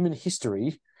of human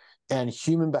history and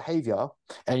human behavior,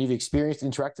 and you've experienced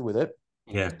and interacted with it.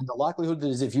 Yeah. And the likelihood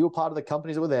is if you were part of the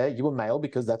companies that were there, you were male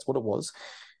because that's what it was.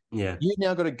 Yeah. You've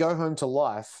now got to go home to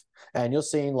life and you're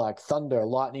seeing like thunder,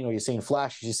 lightning, or you're seeing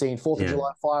flashes, you're seeing 4th of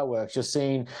July fireworks, you're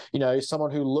seeing,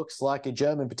 someone who looks like a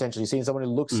German potentially, you're seeing someone who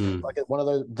looks like one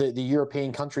of the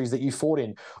European countries that you fought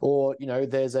in, or,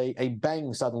 there's a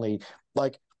bang suddenly.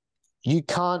 Like, you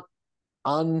can't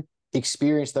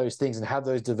unexperience those things and have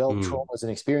those developed traumas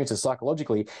and experiences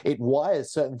psychologically. It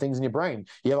wires certain things in your brain.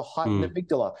 You have a heightened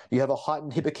amygdala, you have a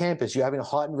heightened hippocampus, you're having a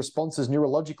heightened responses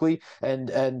neurologically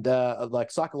and like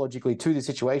psychologically to the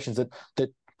situations that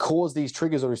cause these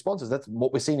triggers or responses. That's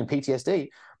what we're seeing in PTSD.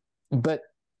 But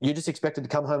you're just expected to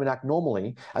come home and act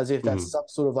normally, as if that's some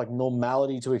sort of like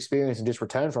normality to experience and just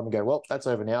return from and go, well, that's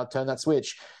over now, turn that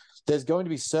switch. There's going to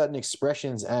be certain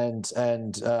expressions and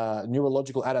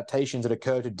neurological adaptations that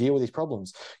occur to deal with these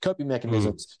problems, coping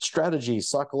mechanisms, strategies,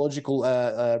 psychological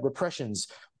repressions,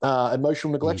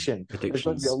 emotional neglection. There's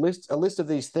going to be a list of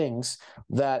these things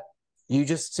that you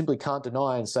just simply can't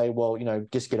deny and say, well,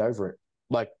 just get over it.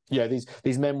 Like,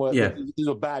 these men were, these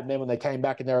were bad men when they came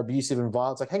back and they're abusive and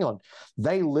violent. Like, hang on,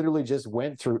 they literally just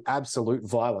went through absolute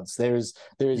violence. There is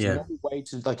no way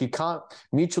to, like, you can't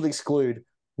mutually exclude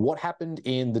what happened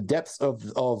in the depths of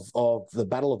the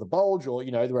Battle of the Bulge, or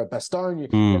they're at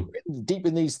Bastogne, deep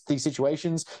in these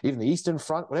situations, even the Eastern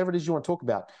Front, whatever it is you want to talk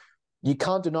about. You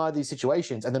can't deny these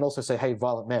situations and then also say, hey,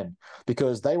 violent men,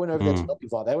 because they went over there to not be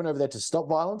violent. They went over there to stop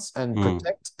violence and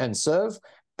protect and serve,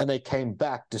 and they came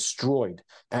back destroyed.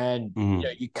 And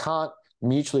you can't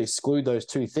mutually exclude those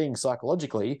two things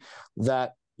psychologically,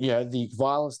 that the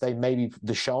violence they may be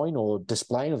the showing or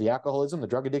displaying, or the alcoholism, the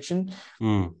drug addiction,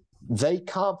 they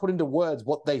can't put into words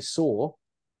what they saw.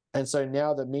 And so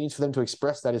now the means for them to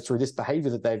express that is through this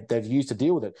behavior that they've used to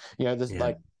deal with it.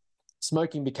 Like,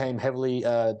 smoking became heavily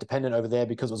dependent over there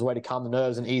because it was a way to calm the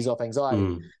nerves and ease off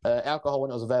anxiety. Alcohol,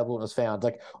 when it was available, when it was found.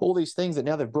 Like, all these things that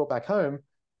now they've brought back home,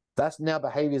 That's now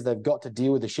behaviors they've got to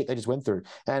deal with the shit they just went through.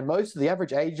 And most of the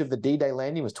average age of the D-Day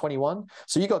landing was 21.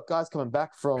 So you got guys coming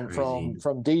back from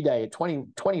D-Day at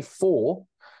 24,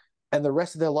 and the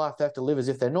rest of their life they have to live as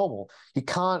if they're normal. You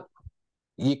can't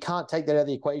take that out of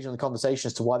the equation in the conversation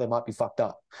as to why they might be fucked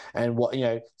up and what,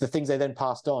 the things they then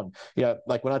passed on.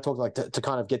 Like when I talk, like to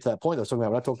kind of get to that point I was talking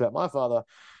about, when I talked about my father,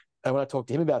 and when I talked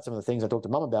to him about some of the things, I talked to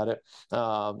mum about it,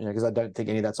 because I don't think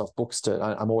any of that's off books.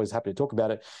 I'm always happy to talk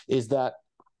about it. Is that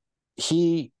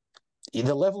the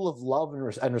level of love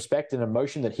and respect and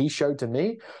emotion that he showed to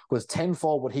me was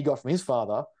tenfold what he got from his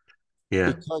father,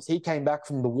 because he came back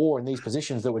from the war in these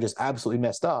positions that were just absolutely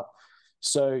messed up.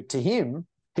 So to him,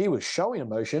 he was showing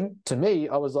emotion. To me,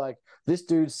 I was like, this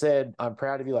dude said, "I'm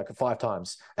proud of you," like 5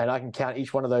 times, and I can count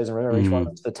each one of those and remember each one of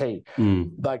them to the T.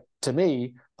 Like, to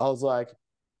me, I was like,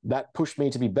 that pushed me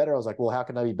to be better. I was like, well, how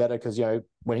can I be better? Because,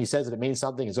 when he says it means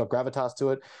something. It's got gravitas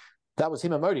to it. That was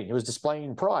him emoting. He was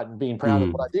displaying pride and being proud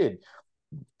of what I did.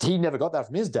 He never got that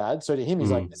from his dad. So to him,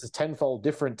 he's like, this is tenfold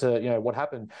different to, what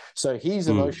happened. So he's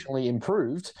emotionally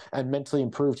improved and mentally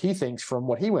improved, he thinks, from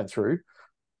what he went through.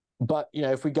 But,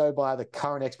 if we go by the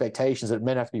current expectations that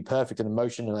men have to be perfect in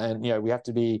emotion and we have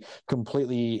to be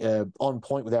completely on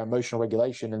point with our emotional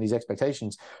regulation and these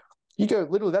expectations, you go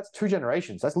literally, that's 2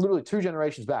 generations. That's literally 2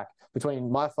 generations back between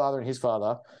my father and his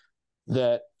father,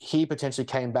 that he potentially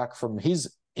came back from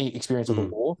his experience of the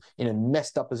war in a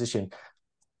messed up position.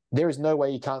 There is no way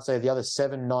you can't say the other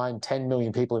 7, 9, 10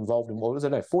 million people involved in what was it?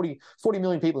 No, 40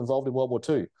 million people involved in World War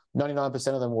II.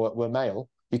 99% of them were male.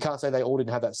 You can't say they all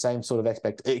didn't have that same sort of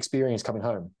experience coming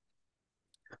home.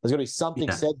 There's got to be something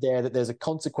said there, that there's a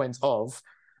consequence of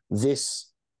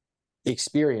this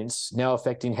experience now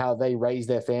affecting how they raise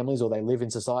their families or they live in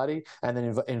society, and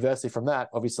then inversely from that,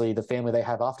 obviously the family they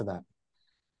have after that.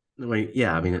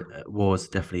 War is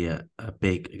definitely a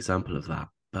big example of that.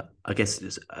 But I guess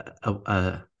it's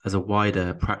as a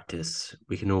wider practice,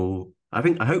 I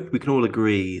hope we can all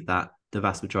agree that the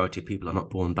vast majority of people are not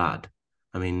born bad.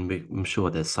 I mean, I'm sure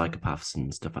there's psychopaths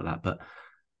and stuff like that, but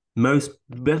the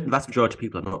vast majority of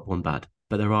people are not born bad,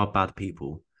 but there are bad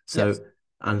people. So,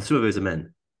 and some of those are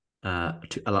men. A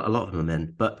lot of them are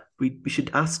men, but we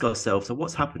should ask ourselves, so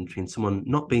what's happened between someone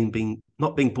not being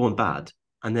born bad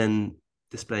and then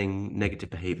displaying negative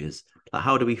behaviors? Like,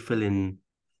 how do we fill in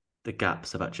the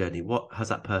gaps of that journey? What has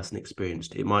that person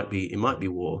experienced? It might be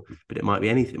war, but it might be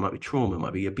anything. It might be trauma. It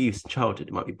might be abuse in childhood.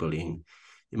 It might be bullying.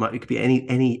 It could be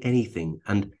anything.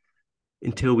 And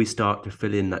until we start to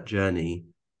fill in that journey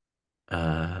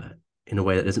in a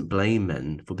way that doesn't blame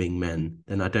men for being men,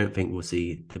 then I don't think we'll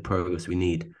see the progress we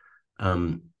need.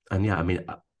 I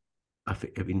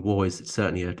think war is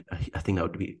certainly a thing that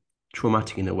would be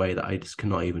traumatic in a way that I just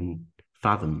cannot even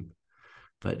fathom.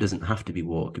 But it doesn't have to be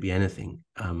war; it could be anything.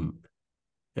 I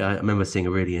remember seeing listening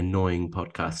to a really annoying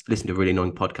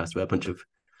podcast where a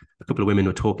couple of women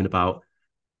were talking about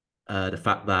the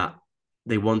fact that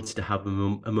they wanted to have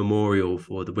a memorial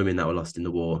for the women that were lost in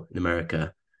the war in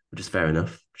America, which is fair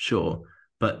enough, sure.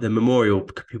 But the memorial,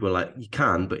 people are like, you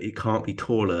can, but it can't be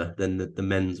taller than the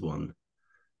men's one.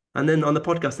 And then on the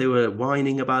podcast, they were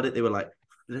whining about it. They were like,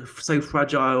 they're so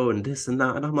fragile and this and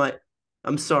that. And I'm like,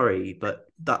 I'm sorry, but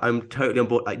I'm totally on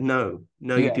board. Like, no,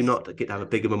 you do not get to have a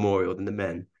bigger memorial than the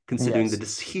men, considering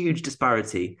this huge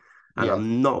disparity. And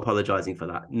I'm not apologizing for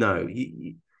that. No,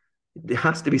 it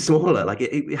has to be smaller. Like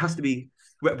it has to be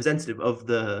representative of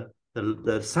the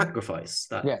sacrifice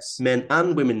that men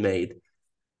and women made.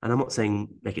 And I'm not saying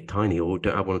make it tiny or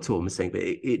don't have one at all. I'm saying, but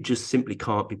it just simply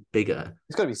can't be bigger.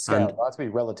 It's got to be scaled. It's got to be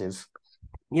relative.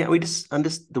 Yeah,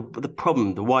 the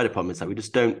problem, the wider problem is that we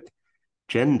just don't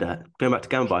gender. Going back to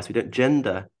gamma bias, we don't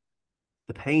gender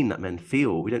the pain that men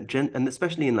feel. We don't and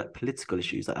especially in like political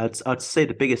issues. I'd say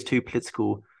the biggest 2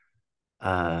 political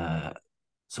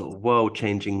sort of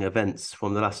world-changing events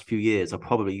from the last few years are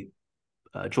probably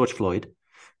George Floyd.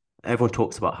 Everyone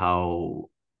talks about how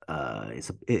it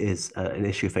is an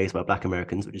issue faced by Black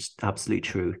Americans, which is absolutely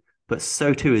true. But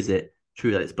so too is it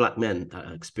true that it's Black men that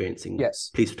are experiencing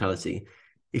police brutality.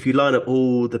 If you line up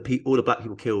all the Black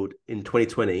people killed in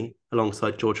 2020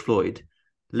 alongside George Floyd,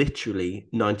 literally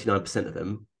 99% of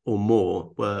them or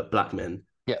more were Black men.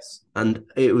 Yes. And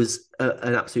it was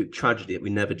an absolute tragedy that we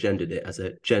never gendered it as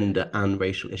a gender and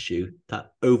racial issue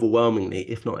that overwhelmingly,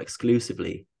 if not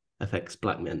exclusively, affects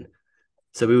Black men.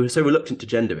 So we were so reluctant to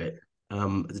gender it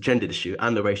as a gendered issue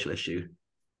and a racial issue.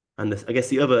 And I guess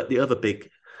the other big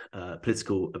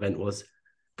political event was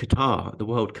Qatar, the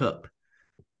World Cup.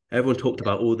 Everyone talked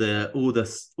about all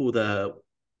the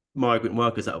migrant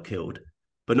workers that were killed,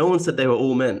 but no one said they were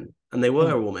all men, and they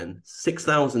were all men.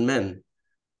 6,000 men,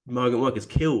 migrant workers,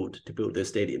 killed to build those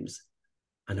stadiums.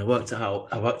 And I worked it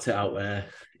out where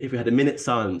if we had a minute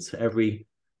silence for every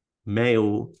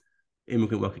male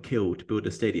immigrant worker killed to build the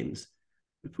stadiums,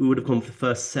 we would have gone for the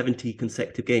first 70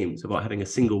 consecutive games without having a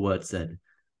single word said.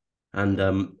 And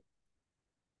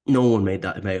no one made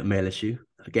that a male issue.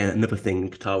 Again, another thing in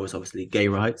Qatar was obviously gay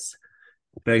rights,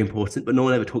 very important, but no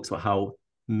one ever talks about how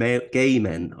gay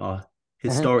men are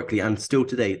historically and still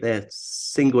today, they're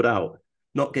singled out.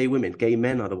 Not gay women, gay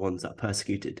men are the ones that are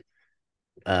persecuted.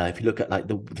 If you look at like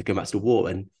the going back to the war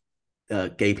and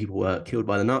gay people were killed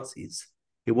by the Nazis,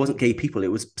 it wasn't gay people,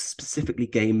 it was specifically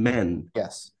gay men.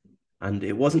 Yes. And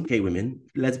it wasn't gay women.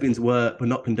 Lesbians were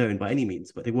not condoned by any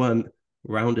means, but they weren't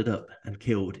rounded up and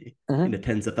killed in the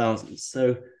tens of thousands.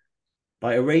 So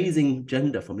by erasing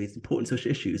gender from these important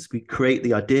social issues, we create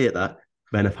the idea that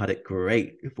men have had it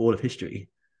great for all of history.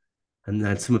 And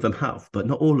then some of them have, but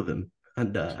not all of them.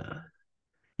 And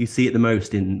you see it the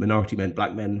most in minority men,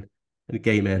 black men, and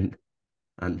gay men,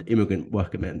 and immigrant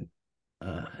worker men.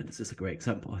 And it's just a great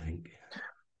example, I think.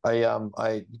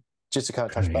 I just to kind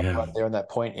of touch back right there on that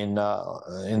point in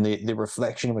the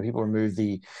reflection when people remove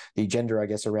the gender, I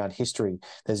guess, around history.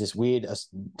 There's this weird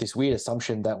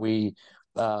assumption that we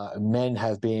men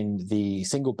have been the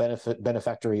single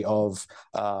benefactory of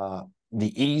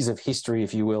the ease of history,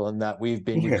 if you will, and that we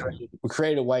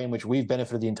created a way in which we've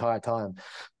benefited the entire time.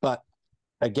 But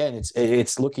again,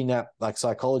 it's looking at like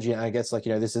psychology, and I guess like,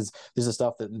 this is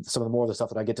stuff that some of the more of the stuff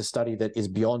that I get to study that is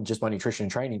beyond just my nutrition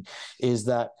and training, is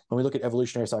that when we look at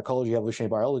evolutionary psychology, evolutionary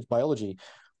biology,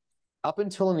 up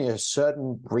until in a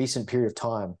certain recent period of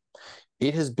time,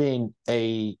 it has been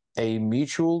a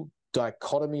mutual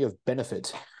dichotomy of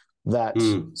benefit that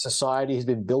society has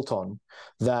been built on,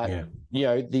 that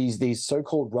these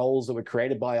so-called roles that were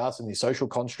created by us and these social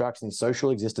constructs and these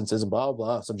social existences and blah blah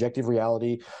blah, subjective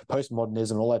reality,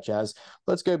 postmodernism, and all that jazz.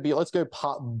 Let's go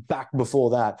back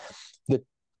before that. The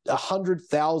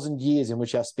 100,000 years in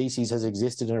which our species has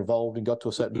existed and evolved and got to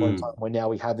a certain point in time where now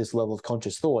we have this level of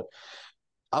conscious thought.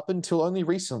 Up until only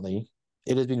recently,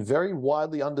 it has been very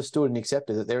widely understood and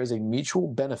accepted that there is a mutual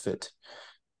benefit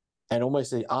and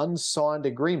almost an unsigned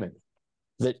agreement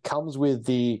that comes with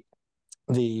the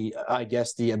I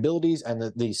guess the abilities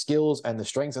and the skills and the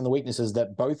strengths and the weaknesses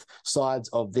that both sides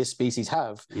of this species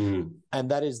have. And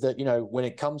that is that, when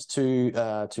it comes to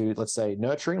let's say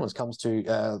nurturing, when it comes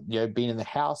to being in the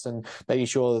house and making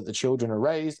sure that the children are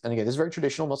raised, and again, this is very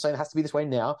traditional, I'm not saying it has to be this way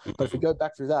now, but if we go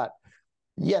back through that,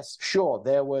 yes, sure,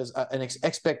 there was an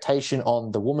expectation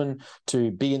on the woman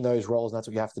to be in those roles, and that's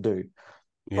what you have to do.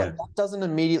 But that doesn't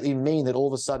immediately mean that all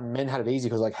of a sudden men had it easy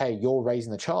because, like, hey, you're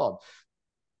raising the child.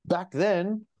 Back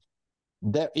then,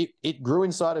 that it grew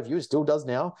inside of you. It still does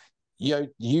now. You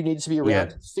needed to be around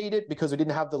to feed it because we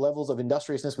didn't have the levels of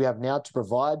industriousness we have now to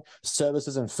provide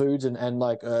services and foods and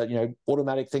like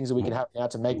automatic things that we can have now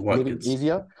to make living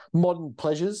easier, modern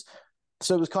pleasures.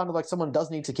 So it was kind of like someone does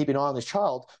need to keep an eye on this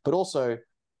child, but also,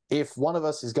 if one of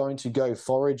us is going to go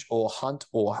forage or hunt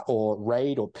or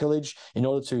raid or pillage in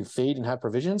order to feed and have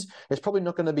provisions, it's probably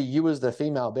not going to be you as the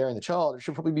female bearing the child. It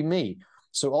should probably be me.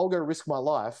 So I'll go risk my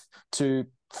life to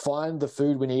find the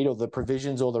food we need or the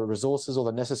provisions or the resources or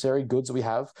the necessary goods that we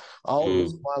have. I'll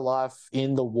risk my life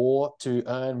in the war to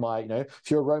earn my,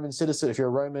 if you're a Roman citizen, if you're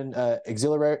a Roman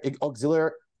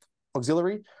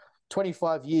auxiliary,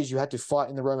 25 years you had to fight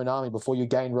in the Roman army before you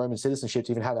gained Roman citizenship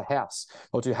to even have a house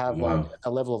or to have like a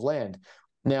level of land.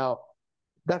 Now,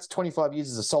 that's 25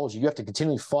 years as a soldier. You have to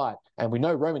continually fight. And we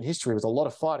know Roman history was a lot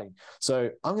of fighting. So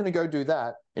I'm going to go do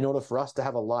that in order for us to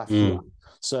have a life here.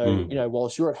 So,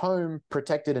 whilst you're at home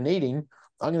protected and eating,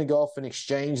 I'm going to go off and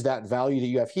exchange that value that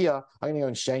you have here. I'm going to go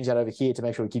and exchange that over here to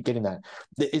make sure we keep getting that.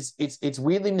 It's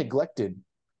weirdly neglected.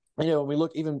 When we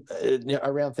look even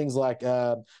around things like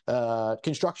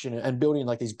construction and building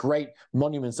like these great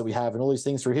monuments that we have and all these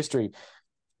things through history,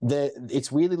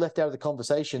 it's weirdly left out of the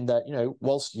conversation that,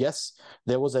 whilst, yes,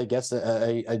 there was, I guess,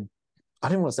 I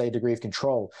didn't want to say a degree of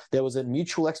control. There was a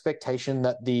mutual expectation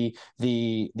that the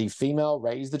female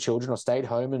raised the children or stayed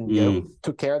home and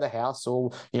took care of the house,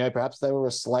 or perhaps they were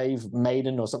a slave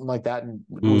maiden or something like that, and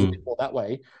it was a bit more that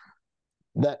way.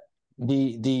 That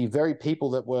the very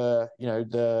people that were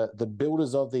the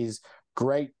builders of these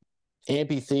great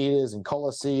amphitheaters and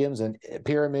colosseums and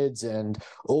pyramids and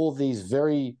all these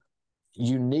very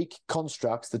unique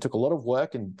constructs that took a lot of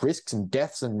work and risks and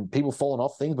deaths and people falling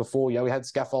off things before we had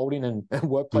scaffolding and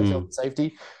workplace health and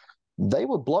safety. They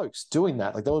were blokes doing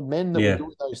that. Like, there were men that were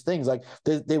doing those things. Like,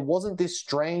 there wasn't this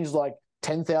strange like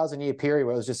 10,000 year period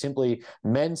where it was just simply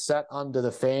men sat under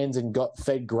the fans and got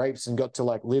fed grapes and got to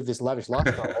like live this lavish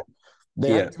lifestyle.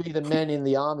 There Yeah. had to be the men in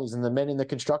the armies and the men in the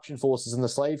construction forces and the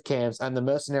slave camps and the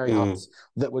mercenary huts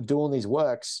that were doing these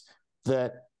works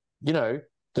that, you know,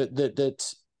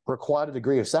 that required a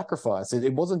degree of sacrifice.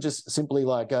 It wasn't just simply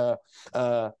like, oh,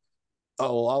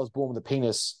 well, I was born with a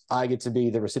penis, I get to be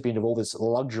the recipient of all this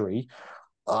luxury.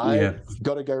 I've Yeah.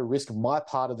 got to go risk my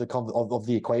part of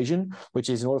the equation, which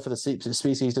is in order for the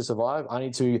species to survive, I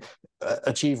need to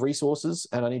achieve resources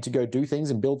and I need to go do things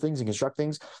and build things and construct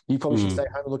things. You probably should stay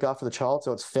home and look after the child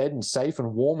so it's fed and safe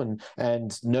and warm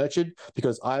and nurtured,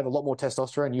 because I have a lot more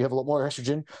testosterone, you have a lot more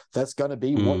estrogen. That's going to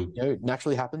be what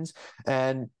naturally happens.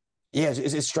 And yeah,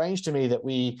 it's strange to me that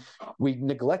we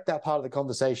neglect that part of the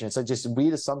conversation. It's just a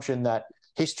weird assumption that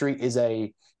history is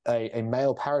a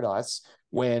male paradise,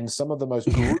 when some of the most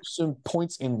gruesome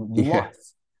points in life,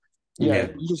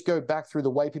 you just go back through the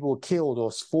way people were killed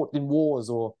or fought in wars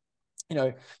or,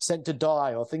 sent to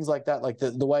die or things like that. Like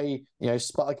the way,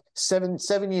 like 7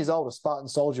 years old, a Spartan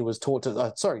soldier was taught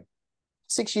to,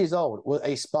 6 years old,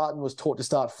 a Spartan was taught to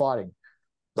start fighting.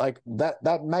 Like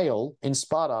that male in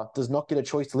Sparta does not get a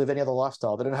choice to live any other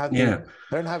lifestyle. They don't have they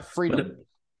don't have freedom.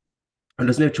 And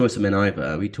there's no choice for men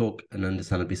either. We talk and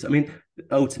understandably. I mean,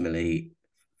 ultimately,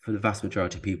 for the vast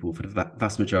majority of people, for the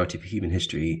vast majority of human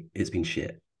history, it's been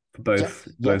shit for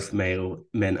both male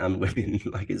men and women.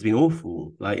 Like, it's been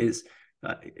awful. Like, it's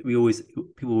people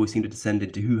always seem to descend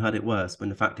into who had it worse, when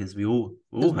the fact is we all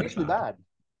had it bad.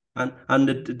 And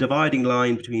the dividing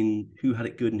line between who had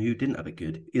it good and who didn't have it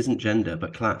good isn't gender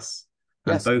but class.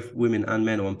 And both women and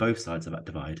men are on both sides of that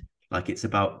divide. Like, it's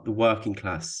about the working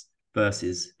class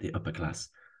versus the upper class.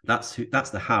 That's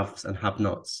the haves and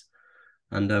have-nots.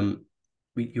 And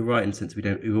you're right in the sense we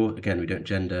don't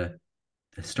gender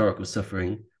historical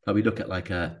suffering. Like, we look at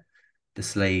the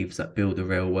slaves that build the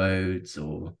railroads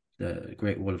or the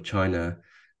Great Wall of China,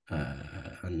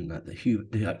 and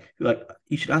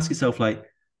you should ask yourself, like,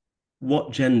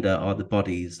 what gender are the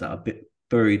bodies that are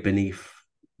buried beneath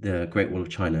the Great Wall of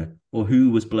China, or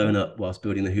who was blown up whilst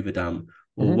building the Hoover Dam,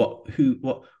 or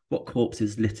what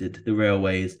corpses littered the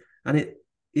railways? And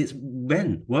it's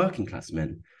men, working class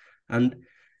men. And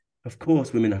of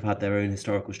course, women have had their own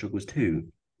historical struggles too,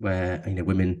 where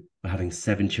women were having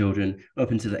 7 children.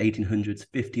 Up into the 1800s,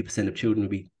 50% of children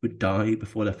would die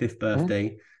before their 5th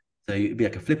birthday. So it'd be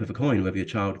like a flip of a coin whether your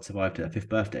child survived to their 5th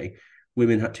birthday.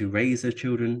 Women had to raise their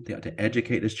children, they had to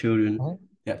educate those children,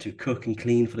 they had to cook and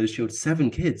clean for those children. 7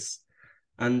 kids.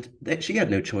 And she had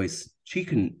no choice. She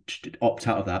couldn't opt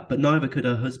out of that, but neither could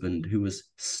her husband, who was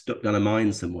stuck down a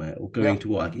mine somewhere or going to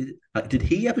work. Like, did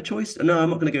he have a choice? No, I'm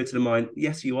not going to go to the mine.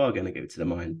 Yes, you are going to go to the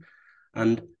mine.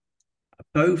 And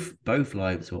both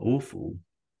lives were awful.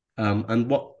 And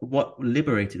what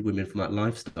liberated women from that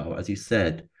lifestyle, as you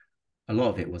said, a lot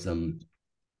of it was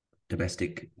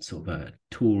domestic sort of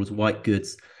tools, white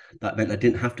goods. That meant I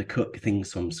didn't have to cook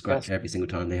things from scratch every single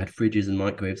time. They had fridges and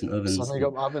microwaves and ovens. So they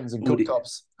got ovens and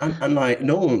cooktops. And like,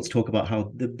 no one wants to talk about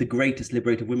how the greatest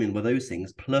liberated women were those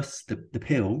things, plus the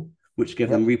pill, which gave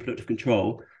them reproductive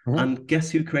control. And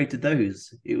guess who created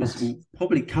those? It was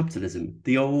probably capitalism,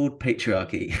 the old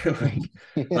patriarchy.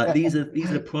 Like these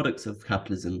are products of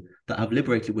capitalism that have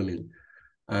liberated women.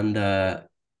 And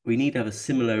we need to have a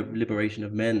similar liberation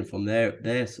of men from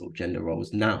their sort of gender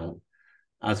roles now,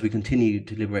 as we continue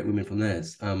to liberate women from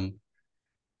theirs.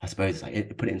 I suppose,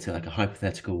 like, put it into like a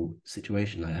hypothetical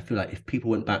situation. Like, I feel like if people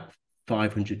went back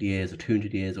 500 years or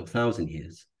 200 years or 1,000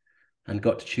 years and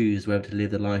got to choose whether to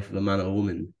live the life of a man or a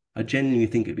woman, I genuinely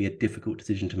think it'd be a difficult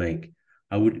decision to make.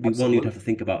 I would be one you'd have to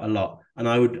think about a lot, and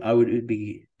it'd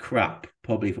be crap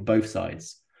probably for both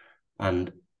sides.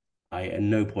 And I at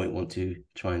no point want to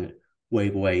try and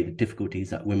wave away the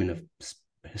difficulties that women have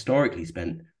historically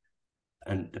spent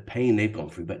and the pain they've gone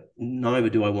through, but neither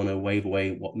do I want to wave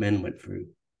away what men went through.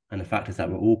 And the fact is that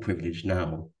we're all privileged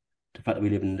now. The fact that we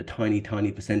live in the tiny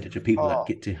percentage of people that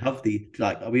get to have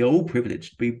we are all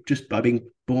privileged just by being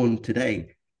born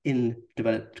today in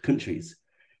developed countries.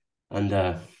 And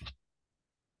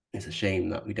it's a shame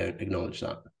that we don't acknowledge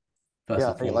that. First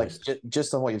and foremost. Like,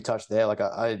 just on what you've touched there, like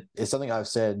it's something I've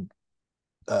said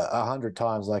 100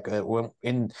 times. Like,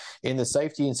 in the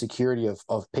safety and security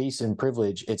of peace and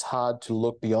privilege, it's hard to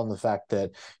look beyond the fact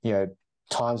that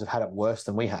times have had it worse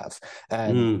than we have.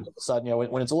 And all of a sudden,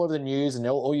 when it's all over the news and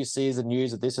all you see is the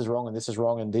news that this is wrong and this is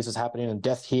wrong and this is happening and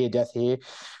death here,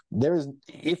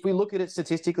 if we look at it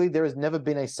statistically, there has never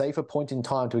been a safer point in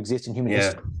time to exist in human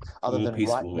history other than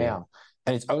peaceful, right now.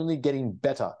 and it's only getting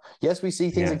better. Yes, we see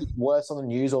things that get worse on the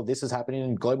news, or this is happening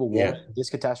in global warming, this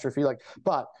catastrophe.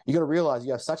 But you got to realize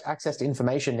you have such access to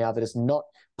information now that it's not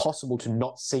possible to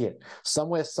not see it.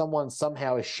 Somewhere, someone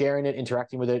somehow is sharing it,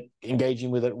 interacting with it, engaging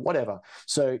with it, whatever.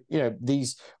 So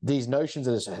these notions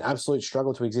are just an absolute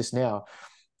struggle to exist now.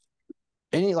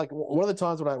 One of the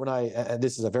times when I and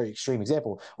this is a very extreme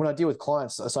example, when I deal with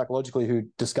clients psychologically who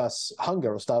discuss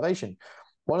hunger or starvation,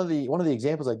 one of the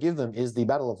examples I give them is the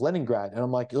Battle of Leningrad. And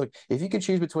I'm like, look, if you could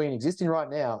choose between existing right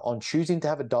now on choosing to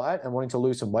have a diet and wanting to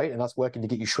lose some weight, and us working to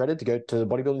get you shredded to go to the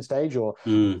bodybuilding stage or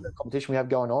the competition we have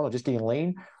going on, or just getting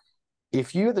lean,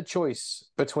 if you had the choice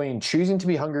between choosing to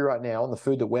be hungry right now on the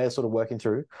food that we're sort of working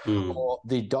through, or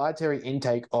the dietary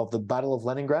intake of the Battle of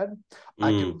Leningrad, I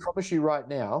can promise you right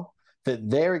now that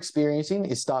they're experiencing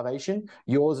is starvation.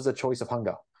 Yours is a choice of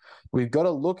hunger. We've got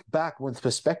to look back with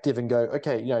perspective and go,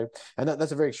 okay, and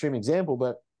that's a very extreme example,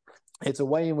 but it's a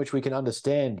way in which we can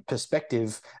understand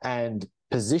perspective and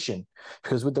position,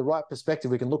 because with the right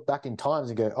perspective, we can look back in times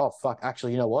and go, oh, fuck,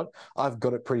 actually, you know what? I've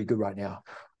got it pretty good right now.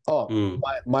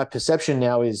 My perception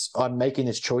now is I'm making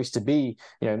this choice to be,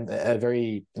 a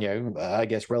very, I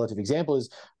guess, relative example is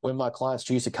when my clients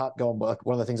choose to cut, one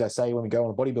of the things I say when we go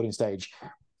on a bodybuilding stage,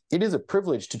 it is a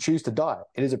privilege to choose to diet.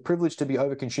 It is a privilege to be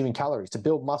over-consuming calories, to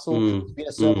build muscle, to be in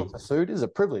a surplus of food. It is a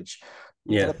privilege.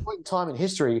 At a point in time in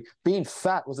history, being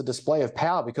fat was a display of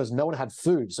power because no one had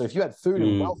food. So if you had food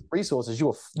and wealth resources,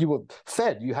 you were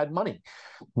fed, you had money.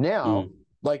 Now,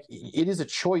 it is a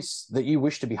choice that you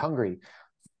wish to be hungry.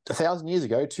 1,000 years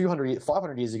ago, 200,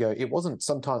 500 years ago, it wasn't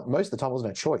sometimes, most of the time, it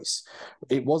wasn't a choice.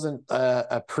 It wasn't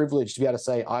a privilege to be able to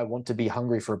say, I want to be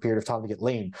hungry for a period of time to get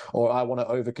lean, or I want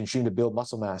to overconsume to build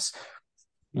muscle mass.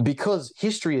 Because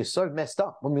history is so messed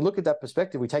up. When we look at that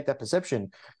perspective, we take that perception,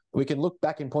 we can look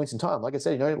back in points in time. Like I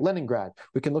said, Leningrad,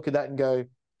 we can look at that and go,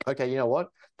 okay, you know what?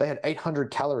 They had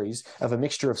 800 calories of a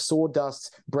mixture of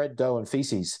sawdust, bread dough, and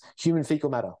feces, human fecal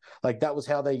matter. Like that was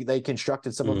how they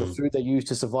constructed some of the food they used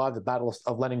to survive the Battle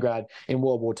of Leningrad in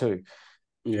World War II.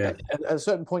 Yeah. At a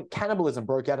certain point, cannibalism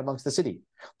broke out amongst the city.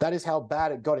 That is how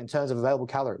bad it got in terms of available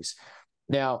calories.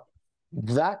 Now,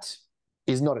 that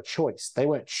is not a choice. They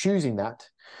weren't choosing that.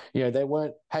 They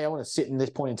weren't, hey, I want to sit in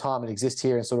this point in time and exist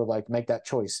here and sort of like make that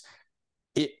choice.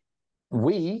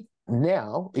 We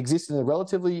now exist in a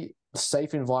relatively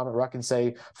safe environment where I can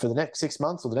say for the next 6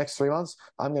 months or the next 3 months,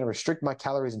 I'm going to restrict my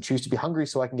calories and choose to be hungry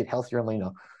so I can get healthier and leaner.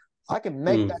 I can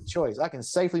make that choice. I can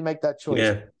safely make that choice.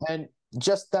 Yeah. And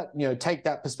just that, take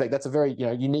that perspective. That's a very,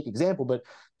 unique example, but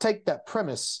take that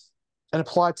premise and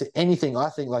apply it to anything. I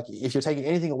think like if you're taking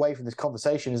anything away from this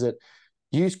conversation is that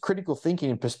use critical thinking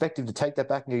and perspective to take that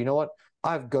back and go, you know what?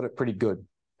 I've got it pretty good.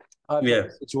 I've got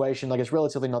a situation, like it's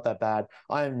relatively not that bad.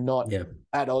 I am not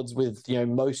at odds with,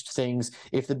 most things.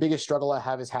 If the biggest struggle I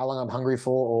have is how long I'm hungry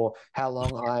for or how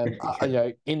long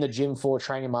I'm, in the gym for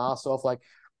training my ass off, like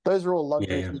those are all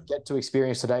luxuries we get to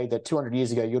experience today that 200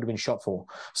 years ago you would have been shot for.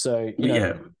 So,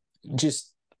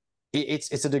 just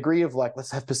it's a degree of like,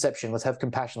 let's have perception, let's have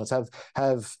compassion, let's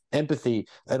have empathy.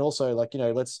 And also like,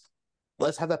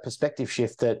 let's have that perspective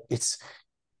shift that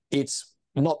it's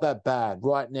not that bad.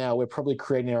 Right now, we're probably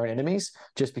creating our own enemies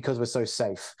just because we're so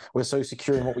safe. We're so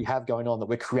secure in what we have going on that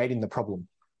we're creating the problem.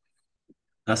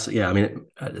 There's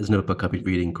another book I've been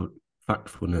reading called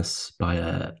Factfulness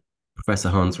by Professor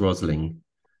Hans Rosling,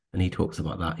 and he talks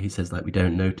about that. He says like we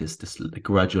don't notice the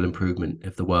gradual improvement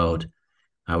of the world,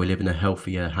 how we live in a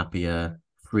healthier, happier,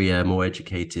 freer, more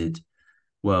educated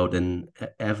world than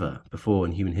ever before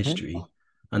in human history.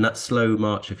 And that slow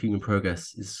march of human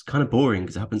progress is kind of boring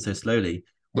because it happens so slowly.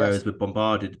 Whereas we're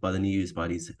bombarded by the news by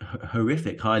these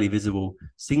horrific, highly visible,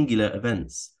 singular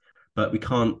events. But we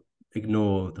can't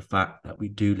ignore the fact that we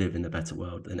do live in a better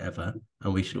world than ever.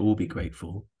 And we should all be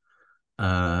grateful,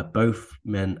 both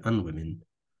men and women.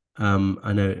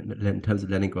 I know in terms of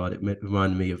Leningrad, it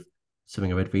reminded me of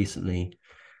something I read recently.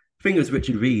 I think it was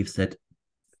Richard Reeves said,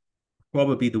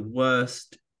 probably the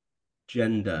worst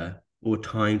gender or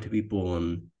time to be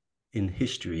born in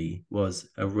history was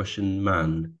a Russian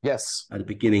man. Yes. At the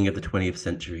beginning of the 20th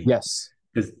century. Yes.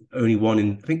 Because only one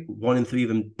in 3 of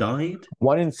them died.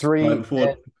 1 in 3. Right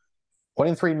before 1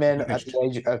 in 3 men at the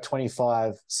age of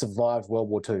 25 survived World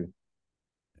War II.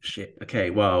 Shit. Okay.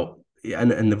 Well,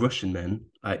 and the Russian men,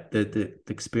 like the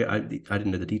experience, I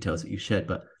didn't know the details that you shared,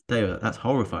 but that's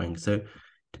horrifying. So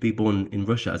to be born in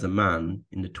Russia as a man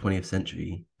in the 20th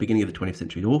century, beginning of the 20th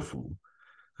century, is awful.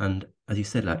 And as you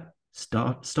said, like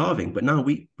starving. But now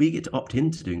we get to opt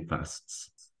into doing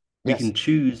fasts. We can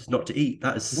choose not to eat.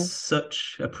 That is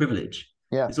such a privilege.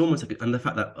 Yeah. It's almost like, and the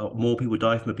fact that more people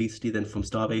die from obesity than from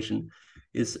starvation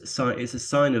is it's a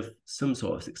sign of some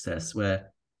sort of success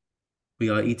where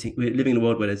we're living in a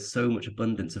world where there's so much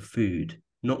abundance of food,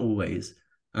 not always.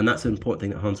 And that's an important thing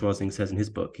that Hans Rosling says in his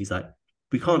book. He's like,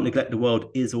 we can't neglect the world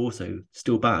is also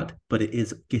still bad, but it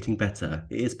is getting better.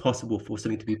 It is possible for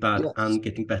something to be bad Yes. and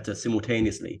getting better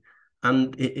simultaneously.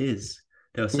 And it is.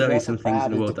 There are The certainly amount some of things in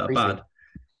bad the is world that are decreasing. bad.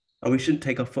 And we shouldn't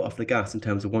take our foot off the gas in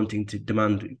terms of wanting to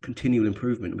demand continual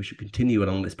improvement. We should continue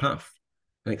along this path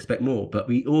and expect more. But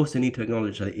we also need to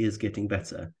acknowledge that it is getting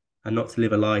better and not to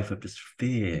live a life of just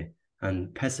fear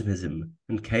and pessimism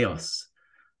and chaos.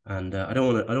 And I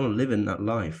don't want to live in that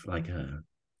life. Like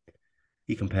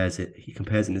he compares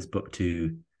in his book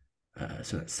to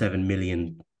so like 7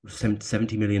 million,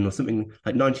 70 million or something,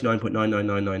 like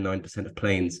 99.99999% of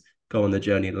planes go on their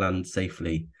journey and land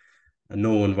safely. And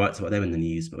no one writes about them in the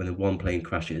news, but when one plane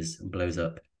crashes and blows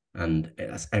up, and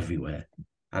that's everywhere.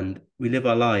 And we live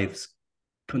our lives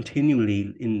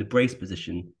continually in the brace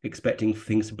position, expecting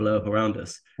things to blow up around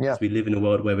us. Yeah. So we live in a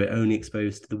world where we're only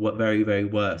exposed to the very, very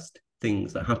worst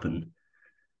things that happen.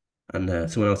 And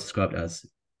someone else described it as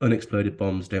unexploded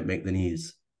bombs don't make the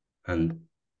news. And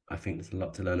I think there's a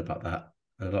lot to learn about that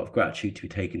and a lot of gratitude to be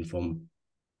taken from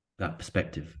that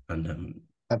perspective. And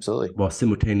Absolutely. while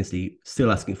simultaneously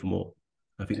still asking for more.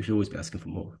 I think we should always be asking for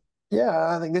more.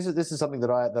 Yeah, I think this is something that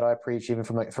I preach even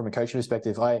from a coaching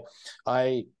perspective.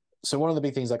 I so one of the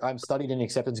big things, like I'm studied in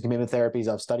acceptance and commitment therapies.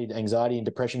 I've studied anxiety and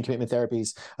depression commitment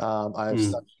therapies.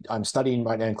 I'm studying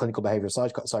right now in clinical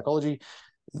behavioral psychology.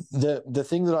 The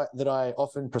thing that I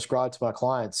often prescribe to my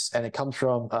clients, and it comes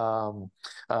from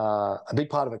a big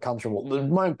part of it comes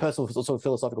from my own personal sort of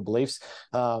philosophical beliefs,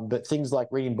 but things like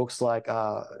reading books like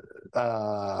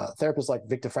therapists like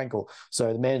Viktor Frankl,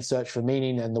 so The Man's Search for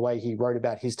Meaning, and the way he wrote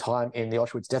about his time in the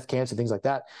Auschwitz death camps and things like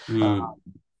that.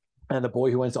 And the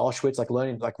boy who went to Auschwitz, like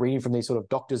learning, like reading from these sort of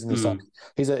doctors and these.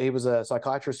 He was a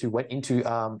psychiatrist who went into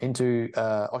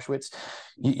Auschwitz.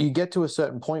 You get to a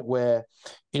certain point where,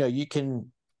 you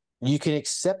can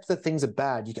accept that things are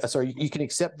bad. You can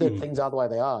accept that things are the way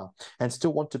they are, and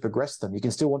still want to progress them. You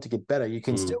can still want to get better. You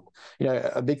can still,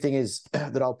 a big thing is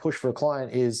that I'll push for a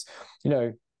client is,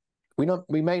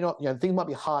 we may not, things might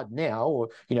be hard now, or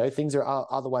things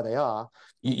are the way they are.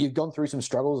 You've gone through some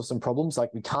struggles or some problems,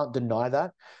 like we can't deny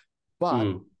that.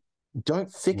 But don't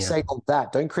fixate on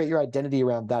that. Don't create your identity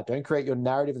around that. Don't create your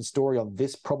narrative and story on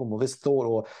this problem or this thought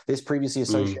or this previously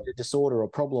associated disorder or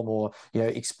problem or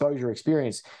exposure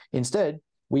experience. Instead,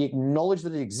 we acknowledge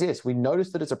that it exists. We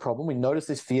notice that it's a problem. We notice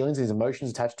these feelings, these emotions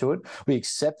attached to it. We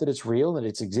accept that it's real and that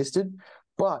it's existed.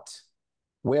 But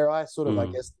where I sort of, I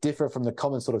guess, differ from the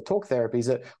common sort of talk therapy is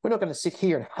that we're not going to sit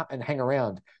here and hang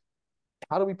around.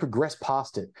 How do we progress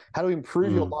past it? How do we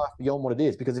improve your life beyond what it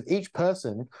is? Because if each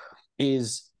person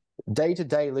is day to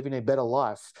day living a better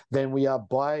life, then we are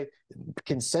by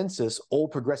consensus all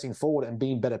progressing forward and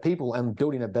being better people and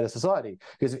building a better society.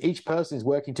 Because if each person is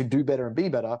working to do better and be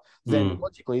better, then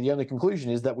logically the only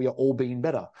conclusion is that we are all being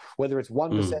better. Whether it's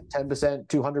 1%, 10%,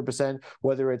 200%,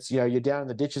 whether it's you're down in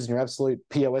the ditches and you're absolute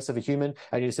POS of a human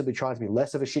and you're simply trying to be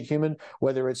less of a shit human,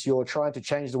 whether it's you're trying to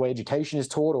change the way education is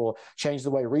taught or change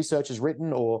the way research is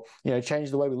written or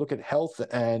change the way we look at health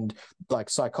and like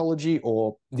psychology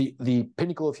or the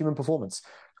pinnacle of human performance.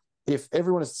 If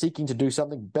everyone is seeking to do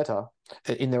something better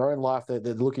in their own life, they're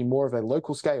looking more of a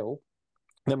local scale,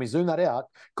 then we zoom that out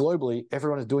globally,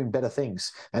 everyone is doing better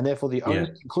things. And therefore the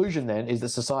only conclusion then is that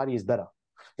society is better.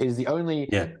 It is the only,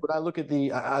 when I look at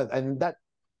and that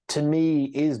to me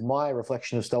is my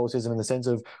reflection of Stoicism in the sense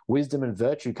of wisdom and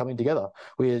virtue coming together.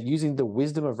 We are using the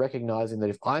wisdom of recognizing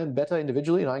that if I am better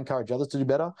individually and I encourage others to do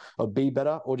better or be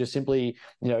better or just simply,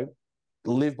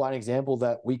 live by an example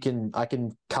that I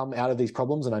can come out of these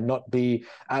problems and I not be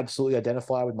absolutely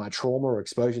identified with my trauma or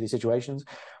exposure to these situations,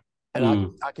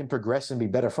 and I can progress and be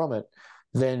better from it,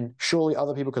 then surely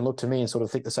other people can look to me and sort of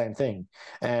think the same thing.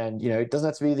 And, it doesn't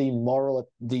have to be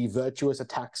the virtuous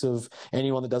attacks of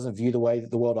anyone that doesn't view the way that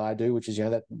the world I do, which is,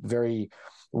 that very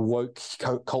woke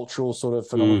cultural sort of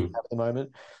phenomenon at the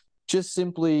moment. Just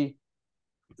simply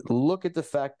look at the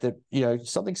fact that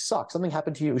something sucks, something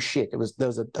happened to you, it was shit, there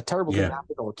was a terrible thing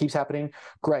happened or it keeps happening.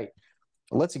 Great,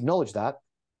 let's acknowledge that.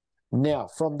 Now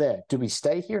from there, do we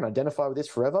stay here and identify with this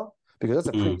forever? Because that's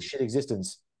a pretty shit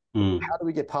existence. How do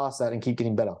we get past that and keep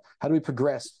getting better? How do we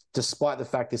progress despite the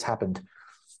fact this happened?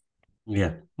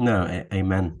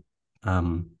 Amen. I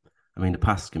mean, the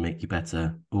past can make you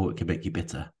better or it can make you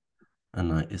bitter, and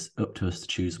like it's up to us to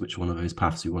choose which one of those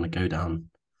paths we want to go down.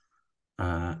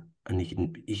 And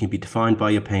you can be defined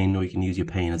by your pain, or you can use your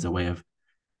pain as a way of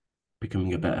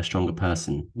becoming a better, stronger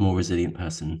person, more resilient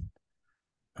person.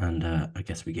 And I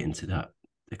guess we get into that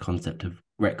the concept of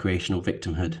recreational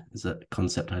victimhood is a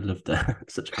concept I love. There,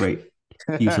 such a great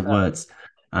use of words,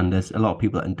 and there's a lot of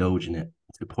people that indulge in it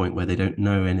to the point where they don't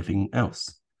know anything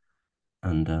else,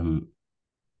 and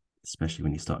especially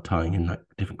when you start tying in like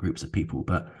different groups of people.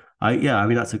 But I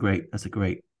mean that's a great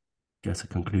I guess a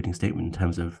concluding statement in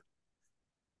terms of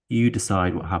you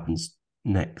decide what happens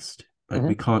next. Like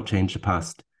we can't change the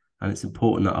past, and it's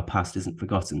important that our past isn't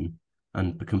forgotten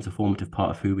and becomes a formative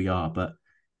part of who we are. But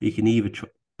we can either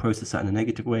process that in a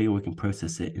negative way, or we can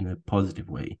process it in a positive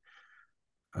way.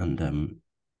 And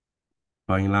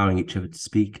by allowing each other to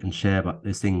speak and share about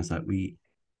those things, that we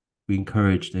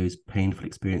encourage those painful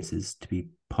experiences to be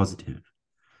positive.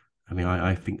 I mean,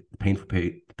 I think the painful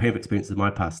experiences of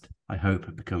my past, I hope,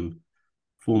 have become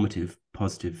formative,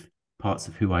 positive parts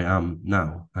of who I am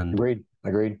now. And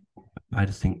agreed. I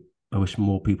just think I wish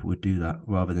more people would do that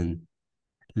rather than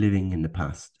living in the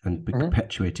past and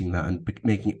perpetuating that and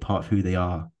making it part of who they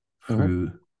are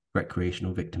through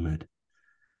recreational victimhood.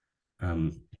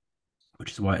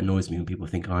 Which is why it annoys me when people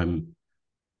think I'm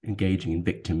engaging in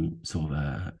victim sort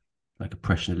of like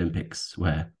oppression Olympics,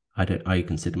 where I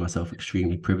consider myself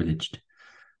extremely privileged.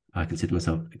 I consider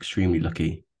myself extremely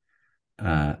lucky.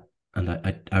 And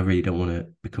I really don't want to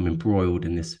become embroiled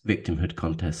in this victimhood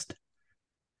contest.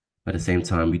 At the same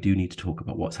time, we do need to talk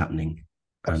about what's happening.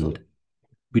 Absolutely. And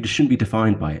we just shouldn't be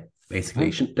defined by it,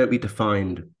 basically. Don't be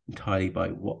defined entirely by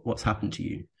what's happened to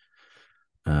you.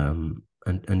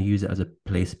 And use it as a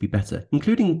place to be better,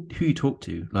 including who you talk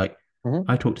to. Like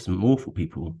I talk to some awful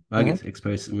people. I get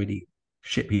exposed to some really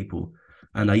shit people,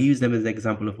 and I use them as an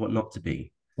example of what not to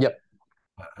be. Yep.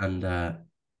 And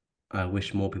I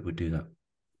wish more people would do that.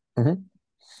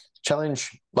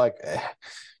 Challenge, like,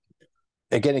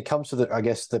 again, it comes to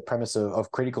the premise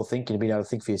of critical thinking and being able to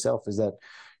think for yourself. Is that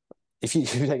if you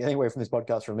take anything away from this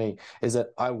podcast from me, is that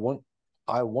I want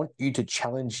you to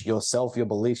challenge yourself, your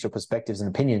beliefs, your perspectives and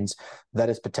opinions that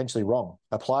is potentially wrong.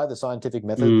 Apply the scientific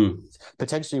method.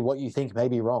 Potentially what you think may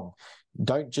be wrong.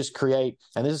 Don't just create,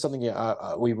 and this is something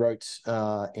we wrote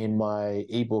in my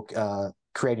ebook,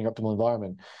 Creating Optimal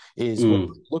Environment, is we're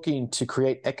looking to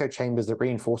create echo chambers that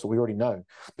reinforce what we already know.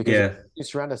 Because if we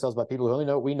surround ourselves by people who only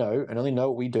know what we know and only know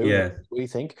what we do and what we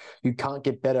think, you can't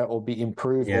get better or be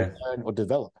improved or learn or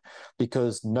develop.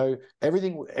 Because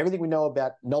everything we know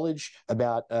about knowledge,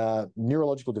 about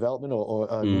neurological development or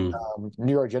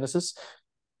neurogenesis,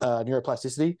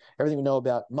 neuroplasticity, everything we know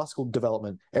about muscle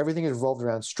development, everything is revolved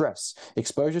around stress.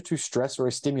 Exposure to stress or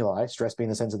a stimuli, stress being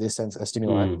the sense of this sense, a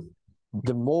stimuli,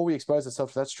 the more we expose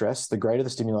ourselves to that stress, the greater the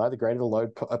stimuli, the greater the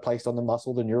load placed on the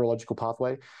muscle, the neurological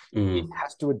pathway, it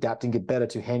has to adapt and get better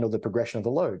to handle the progression of the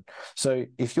load. So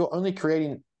if you're only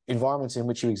creating environments in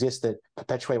which you exist that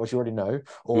perpetuate what you already know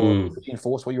or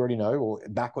reinforce what you already know or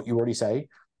back what you already say,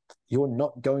 you're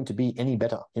not going to be any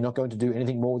better. You're not going to do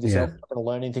anything more with yourself. You're not going to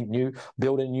learn anything new,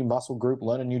 build a new muscle group,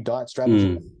 learn a new diet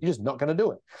strategy. You're just not going to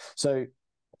do it. So,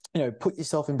 put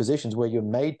yourself in positions where you're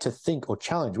made to think or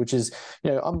challenge, which is,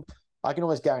 I can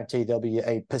almost guarantee there'll be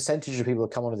a percentage of people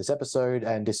that come onto this episode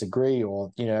and disagree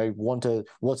or,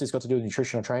 what's this got to do with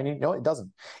nutrition or training? No, it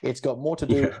doesn't. It's got more to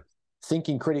do with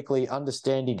thinking critically,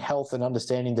 understanding health and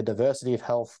understanding the diversity of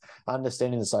health,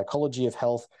 understanding the psychology of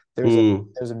health.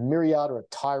 There's a myriad or a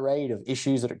tirade of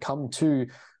issues that have come to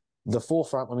the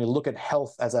forefront when we look at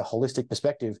health as a holistic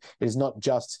perspective. It is not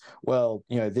just,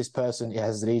 this person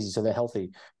has it easy, so they're healthy.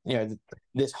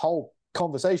 This whole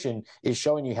conversation is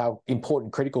showing you how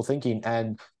important critical thinking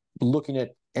and looking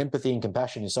at empathy and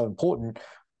compassion is so important.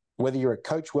 Whether you're a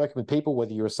coach working with people,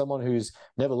 whether you're someone who's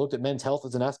never looked at men's health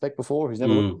as an aspect before, who's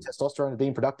never looked at testosterone as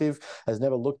being productive, has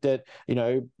never looked at,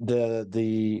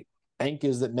 the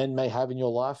anchors that men may have in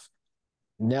your life.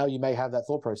 Now you may have that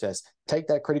thought process. Take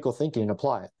that critical thinking and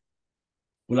apply it.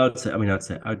 Well, I would say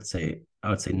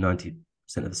 90%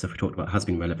 of the stuff we talked about has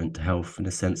been relevant to health in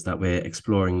the sense that we're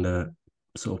exploring the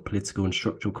sort of political and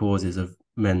structural causes of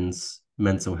men's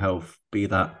mental health, be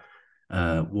that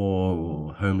war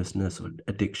or homelessness or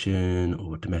addiction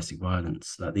or domestic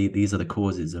violence. Like these are the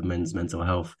causes of men's mental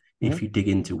health. If you dig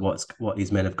into what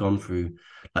these men have gone through,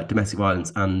 like domestic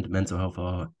violence and mental health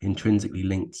are intrinsically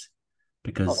linked,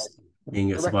 because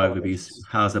being a survivor of abuse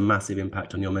has a massive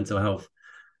impact on your mental health.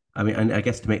 I mean, and I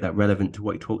guess to make that relevant to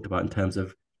what you talked about in terms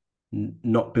of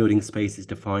not building spaces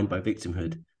defined by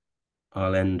victimhood,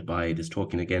 I'll end by just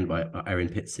talking again by Erin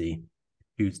Pitsey,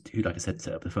 who, like I said,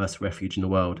 set up the first refuge in the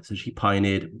world. So she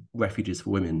pioneered refuges for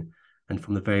women. And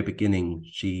from the very beginning,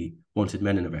 she wanted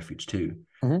men in a refuge too.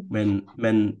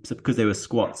 Men, so because they were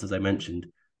squats, as I mentioned,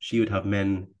 she would have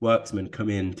worksmen come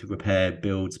in to repair,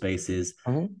 build spaces,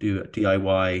 do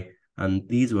DIY. And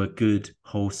these were good,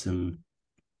 wholesome,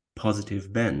 positive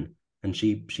men, and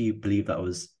she believed that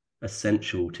was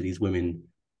essential to these women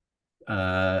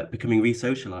becoming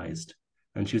re-socialized.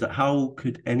 And she was like, how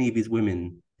could any of these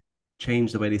women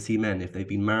change the way they see men if they've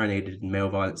been marinated in male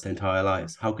violence their entire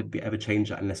lives? How could we ever change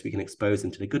that unless we can expose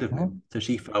them to the good of men? So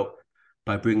she felt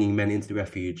by bringing men into the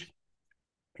refuge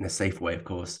in a safe way, of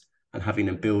course, and having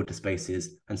them build the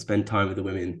spaces and spend time with the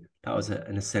women, that was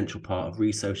an essential part of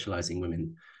re-socializing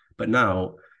women. But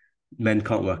now men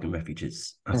can't work in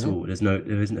refuges at all.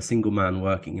 There isn't a single man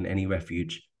working in any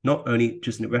refuge, not only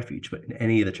just in a refuge, but in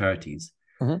any of the charities.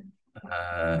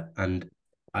 And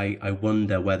I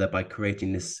wonder whether by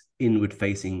creating this inward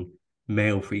facing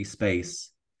male free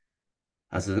space,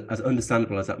 as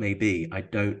understandable as that may be, I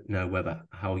don't know whether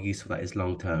how useful that is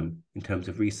long term in terms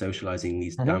of re-socializing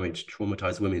these damaged,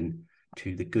 traumatized women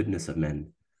to the goodness of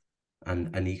men.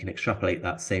 And you can extrapolate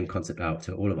that same concept out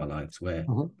to all of our lives, where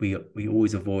we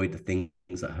always avoid the things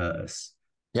that hurt us.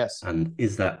 Yes. And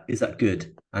is that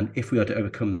good? And if we are to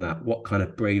overcome that, what kind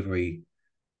of bravery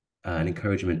and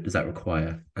encouragement does that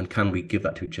require? And can we give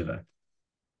that to each other?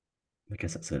 I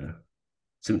guess that's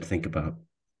something to think about.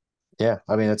 Yeah,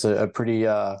 I mean, it's a pretty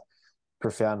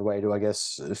profound way to, I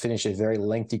guess, finish a very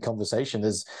lengthy conversation.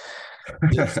 There's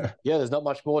not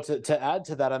much more to add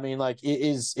to that. I mean, like,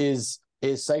 is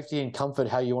safety and comfort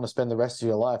how you want to spend the rest of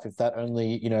your life? If that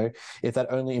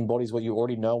only embodies what you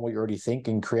already know and what you already think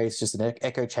and creates just an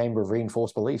echo chamber of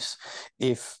reinforced beliefs.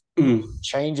 If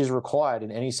change is required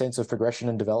in any sense of progression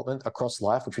and development across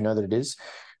life, which we know that it is,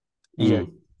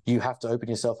 you have to open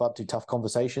yourself up to tough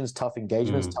conversations, tough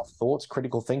engagements, tough thoughts,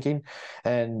 critical thinking.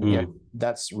 And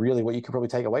that's really what you can probably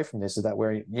take away from this, is that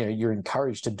where you're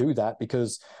encouraged to do that,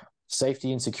 because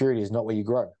safety and security is not where you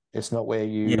grow. It's not where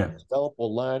you develop or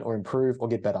learn or improve or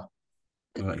get better.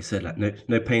 Like you said, like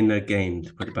no pain, no gain,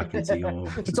 to put it back into your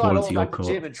to ball tie it all into your back to court.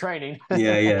 gym and training.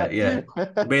 Yeah.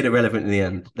 Made it relevant in the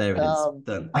end. There it is.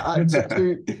 Done.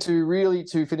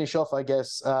 to finish off, I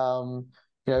guess,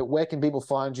 where can people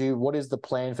find you? What is the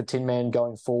plan for TinMen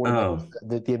going forward?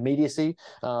 The immediacy,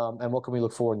 and what can we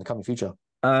look for in the coming future?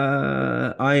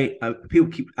 I people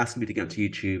keep asking me to get onto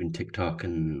YouTube and TikTok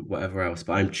and whatever else,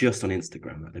 but I'm just on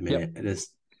Instagram at the minute.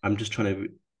 I'm just trying to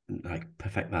like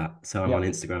perfect that. So I'm on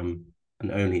Instagram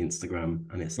and only Instagram,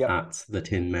 and it's at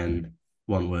TheTinMen,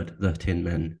 one word,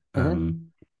 TheTinMen.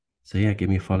 So yeah, give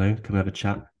me a follow, come have a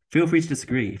chat. Feel free to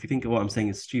disagree. If you think what I'm saying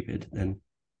is stupid, then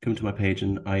come to my page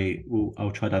and I'll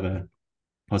try to have a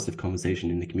positive conversation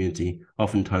in the community.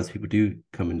 Oftentimes people do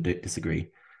come and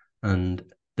disagree, and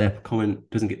their comment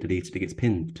doesn't get deleted, it gets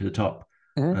pinned to the top.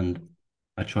 And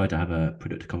I try to have a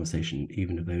productive conversation,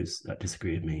 even with those that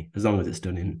disagree with me, as long as it's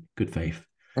done in good faith,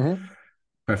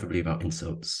 preferably about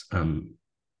insults.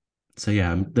 So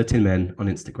yeah, I'm TheTinMen on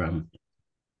Instagram,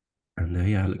 and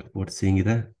I look forward to seeing you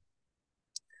there.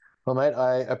 Well, mate,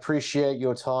 I appreciate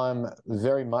your time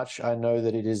very much. I know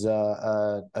that it is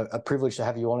a privilege to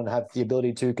have you on and have the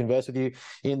ability to converse with you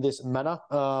in this manner.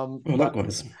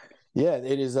 Likewise. Yeah,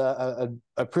 it is a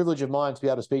privilege of mine to be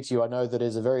able to speak to you. I know that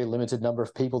there's a very limited number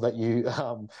of people that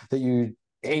you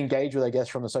engage with, I guess,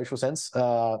 from a social sense.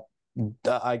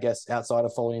 I guess outside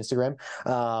of following Instagram.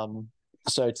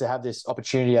 So to have this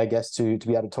opportunity, I guess, to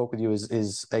be able to talk with you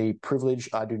is a privilege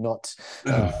I do not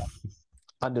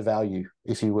undervalue,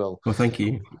 if you will. Well, thank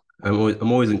you.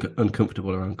 I'm always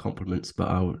uncomfortable around compliments, but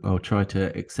I'll try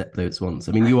to accept those ones.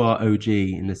 I mean, you are OG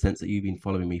in the sense that you've been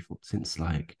following me since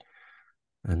like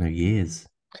I don't know, years.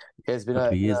 Yeah, it's been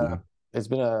a years now. It's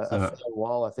been a fair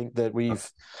while. I think that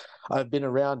I've been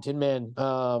around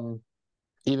TinMen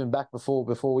even back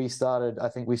before we started. I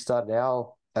think we started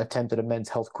our attempt at a men's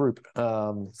health group.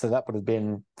 So that would have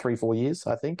been 3-4 years,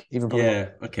 I think. Even probably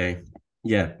okay.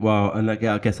 Yeah, well, and I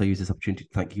guess I use this opportunity to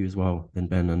thank you as well, then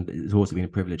Ben, and it's also been a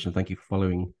privilege, and thank you for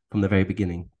following from the very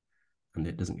beginning, and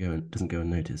it doesn't go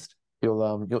unnoticed.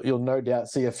 You'll no doubt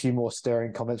see a few more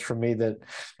stirring comments from me that.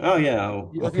 Oh yeah,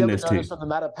 I'll if you haven't noticed on the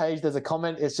Matter page, there's a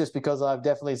comment. It's just because I've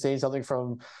definitely seen something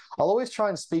from. I'll always try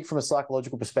and speak from a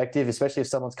psychological perspective, especially if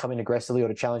someone's coming aggressively or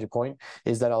to challenge a point.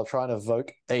 Is that I'll try and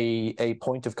evoke a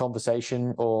point of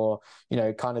conversation, or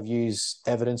kind of use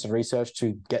evidence and research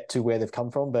to get to where they've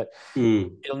come from. But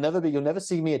you'll never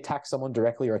see me attack someone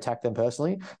directly or attack them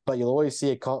personally. But you'll always see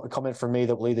a comment from me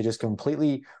that will either just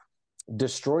completely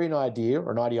destroy an idea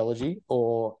or an ideology,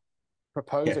 or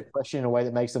propose a question in a way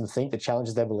that makes them think, that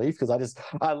challenges their belief. Because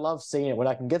I love seeing it when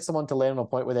I can get someone to land on a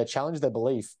point where they challenge their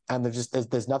belief and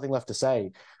there's nothing left to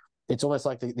say. It's almost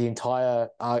like the entire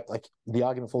the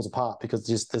argument falls apart, because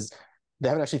they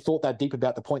haven't actually thought that deep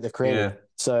about the point they've created.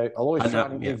 So I'll always try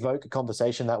and evoke a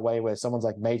conversation that way, where someone's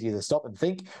like made either stop and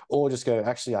think, or just go,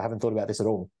 actually, I haven't thought about this at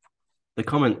all. The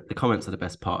comments are the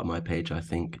best part of my page, I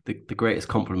think. The greatest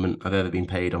compliment I've ever been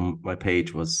paid on my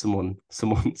page was someone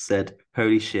said,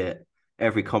 "Holy shit,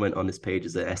 every comment on this page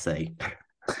is an essay."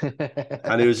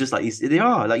 And it was just like, they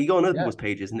are like, you go on other people's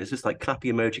pages and it's just like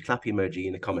clappy emoji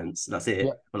in the comments, and that's it.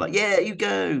 Yeah. We're like, yeah, you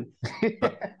go.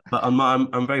 But on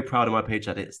I'm very proud of my page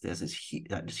that there's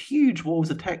this huge walls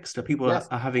of text that people Yes.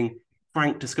 are having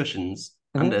frank discussions,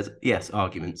 and Mhm. there's, yes,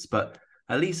 arguments, but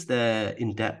at least they're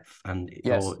in depth, and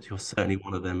Yes. you're certainly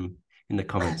one of them in the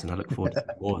comments, and I look forward to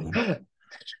more of them.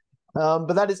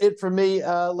 But that is it from me,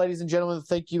 ladies and gentlemen.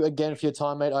 Thank you again for your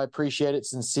time, mate. I appreciate it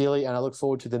sincerely, and I look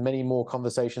forward to the many more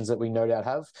conversations that we no doubt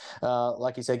have.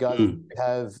 Like you said, guys, if you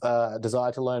have a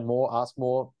desire to learn more, ask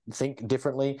more, think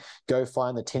differently, go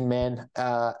find the Tin Man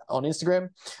on Instagram,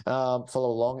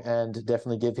 follow along, and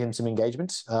definitely give him some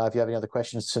engagement. If you have any other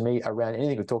questions to me around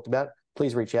anything we've talked about,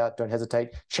 please reach out. Don't hesitate.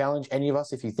 Challenge any of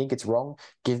us if you think it's wrong.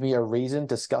 Give me a reason.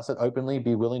 Discuss it openly.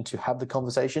 Be willing to have the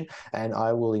conversation, and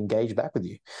I will engage back with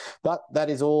you. But that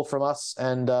is all from us,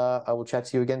 and I will chat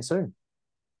to you again soon.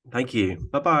 Thank you.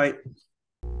 Bye bye.